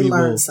definitely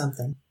learn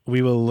something.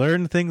 We will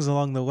learn things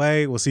along the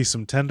way. We'll see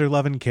some tender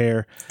love and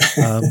care,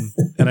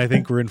 and I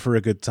think we're in for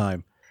a good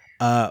time.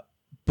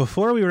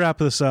 Before we wrap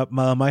this up,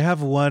 Mom, I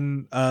have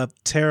one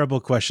terrible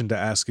question to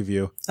ask of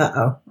you.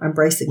 Uh-oh, I'm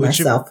bracing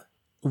myself.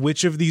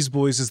 Which of these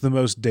boys is the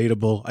most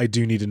dateable? I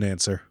do need an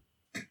answer.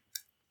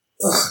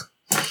 Ugh.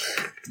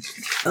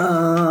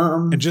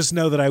 And just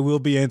know that I will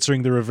be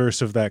answering the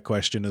reverse of that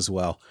question as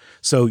well.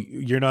 So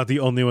you're not the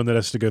only one that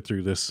has to go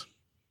through this.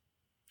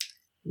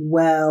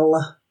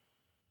 Well,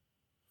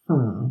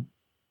 for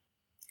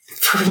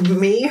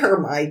me or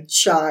my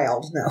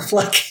child? No,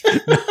 like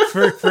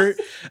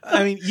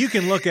I mean, you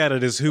can look at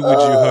it as who would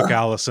you hook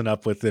Allison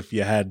up with if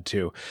you had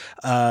to.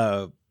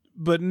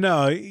 But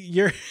no,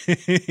 you're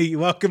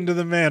welcome to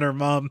the manor,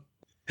 Mom.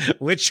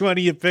 Which one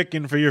are you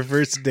picking for your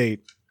first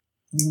date?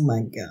 Oh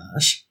my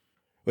gosh.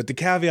 With the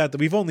caveat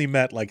that we've only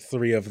met like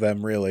 3 of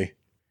them, really.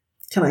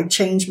 Can I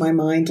change my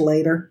mind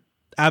later?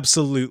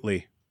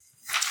 Absolutely.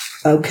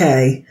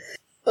 Okay.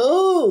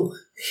 Oh,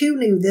 who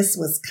knew this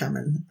was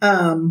coming?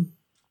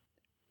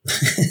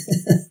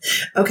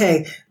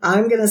 Okay,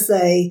 I'm going to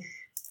say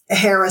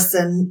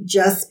Harrison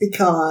just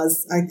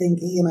because I think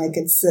he and I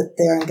could sit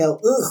there and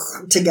go,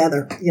 ugh,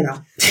 together,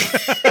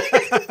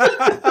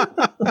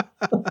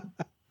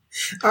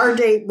 Our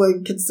date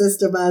would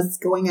consist of us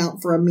going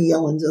out for a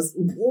meal and just,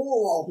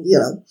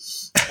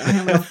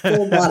 having a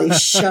full body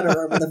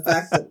shudder over the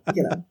fact that,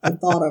 the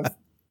thought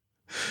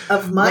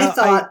of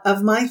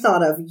my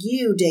thought of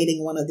you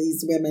dating one of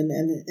these women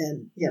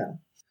and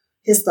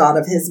his thought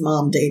of his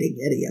mom dating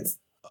any of.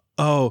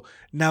 Oh,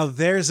 now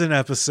there's an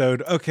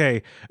episode.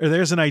 Okay. Or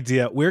there's an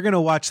idea. We're going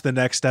to watch the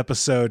next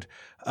episode.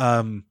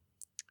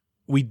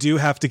 We do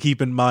have to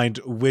keep in mind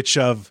which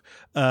of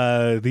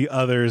the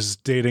other's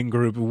dating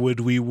group would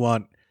we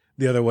want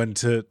the other one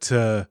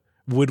to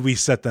would we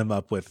set them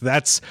up with?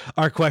 That's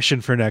our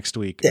question for next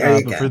week.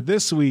 But for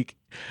this week,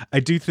 I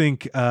do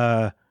think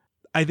that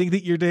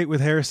your date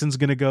with Harrison's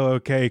going to go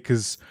okay,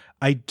 because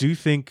I do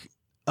think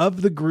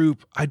of the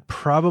group, I'd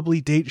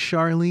probably date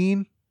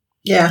Charlene.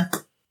 Yeah.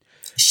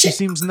 She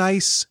seems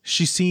nice.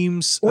 She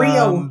seems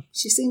real.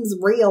 She seems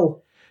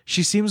real.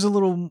 She seems a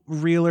little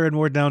realer and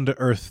more down to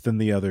earth than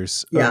the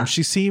others. Yeah.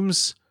 She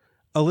seems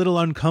a little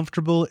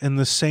uncomfortable in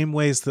the same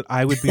ways that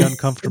I would be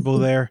uncomfortable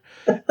there.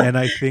 And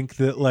I think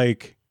that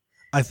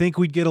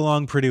we'd get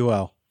along pretty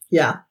well.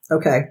 Yeah.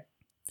 Okay.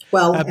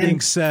 Well, that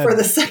being said, for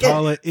the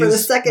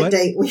second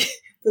date,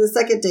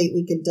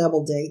 we could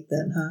double date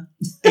then, huh?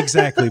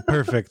 Exactly.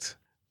 Perfect.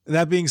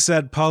 That being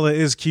said, Paula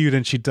is cute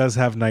and she does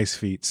have nice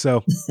feet.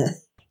 So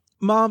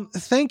Mom,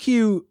 thank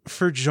you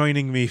for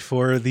joining me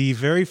for the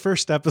very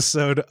first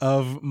episode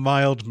of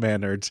Mild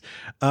Mannered.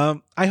 I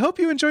hope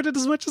you enjoyed it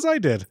as much as I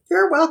did.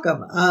 You're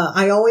welcome.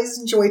 I always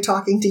enjoy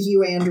talking to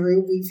you,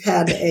 Andrew. We've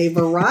had a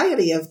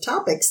variety of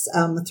topics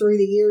through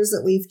the years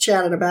that we've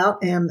chatted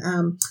about, and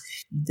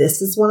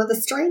this is one of the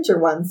stranger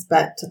ones,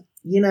 but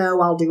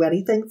I'll do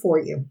anything for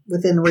you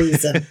within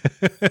reason.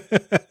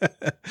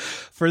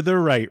 For the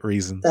right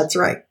reasons. That's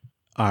right.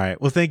 All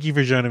right. Well, thank you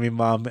for joining me,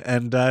 Mom.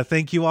 And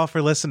thank you all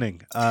for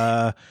listening.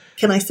 Can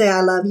I say I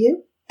love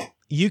you?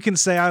 You can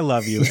say I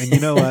love you. And you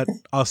know what?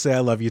 I'll say I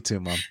love you too,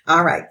 Mom.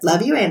 All right.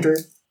 Love you, Andrew.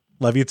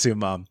 Love you too,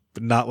 Mom.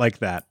 But not like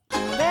that.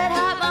 Red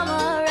hot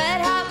mama, but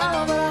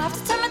I have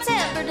to turn my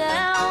temper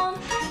down.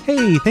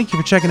 Hey, thank you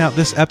for checking out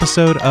this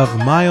episode of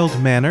Mild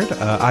Mannered.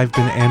 I've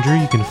been Andrew.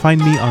 You can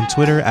find me on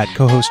Twitter at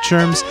co-host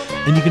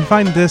and you can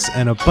find this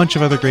and a bunch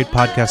of other great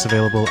podcasts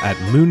available at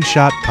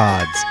Moonshot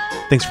Pods.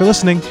 Thanks for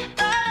listening.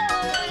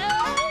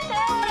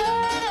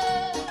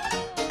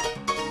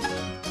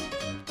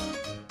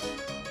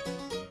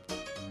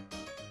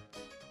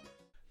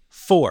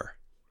 4,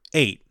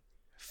 8,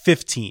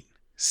 15,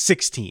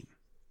 16,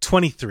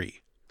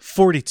 23,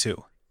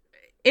 42.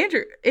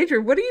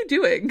 Andrew, what are you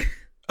doing?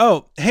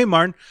 Oh, hey,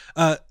 Marn.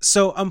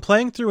 So I'm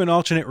playing through an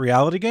alternate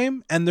reality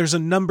game, and there's a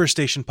number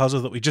station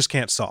puzzle that we just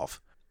can't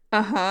solve.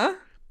 Uh-huh.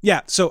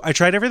 Yeah, so I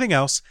tried everything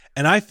else,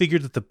 and I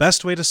figured that the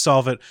best way to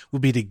solve it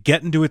would be to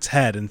get into its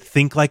head and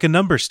think like a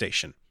number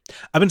station.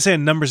 I've been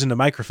saying numbers into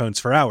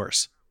microphones for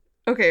hours.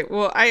 Okay,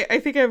 well,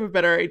 I think I have a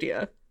better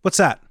idea. What's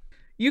that?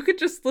 You could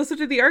just listen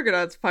to the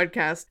Argonauts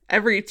podcast.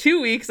 Every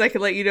 2 weeks, I can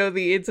let you know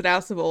the ins and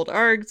outs of old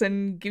ARGs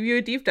and give you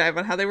a deep dive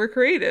on how they were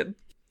created.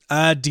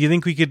 Do you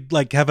think we could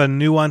have a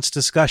nuanced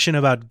discussion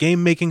about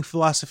game making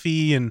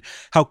philosophy and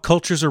how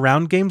cultures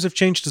around games have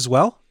changed as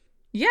well?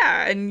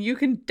 Yeah, and you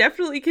can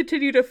definitely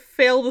continue to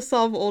fail to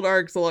solve old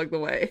ARGs along the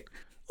way.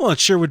 Well, it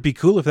sure would be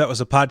cool if that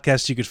was a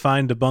podcast you could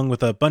find among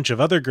with a bunch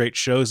of other great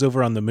shows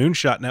over on the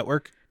Moonshot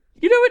Network.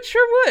 You know, it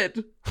sure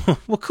would.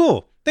 Well,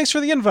 cool. Thanks for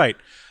the invite.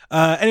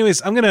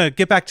 Anyways, I'm going to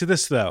get back to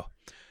this, though.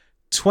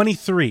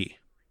 23,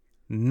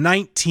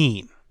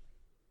 19.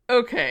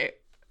 Okay,